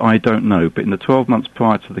 months, I don't know, but in the 12 months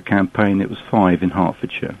prior to the campaign, it was 5 in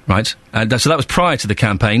Hertfordshire. Right. So that was prior to the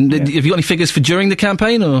campaign. Yeah. Have you got any figures for during the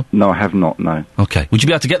campaign, or...? No, I have not, no. OK. Would you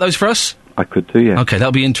be able to get those for us? I could do, yeah. OK,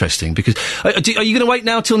 that'll be interesting, because... Are you going to wait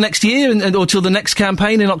now till next year, or till the next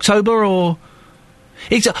campaign in October, or...?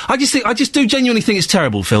 I just do genuinely think it's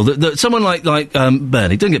terrible, Phil, that someone like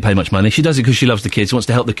Bernie doesn't get paid much money. She does it because she loves the kids, wants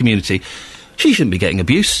to help the community. She shouldn't be getting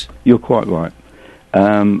abuse. You're quite right.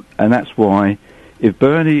 And that's why... If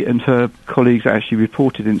Bernie and her colleagues actually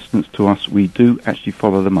reported incidents to us, we do actually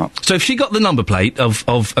follow them up. So if she got the number plate of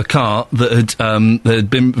a car that had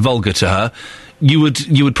been vulgar to her, you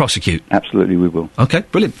would prosecute? Absolutely, we will. OK,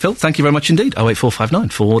 brilliant. Phil, thank you very much indeed. 08459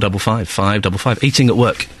 455 555. Eating at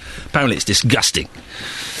work. Apparently it's disgusting.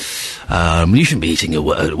 You shouldn't be eating at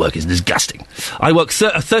work. It's disgusting. I work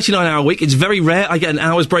a 39-hour week. It's very rare I get an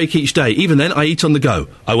hour's break each day. Even then, I eat on the go.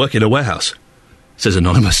 I work in a warehouse, says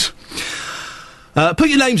Anonymous. Put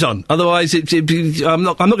your names on, otherwise I'm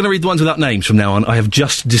not going to read the ones without names from now on. I have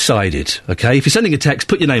just decided, okay? If you're sending a text,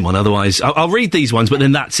 put your name on, otherwise I'll read these ones, but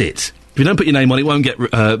then that's it. If you don't put your name on, it won't get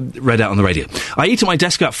read out on the radio. I eat at my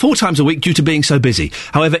desk about 4 times a week due to being so busy.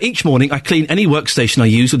 However, each morning I clean any workstation I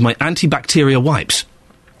use with my antibacterial wipes.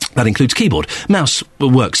 That includes keyboard, mouse,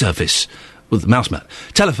 work surface, with the mouse mat,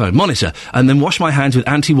 telephone, monitor, and then wash my hands with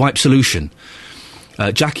anti-wipe solution.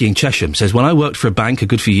 Jackie in Chesham says, when I worked for a bank a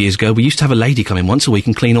good few years ago, we used to have a lady come in once a week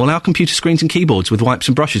and clean all our computer screens and keyboards with wipes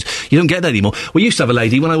and brushes. You don't get that anymore. We used to have a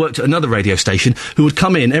lady, when I worked at another radio station, who would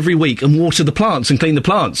come in every week and water the plants and clean the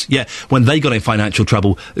plants. Yeah, when they got in financial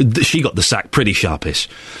trouble, she got the sack pretty sharpish.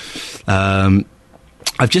 I've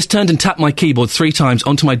just turned and tapped my keyboard 3 times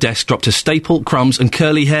onto my desk, dropped a staple, crumbs and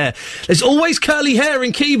curly hair. There's always curly hair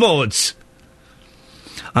in keyboards!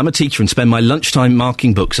 I'm a teacher and spend my lunchtime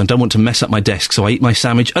marking books and don't want to mess up my desk, so I eat my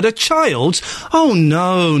sandwich at a child's. Oh,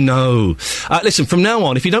 no. Listen, from now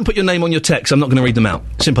on, if you don't put your name on your text, I'm not going to read them out.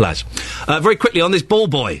 Simple as. Very quickly, on this ball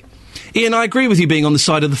boy. Ian, I agree with you being on the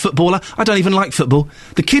side of the footballer. I don't even like football.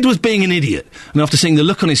 The kid was being an idiot, and after seeing the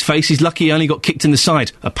look on his face, he's lucky he only got kicked in the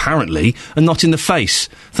side, apparently, and not in the face.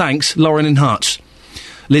 Thanks, Lauren in Hearts.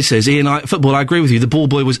 Liz says, Ian, football, I agree with you, the ball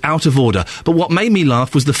boy was out of order, but what made me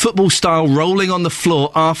laugh was the football style rolling on the floor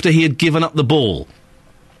after he had given up the ball.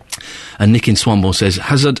 And Nick in Swanbourne says,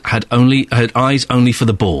 Hazard had eyes only for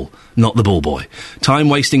the ball, not the ball boy. Time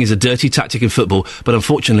wasting is a dirty tactic in football, but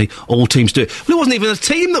unfortunately, all teams do it. Well, it wasn't even a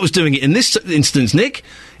team that was doing it in this instance, Nick.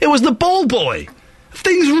 It was the ball boy. Have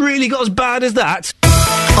things really got as bad as that?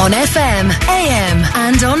 On FM, AM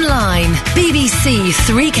and online. BBC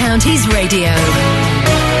Three Counties Radio.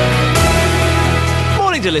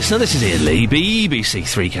 Morning, dear listener. This is Ian Lee, BBC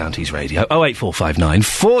Three Counties Radio. 08459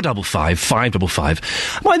 455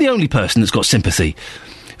 555. Am I the only person that's got sympathy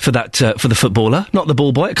for that, for the footballer, not the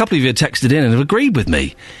ball boy? A couple of you have texted in and have agreed with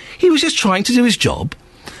me. He was just trying to do his job.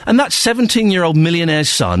 And that 17-year-old millionaire's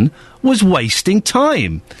son was wasting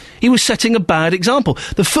time. He was setting a bad example.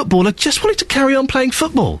 The footballer just wanted to carry on playing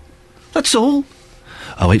football. That's all.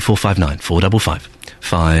 08459 455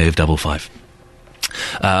 555.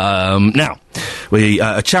 Now,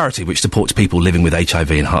 a charity which supports people living with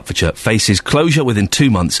HIV in Hertfordshire faces closure within 2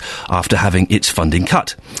 months after having its funding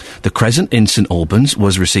cut. The Crescent in St Albans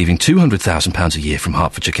was receiving £200,000 a year from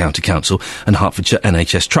Hertfordshire County Council and Hertfordshire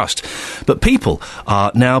NHS Trust. But people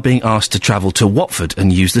are now being asked to travel to Watford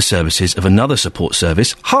and use the services of another support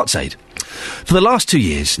service, HeartsAid. For the last 2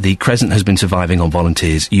 years, the Crescent has been surviving on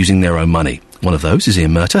volunteers using their own money. One of those is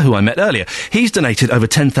Ian Murter, who I met earlier. He's donated over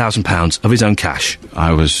 £10,000 of his own cash.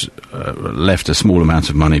 I was left a small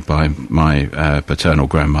amount of money by my paternal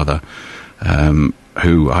grandmother,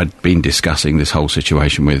 who I'd been discussing this whole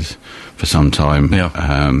situation with for some time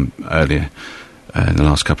earlier in the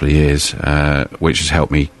last couple of years, which has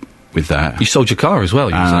helped me with that. You sold your car as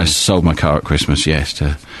well, you were saying? I sold my car at Christmas, yes,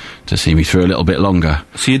 to see me through a little bit longer.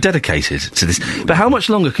 So you're dedicated to this. But how much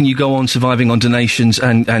longer can you go on surviving on donations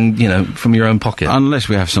and you know, from your own pocket? Unless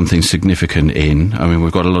we have something significant in. I mean,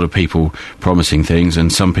 we've got a lot of people promising things, and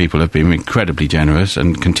some people have been incredibly generous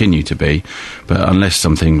and continue to be. But unless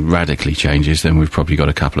something radically changes, then we've probably got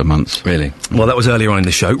a couple of months. Really? Well, that was earlier on in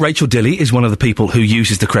the show. Rachel Dilley is one of the people who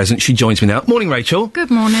uses the Crescent. She joins me now. Morning, Rachel.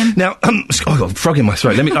 Good morning. Now, I've got a frog in my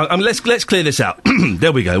throat. Let me. Let's clear this out.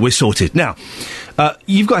 There we go. We're sorted. Now,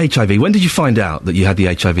 you've got HIV. When did you find out that you had the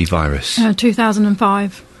HIV virus?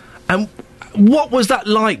 2005. And what was that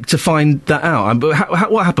like to find that out?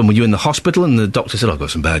 What happened? Were you in the hospital and the doctor said, I've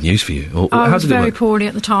got some bad news for you? Or, I how was did it very work? poorly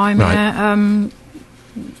at the time. Right. Yeah,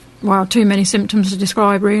 well, too many symptoms to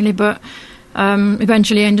describe, really, but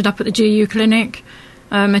eventually ended up at the GU clinic.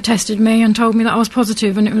 They tested me and told me that I was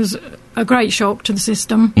positive, and it was a great shock to the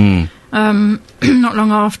system. Not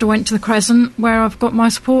long after, went to the Crescent, where I've got my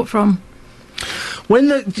support from.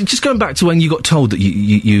 Just going back to when you got told that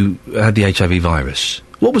you had the HIV virus,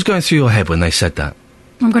 what was going through your head when they said that?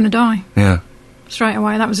 I'm going to die. Yeah. Straight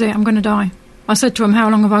away, that was it. I'm going to die. I said to them, how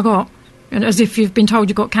long have I got? As if you've been told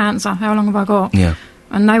you've got cancer. How long have I got? Yeah.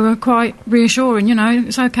 And they were quite reassuring, you know,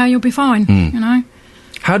 it's okay, you'll be fine, you know.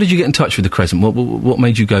 How did you get in touch with the Crescent? What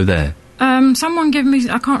made you go there? Someone gave me,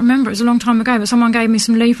 I can't remember, it was a long time ago, but someone gave me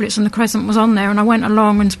some leaflets and the Crescent was on there, and I went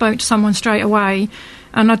along and spoke to someone straight away,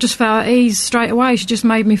 and I just felt at ease straight away. She just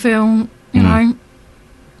made me feel, you know,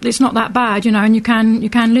 it's not that bad, you know, and you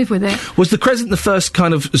can live with it. Was the Crescent the first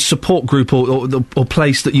kind of support group or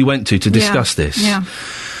place that you went to discuss this? Yeah.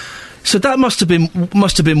 So that must have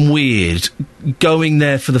been weird, going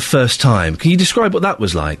there for the first time. Can you describe what that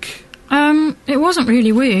was like? It wasn't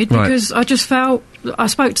really weird, because I just felt, I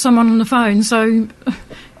spoke to someone on the phone, so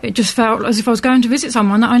it just felt as if I was going to visit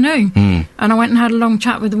someone that I knew. And I went and had a long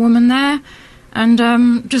chat with the woman there,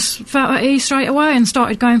 and just felt at ease straight away, and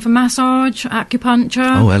started going for massage,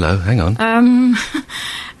 acupuncture. Oh, hello, hang on.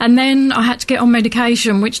 And then I had to get on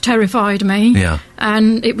medication, which terrified me. Yeah.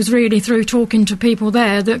 And it was really through talking to people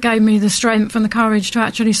there that gave me the strength and the courage to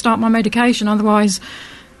actually start my medication. Otherwise,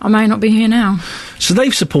 I may not be here now. So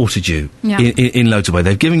they've supported you in loads of ways.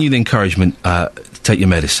 They've given you the encouragement to take your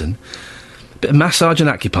medicine. Bit of massage and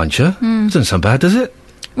acupuncture. Doesn't sound bad, does it?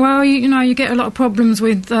 Well, you know, you get a lot of problems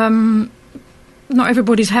with... not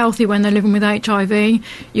everybody's healthy when they're living with HIV.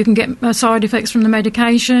 You can get side effects from the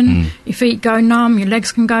medication. Your feet go numb, your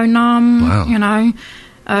legs can go numb. Wow. You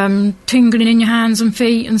know, tingling in your hands and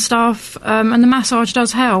feet and stuff. And the massage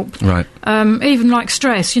does help. Right. Even like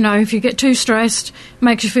stress, you know, if you get too stressed, it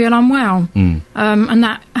makes you feel unwell. And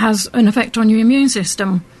that has an effect on your immune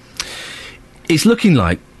system. It's looking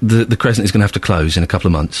like the Crescent is going to have to close in a couple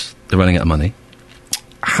of months. They're running out of money.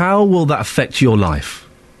 How will that affect your life?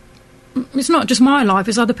 It's not just my life,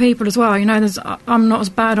 it's other people as well. You know, I'm not as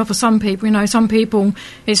bad off as some people. You know, some people,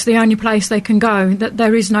 it's the only place they can go, that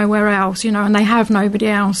there is nowhere else, you know, and they have nobody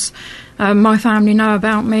else. My family know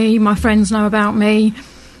about me, my friends know about me,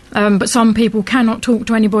 but some people cannot talk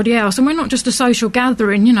to anybody else. And we're not just a social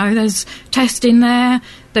gathering, you know, there's testing there,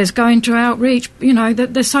 there's going to outreach, you know,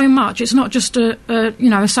 there's so much. It's not just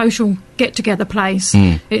a social get-together place.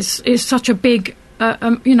 It's such a big,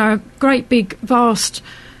 great big, vast...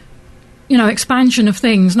 you know, expansion of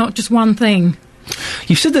things, not just one thing.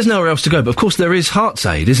 You've said there's nowhere else to go, but of course there is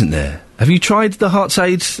HeartsAid, isn't there? Have you tried the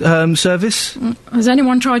HeartsAid service? Has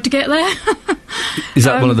anyone tried to get there? Is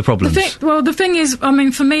that one of the problems? The thing is, I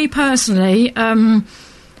mean, for me personally,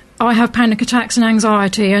 I have panic attacks and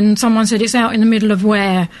anxiety, and someone said it's out in the middle of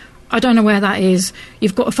where? I don't know where that is.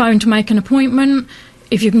 You've got a phone to make an appointment.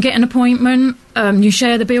 If you can get an appointment, you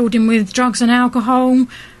share the building with drugs and alcohol,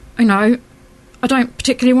 you know. I don't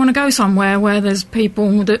particularly want to go somewhere where there's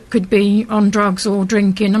people that could be on drugs or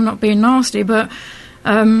drinking. I'm not being nasty, but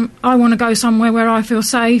I want to go somewhere where I feel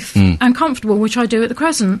safe and comfortable, which I do at the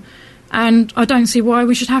Crescent. And I don't see why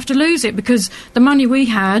we should have to lose it, because the money we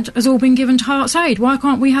had has all been given to HeartsAid. Why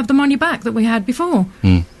can't we have the money back that we had before?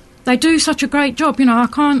 They do such a great job. You know, I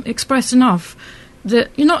can't express enough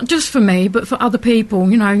that, not just for me, but for other people,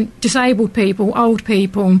 you know, disabled people, old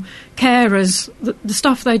people, carers. The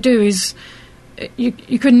stuff they do is...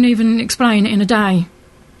 You couldn't even explain it in a day.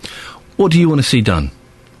 What do you want to see done?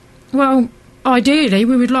 Well, ideally,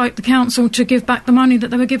 we would like the council to give back the money that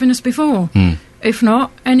they were giving us before. If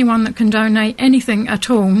not, anyone that can donate anything at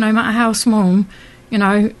all, no matter how small, you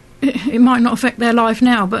know, it might not affect their life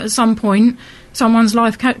now, but at some point, someone's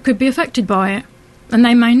life could be affected by it, and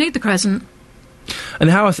they may need the Crescent. And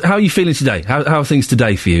how are you feeling today? How are things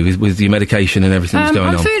today for you with your medication and everything that's going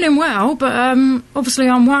on? I'm feeling well, but obviously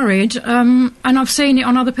I'm worried, and I've seen it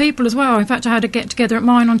on other people as well. In fact, I had a get-together at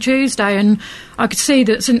mine on Tuesday, and I could see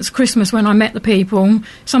that since Christmas when I met the people,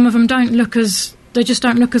 some of them they just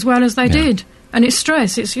don't look as well as they did. And it's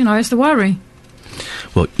stress, it's the worry.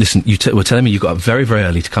 Well, listen, you were telling me you got up very, very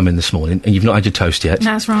early to come in this morning, and you've not had your toast yet.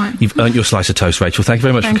 That's right. You've earned your slice of toast, Rachel. Thank you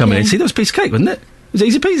very much for coming in. See, that was a piece of cake, wasn't it? It was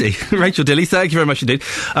easy peasy. Rachel Dilly, thank you very much indeed.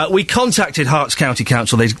 We contacted Herts County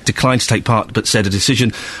Council. They declined to take part, but said a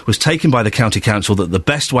decision was taken by the County Council that the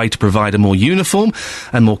best way to provide a more uniform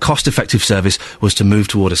and more cost-effective service was to move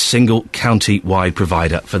toward a single county-wide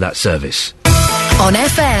provider for that service. On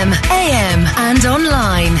FM, AM and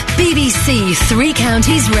online. BBC Three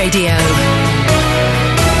Counties Radio.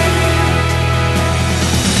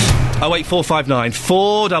 08459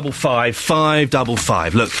 455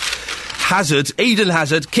 555. Look, Eden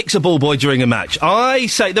Hazard kicks a ball boy during a match. I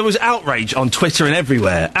say there was outrage on Twitter and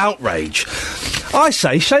everywhere. Outrage. I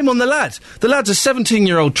say, shame on the lad. The lad's a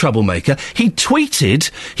 17-year-old troublemaker. He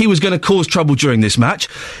tweeted he was going to cause trouble during this match.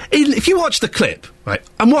 If you watch the clip, right,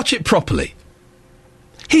 and watch it properly,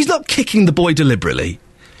 he's not kicking the boy deliberately.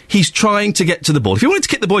 He's trying to get to the ball. If you wanted to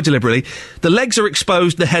kick the boy deliberately, the legs are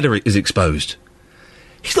exposed, the header is exposed.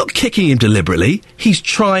 He's not kicking him deliberately. He's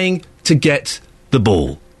trying to get the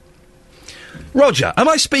ball. Roger, am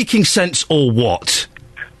I speaking sense or what?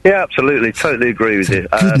 Yeah, absolutely. Totally agree with you.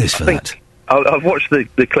 Goodness for that. I've watched the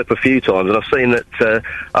clip a few times, and I've seen that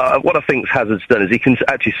what I think Hazard's done is he can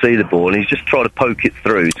actually see the ball, and he's just trying to poke it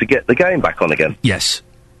through to get the game back on again. Yes.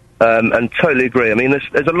 And totally agree. I mean,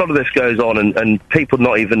 there's a lot of this goes on, and people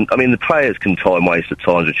not even... I mean, the players can time waste at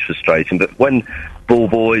times, which is frustrating, but when ball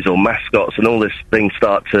boys or mascots and all this things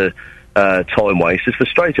start to time waste is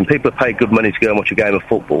frustrating. People have paid good money to go and watch a game of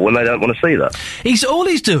football when they don't want to see that. He's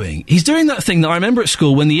doing that thing that I remember at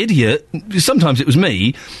school when the idiot, sometimes it was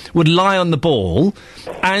me, would lie on the ball,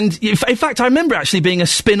 and in fact I remember actually being a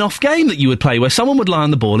spin-off game that you would play where someone would lie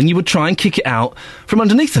on the ball and you would try and kick it out from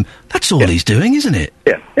underneath them. That's all he's doing, isn't it?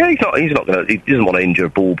 Yeah, he's not going to, he doesn't want to injure a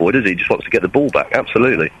ball boy, does he? He just wants to get the ball back,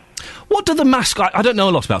 absolutely. What do the mascots, I don't know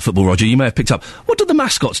a lot about football, Roger, you may have picked up, what do the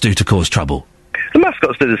mascots do to cause trouble? The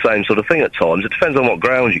mascots do the same sort of thing at times. It depends on what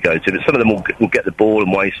grounds you go to, but some of them will get the ball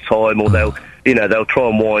and waste time, or they'll try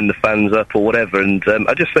and wind the fans up or whatever. And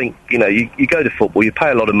I just think, you go to football, you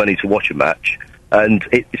pay a lot of money to watch a match, and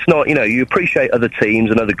it's not, you appreciate other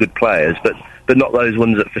teams and other good players, but not those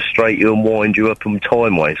ones that frustrate you and wind you up and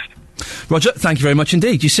time waste. Roger, thank you very much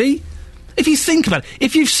indeed. You see? If you think about it,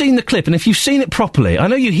 if you've seen the clip and if you've seen it properly, I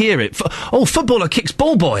know you hear it, footballer kicks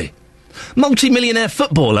ball boy. Multi-millionaire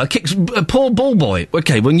footballer kicks poor ball boy.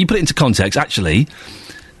 Okay, when you put it into context, actually,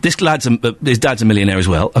 this lad's his dad's a millionaire as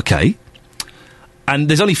well. Okay, and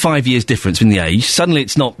there's only 5 years difference in the age. Suddenly,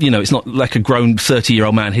 it's not it's not like a grown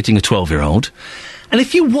 30-year-old man hitting a 12-year-old. And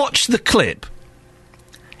if you watch the clip,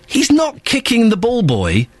 he's not kicking the ball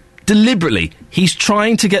boy deliberately. He's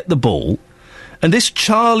trying to get the ball, and this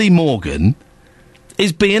Charlie Morgan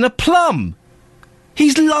is being a plum.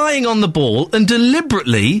 He's lying on the ball and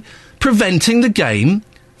deliberately preventing the game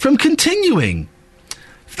from continuing.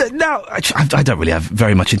 Now, I don't really have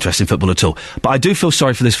very much interest in football at all, but I do feel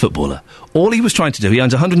sorry for this footballer. All he was trying to do, he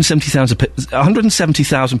earns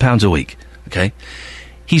 £170,000 a week, okay?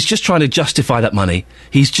 He's just trying to justify that money.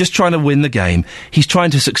 He's just trying to win the game. He's trying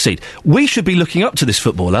to succeed. We should be looking up to this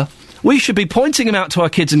footballer. We should be pointing him out to our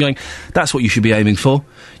kids and going, that's what you should be aiming for.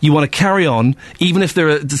 You want to carry on, even if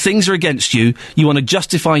the things are against you. You want to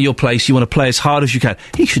justify your place. You want to play as hard as you can.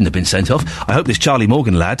 He shouldn't have been sent off. I hope this Charlie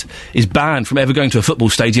Morgan lad is banned from ever going to a football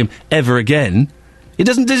stadium ever again. He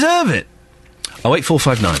doesn't deserve it.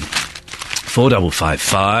 08459 455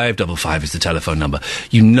 555 is the telephone number.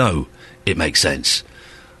 You know it makes sense.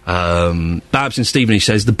 Babs in Stevenage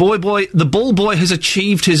says, the ball boy has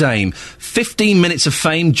achieved his aim. 15 minutes of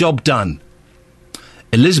fame, job done.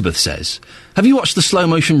 Elizabeth says, have you watched the slow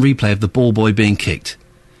motion replay of the ball boy being kicked?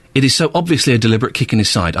 It is so obviously a deliberate kick in his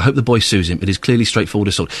side. I hope the boy sues him. It is clearly straightforward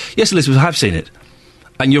assault. Yes, Elizabeth, I have seen it.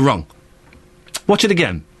 And you're wrong. Watch it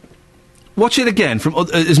again. Watch it again from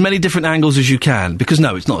as many different angles as you can, because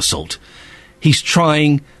no, it's not assault. He's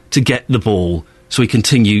trying to get the ball so he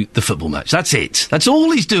continue the football match. That's it. That's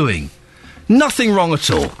all he's doing. Nothing wrong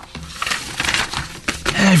at all.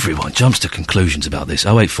 Everyone jumps to conclusions about this.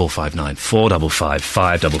 08459 455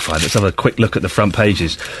 555. Let's have a quick look at the front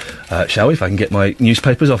pages, shall we? If I can get my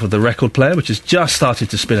newspapers off of the record player, which has just started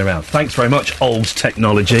to spin around. Thanks very much, old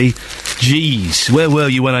technology. Jeez, where were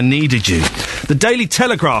you when I needed you? The Daily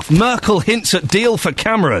Telegraph. Merkel hints at deal for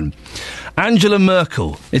Cameron. Angela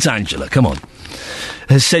Merkel. It's Angela, come on.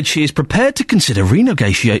 Has said she is prepared to consider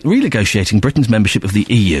renegotiating Britain's membership of the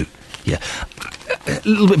EU. Yeah. A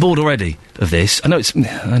little bit bored already of this. I know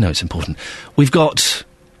it's important. We've got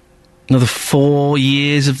another 4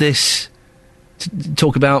 years of this to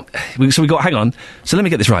talk about. So we've got, hang on. So let me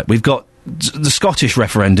get this right. We've got the Scottish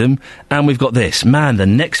referendum and we've got this. Man, the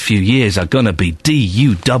next few years are going to be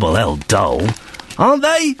D-U-double-L dull. Aren't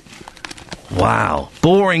they? Wow.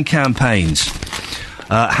 Boring campaigns.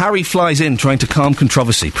 Harry flies in trying to calm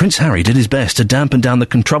controversy. Prince Harry did his best to dampen down the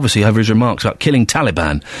controversy over his remarks about killing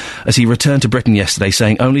Taliban as he returned to Britain yesterday,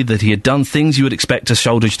 saying only that he had done things you would expect a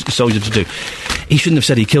soldier to do. He shouldn't have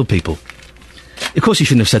said he killed people. Of course he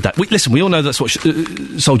shouldn't have said that. Listen, we all know that's what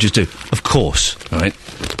soldiers do. Of course, all right?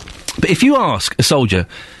 But if you ask a soldier,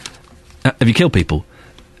 have you killed people?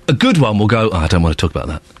 A good one will go, I don't want to talk about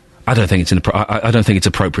that. I don't think it's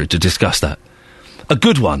appropriate to discuss that. A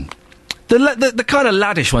good one. The kind of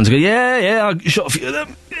laddish ones go, yeah, I shot a few of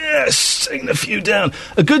them. Yes, taking a few down.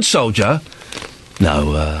 A good soldier,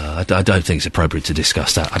 no, I don't think it's appropriate to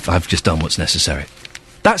discuss that. I've just done what's necessary.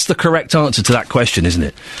 That's the correct answer to that question, isn't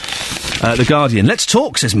it? The Guardian. Let's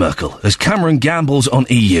talk, says Merkel, as Cameron gambles on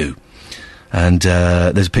EU. And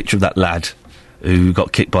there's a picture of that lad who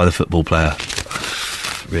got kicked by the football player.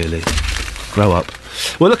 Really? Grow up.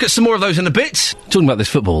 We'll look at some more of those in a bit. Talking about this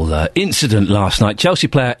football incident last night, Chelsea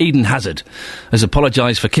player Eden Hazard has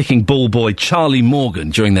apologised for kicking ball boy Charlie Morgan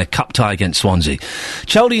during their cup tie against Swansea.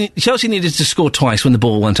 Chelsea needed to score twice when the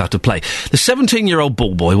ball went out of play. The 17-year-old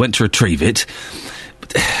ball boy went to retrieve it.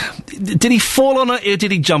 Did he fall on it or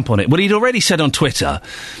did he jump on it? Well, he'd already said on Twitter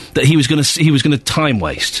that he was going to time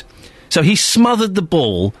waste. So he smothered the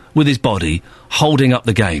ball with his body, holding up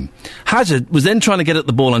the game. Hazard was then trying to get at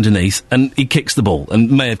the ball underneath, and he kicks the ball,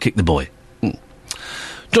 and may have kicked the boy.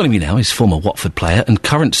 Joining me now is former Watford player and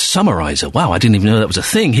current summariser. Wow, I didn't even know that was a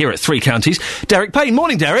thing here at Three Counties. Derek Payne.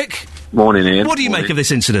 Morning, Derek. Morning, Ian. What do you make of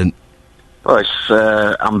this incident? Well, it's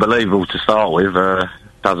unbelievable to start with.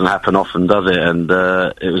 Doesn't happen often, does it? And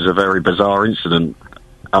it was a very bizarre incident.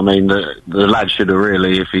 I mean, the lad should have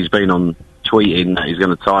really, if he's been on tweeting that he's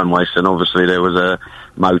going to time waste, and obviously there was a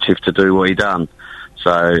motive to do what he done.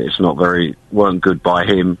 So it's weren't good by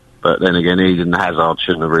him. But then again, Eden Hazard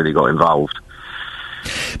shouldn't have really got involved.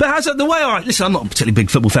 But Hazard, listen, I'm not a particularly big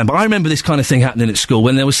football fan, but I remember this kind of thing happening at school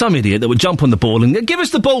when there was some idiot that would jump on the ball and give us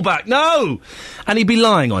the ball back, no! And he'd be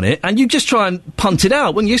lying on it, and you just try and punt it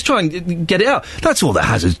out, wouldn't you? Just try and get it out. That's all that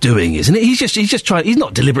Hazard's doing, isn't it? He's just trying, he's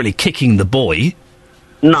not deliberately kicking the boy.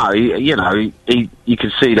 No, you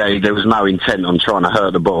could see that there was no intent on trying to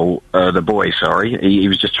hurt the boy, sorry. He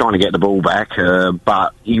was just trying to get the ball back,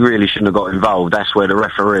 but he really shouldn't have got involved. That's where the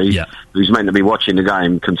referee, who's meant to be watching the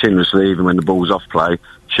game continuously, even when the ball's off play,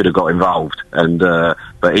 should have got involved. And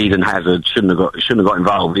but Eden Hazard shouldn't have got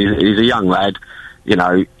involved. He's a young lad. You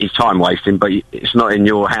know, he's time wasting, but it's not in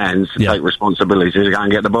your hands to take responsibility to go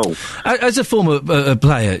and get the ball. As a former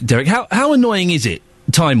player, Derek, how annoying is it?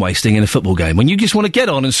 Time wasting in a football game when you just want to get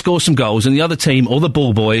on and score some goals and the other team or the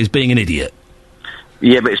ball boy is being an idiot.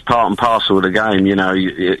 Yeah, but it's part and parcel of the game. You know,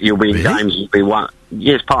 you'll be in games. You'll be one.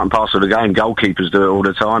 Yeah, it's part and parcel of the game. Goalkeepers do it all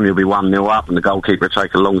the time. You'll be 1-0 up, and the goalkeeper will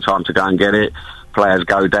take a long time to go and get it. Players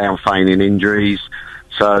go down feigning injuries.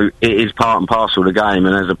 So it is part and parcel of the game.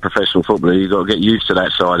 And as a professional footballer, you've got to get used to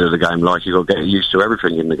that side of the game. Like you've got to get used to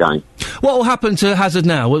everything in the game. What will happen to Hazard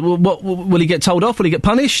now? Will he get told off? Will he get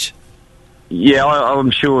punished? Yeah,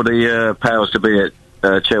 I'm sure the powers to be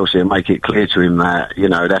at Chelsea and make it clear to him that, you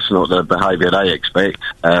know, that's not the behaviour they expect.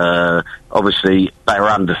 Obviously, they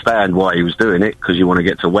understand why he was doing it, because you want to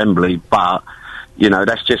get to Wembley, but, you know,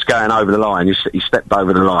 that's just going over the line. He stepped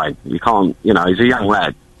over the line. You can't, you know, he's a young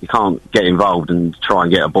lad. You can't get involved and try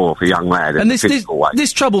and get a ball for a young lad. And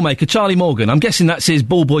this troublemaker, Charlie Morgan, I'm guessing that's his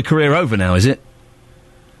ball boy career over now, is it?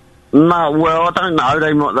 No, well, I don't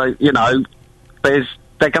know.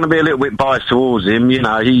 They're going to be a little bit biased towards him. You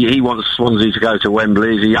know, he wants Swansea to go to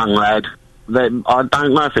Wembley. He's a young lad. I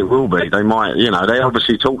don't know if it will be. They might, you know, they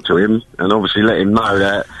obviously talk to him and obviously let him know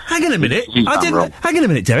that... Hang on a minute. Hang on a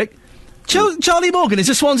minute, Derek. Charlie Morgan is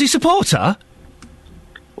a Swansea supporter?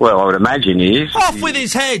 Well, I would imagine he is. Off with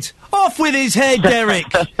his head! Off with his head, Derek!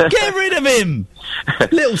 Get rid of him!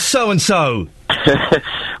 Little so-and-so.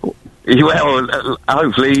 Well,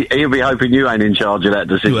 hopefully, he'll be hoping you ain't in charge of that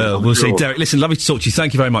decision. Well, we'll see. Derek, listen, lovely to talk to you.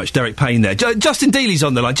 Thank you very much. Derek Payne there. Justin Dealey's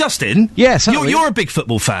on the line. Justin? Yes, you're a big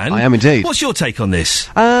football fan. I am indeed. What's your take on this?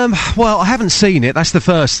 Well, I haven't seen it. That's the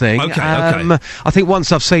first thing. Okay. I think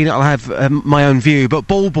once I've seen it, I'll have my own view. But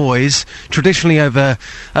ball boys, traditionally over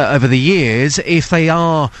the years, if they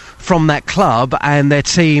are from that club and their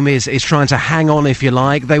team is trying to hang on, if you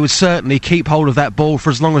like, they would certainly keep hold of that ball for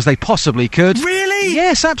as long as they possibly could. Really?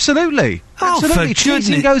 Yes, absolutely. Oh, absolutely.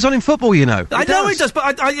 Cheating goes on in football, you know. I know it does,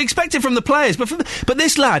 but I expect it from the players. But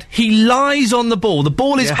this lad, he lies on the ball. The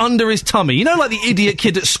ball is under his tummy. You know, like the idiot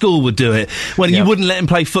kid at school would do it when you wouldn't let him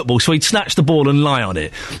play football, so he'd snatch the ball and lie on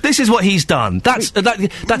it. This is what he's done. That's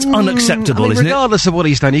unacceptable, isn't it? Regardless of what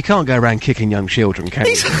he's done, you can't go around kicking young children, can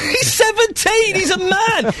you? He's 17. He's a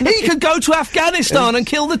man. He could go to Afghanistan and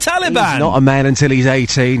kill the Taliban. He's not a man until he's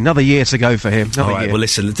 18. Another year to go for him. All right. Well,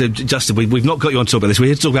 listen, Justin, we've not got you on to talk about this. We're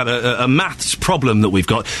here to talk about a maths problem that we've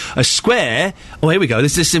got. A square... Oh, here we go.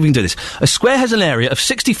 Let's see if we can do this. A square has an area of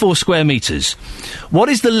 64 square metres. What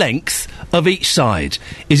is the length of each side?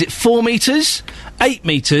 Is it 4 metres, 8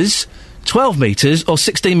 metres, 12 metres, or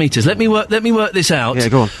 16 metres? Let me work this out. Yeah,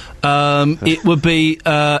 go on. It would be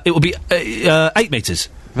 8 metres.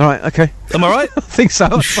 All right, okay. Am I right? I think so,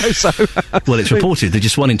 I suppose so. Well, it's reported that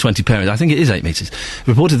just 1 in 20 parents... I think it is 8 metres.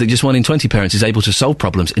 Reported that just 1 in 20 parents is able to solve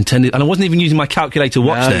problems intended... And I wasn't even using my calculator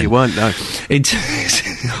watch then. No, you weren't, no.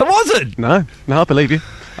 I wasn't! No, I believe you.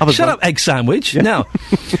 Shut up, egg sandwich. Yeah. Now,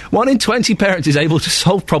 1 in 20 parents is able to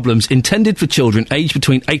solve problems intended for children aged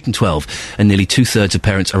between 8 and 12, and nearly 2/3 of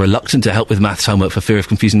parents are reluctant to help with maths homework for fear of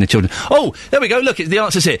confusing their children. Oh, there we go. Look, the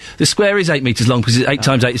answer's here. The square is 8 metres long because 8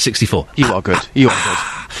 times 8 is 64. You are good. You are good.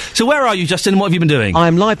 So where are you, Justin, and what have you been doing?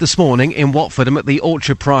 I'm live this morning in Watford. I'm at the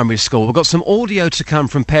Orchard Primary School. We've got some audio to come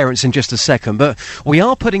from parents in just a second, but we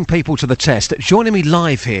are putting people to the test. Joining me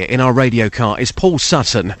live here in our radio car is Paul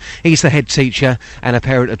Sutton. He's the head teacher and a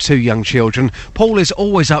parent of 2 young children. Paul is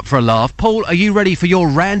always up for a laugh. Paul, are you ready for your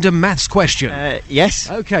random maths question? Yes.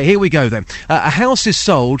 OK, here we go then. A house is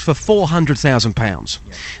sold for £400,000.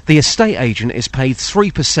 Yeah. The estate agent is paid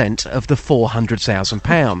 3% of the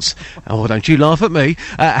 £400,000. Oh, don't you laugh at me.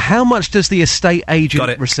 How much does the estate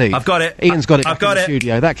agent receive? I've got it. Ian's got it. I've got in the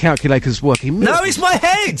studio. That calculator's working. No, it's my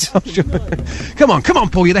head. Come on,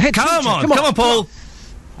 Paul. You're the head teacher. Come on, Paul.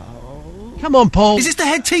 Come on, Paul. Is this the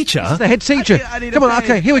head teacher? It's the head teacher. Come on,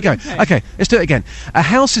 okay, here we go. Okay, let's do it again. A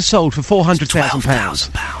house is sold for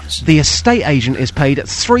 £400,000. The estate agent is paid at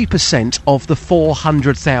 3% of the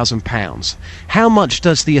 £400,000. How much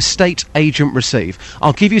does the estate agent receive?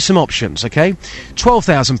 I'll give you some options, okay?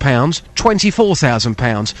 £12,000,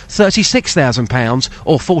 £24,000, £36,000,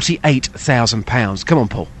 or £48,000. Come on,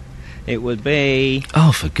 Paul. It would be...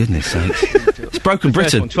 Oh, for goodness sake. It's Broken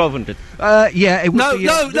Britain. 1,200. Yeah, it would No, be...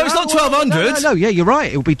 no, it's not 1,200. No, yeah, you're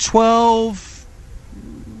right. It would be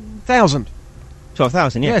 12,000.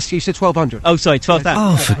 12,000, yeah. Yes, you said 1,200. Oh, sorry, 12,000.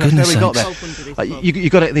 Oh, for goodness sake. We got there. You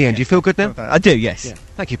got it at the end. Do you feel good now? I do, yes. Yeah.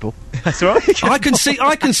 Thank you, Paul. That's all right. I can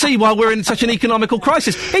see why we're in such an economical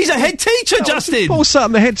crisis. He's a head teacher, Justin. Paul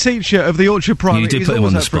Sutton, the head teacher of the Orchard Primary. You did put him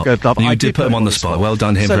on the spot. You did put him on the spot. Well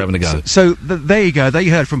done him for having a go. So there you go. There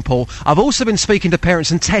you heard from Paul. I've also been speaking to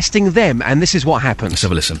parents and testing them, and this is what happens. Let's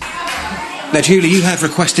have a listen. Now, Julie, you have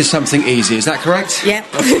requested something easy, is that correct? Yeah.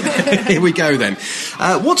 Here we go, then.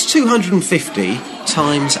 What's 250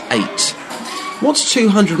 times 8? What's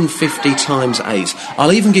 250 times 8?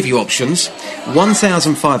 I'll even give you options.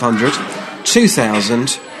 1,500,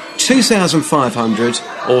 2,000, 2,500,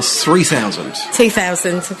 or 3,000.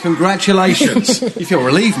 2,000. Congratulations. You feel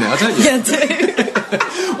relieved now, don't you? Yeah, I do.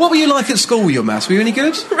 What were you like at school with your maths? Were you any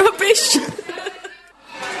good? Rubbish.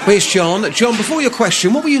 Where's John? John, before your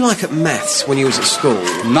question, what were you like at maths when you was at school?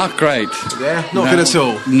 Not great. Yeah? Not good at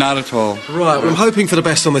all? Not at all. Right, well, I'm hoping for the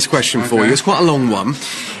best on this question for you. It's quite a long one.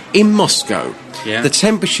 In Moscow, the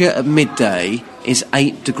temperature at midday is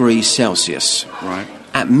 8 degrees Celsius. Right.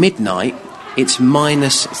 At midnight, it's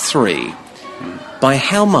 -3. By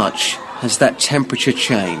how much has that temperature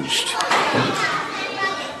changed?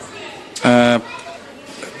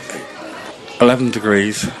 11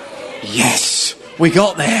 degrees. Yes! We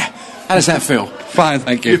got there! How does that feel? Fine,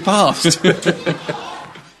 thank you. You passed. Right,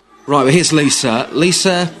 well, here's Lisa.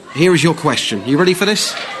 Lisa, here is your question. You ready for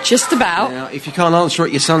this? Just about. Now, if you can't answer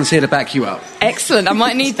it, your son's here to back you up. Excellent, I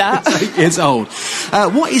might need that. 8 years old.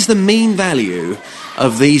 What is the mean value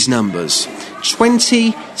of these numbers?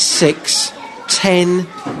 26, 10,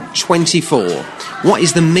 24. What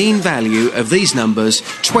is the mean value of these numbers?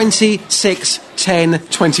 26, 10,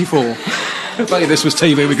 24. If only this was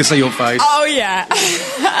TV, we could see your face. Oh, yeah.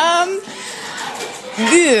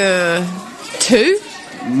 2?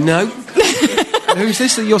 No. Who's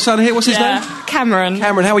this? Your son here? What's his name? Cameron.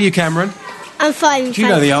 Cameron, how are you, Cameron? I'm fine. Do you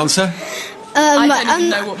know the answer? I don't even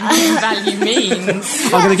know what mean value means.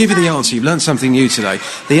 I'm going to give you the answer. You've learned something new today.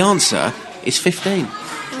 The answer is 15.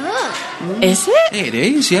 Oh. Is it? It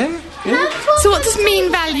is, yeah. So what does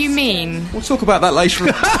mean value mean? We'll talk about that later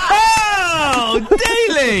on. Oh,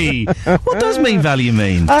 Daily! What does mean value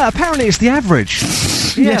mean? Apparently it's the average.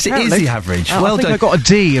 Yes, it is the average. Well I think done. I got a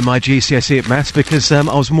D in my GCSE at maths because I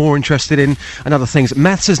was more interested in other things.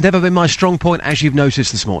 Maths has never been my strong point, as you've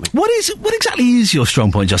noticed this morning. What exactly is your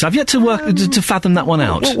strong point, Justin? I've yet to work to fathom that one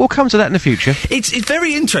out. We'll come to that in the future. It's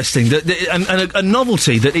very interesting that and a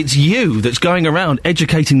novelty that it's you that's going around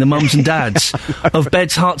educating the mums and dads of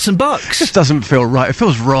beds, hearts, and bucks. This doesn't feel right. It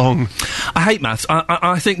feels wrong. I hate maths.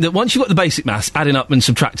 I think that once you've got the basic maths, adding up and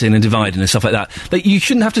subtracting and dividing and stuff like that you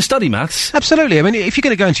shouldn't have to study maths. Absolutely. I mean, if you're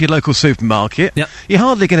going to go into your local supermarket, you're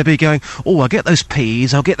hardly going to be going, oh, I'll get those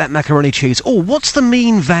peas, I'll get that macaroni cheese. Oh, what's the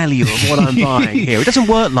mean value of what I'm buying here? It doesn't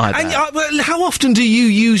work like that. And how often do you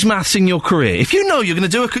use maths in your career? If you know you're going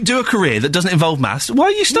to do a career that doesn't involve maths, why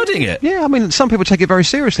are you studying it? Yeah, I mean, some people take it very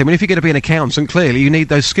seriously. I mean, if you're going to be an accountant, clearly you need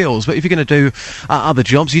those skills. But if you're going to do other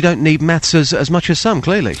jobs, you don't need maths as much as some,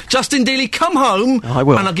 clearly. Justin Dealey, come home. I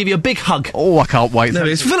will. And I'll give you a big hug. Oh, I can't wait. There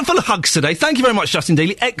it is. Full of hugs today. Thank you very much, Justin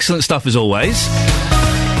Dealey. Excellent stuff as always.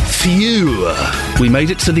 Phew. We made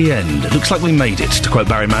it to the end. It looks like we made it, to quote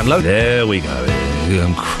Barry Manilow. There we go.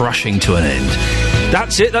 I'm crushing to an end.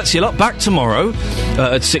 That's it. That's your lot. Back tomorrow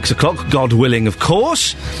at 6 o'clock, God willing, of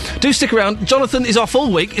course. Do stick around. Jonathan is off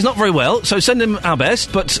all week. He's not very well, so send him our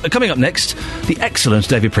best. But coming up next, the excellent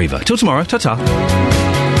David Prevost. Till tomorrow. Ta-ta.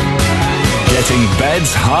 Getting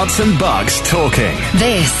beds, hearts and bucks talking.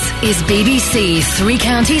 This is BBC Three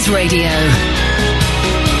Counties Radio.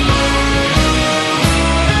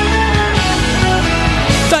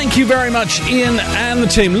 Thank you very much, Ian and the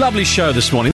team. Lovely show this morning.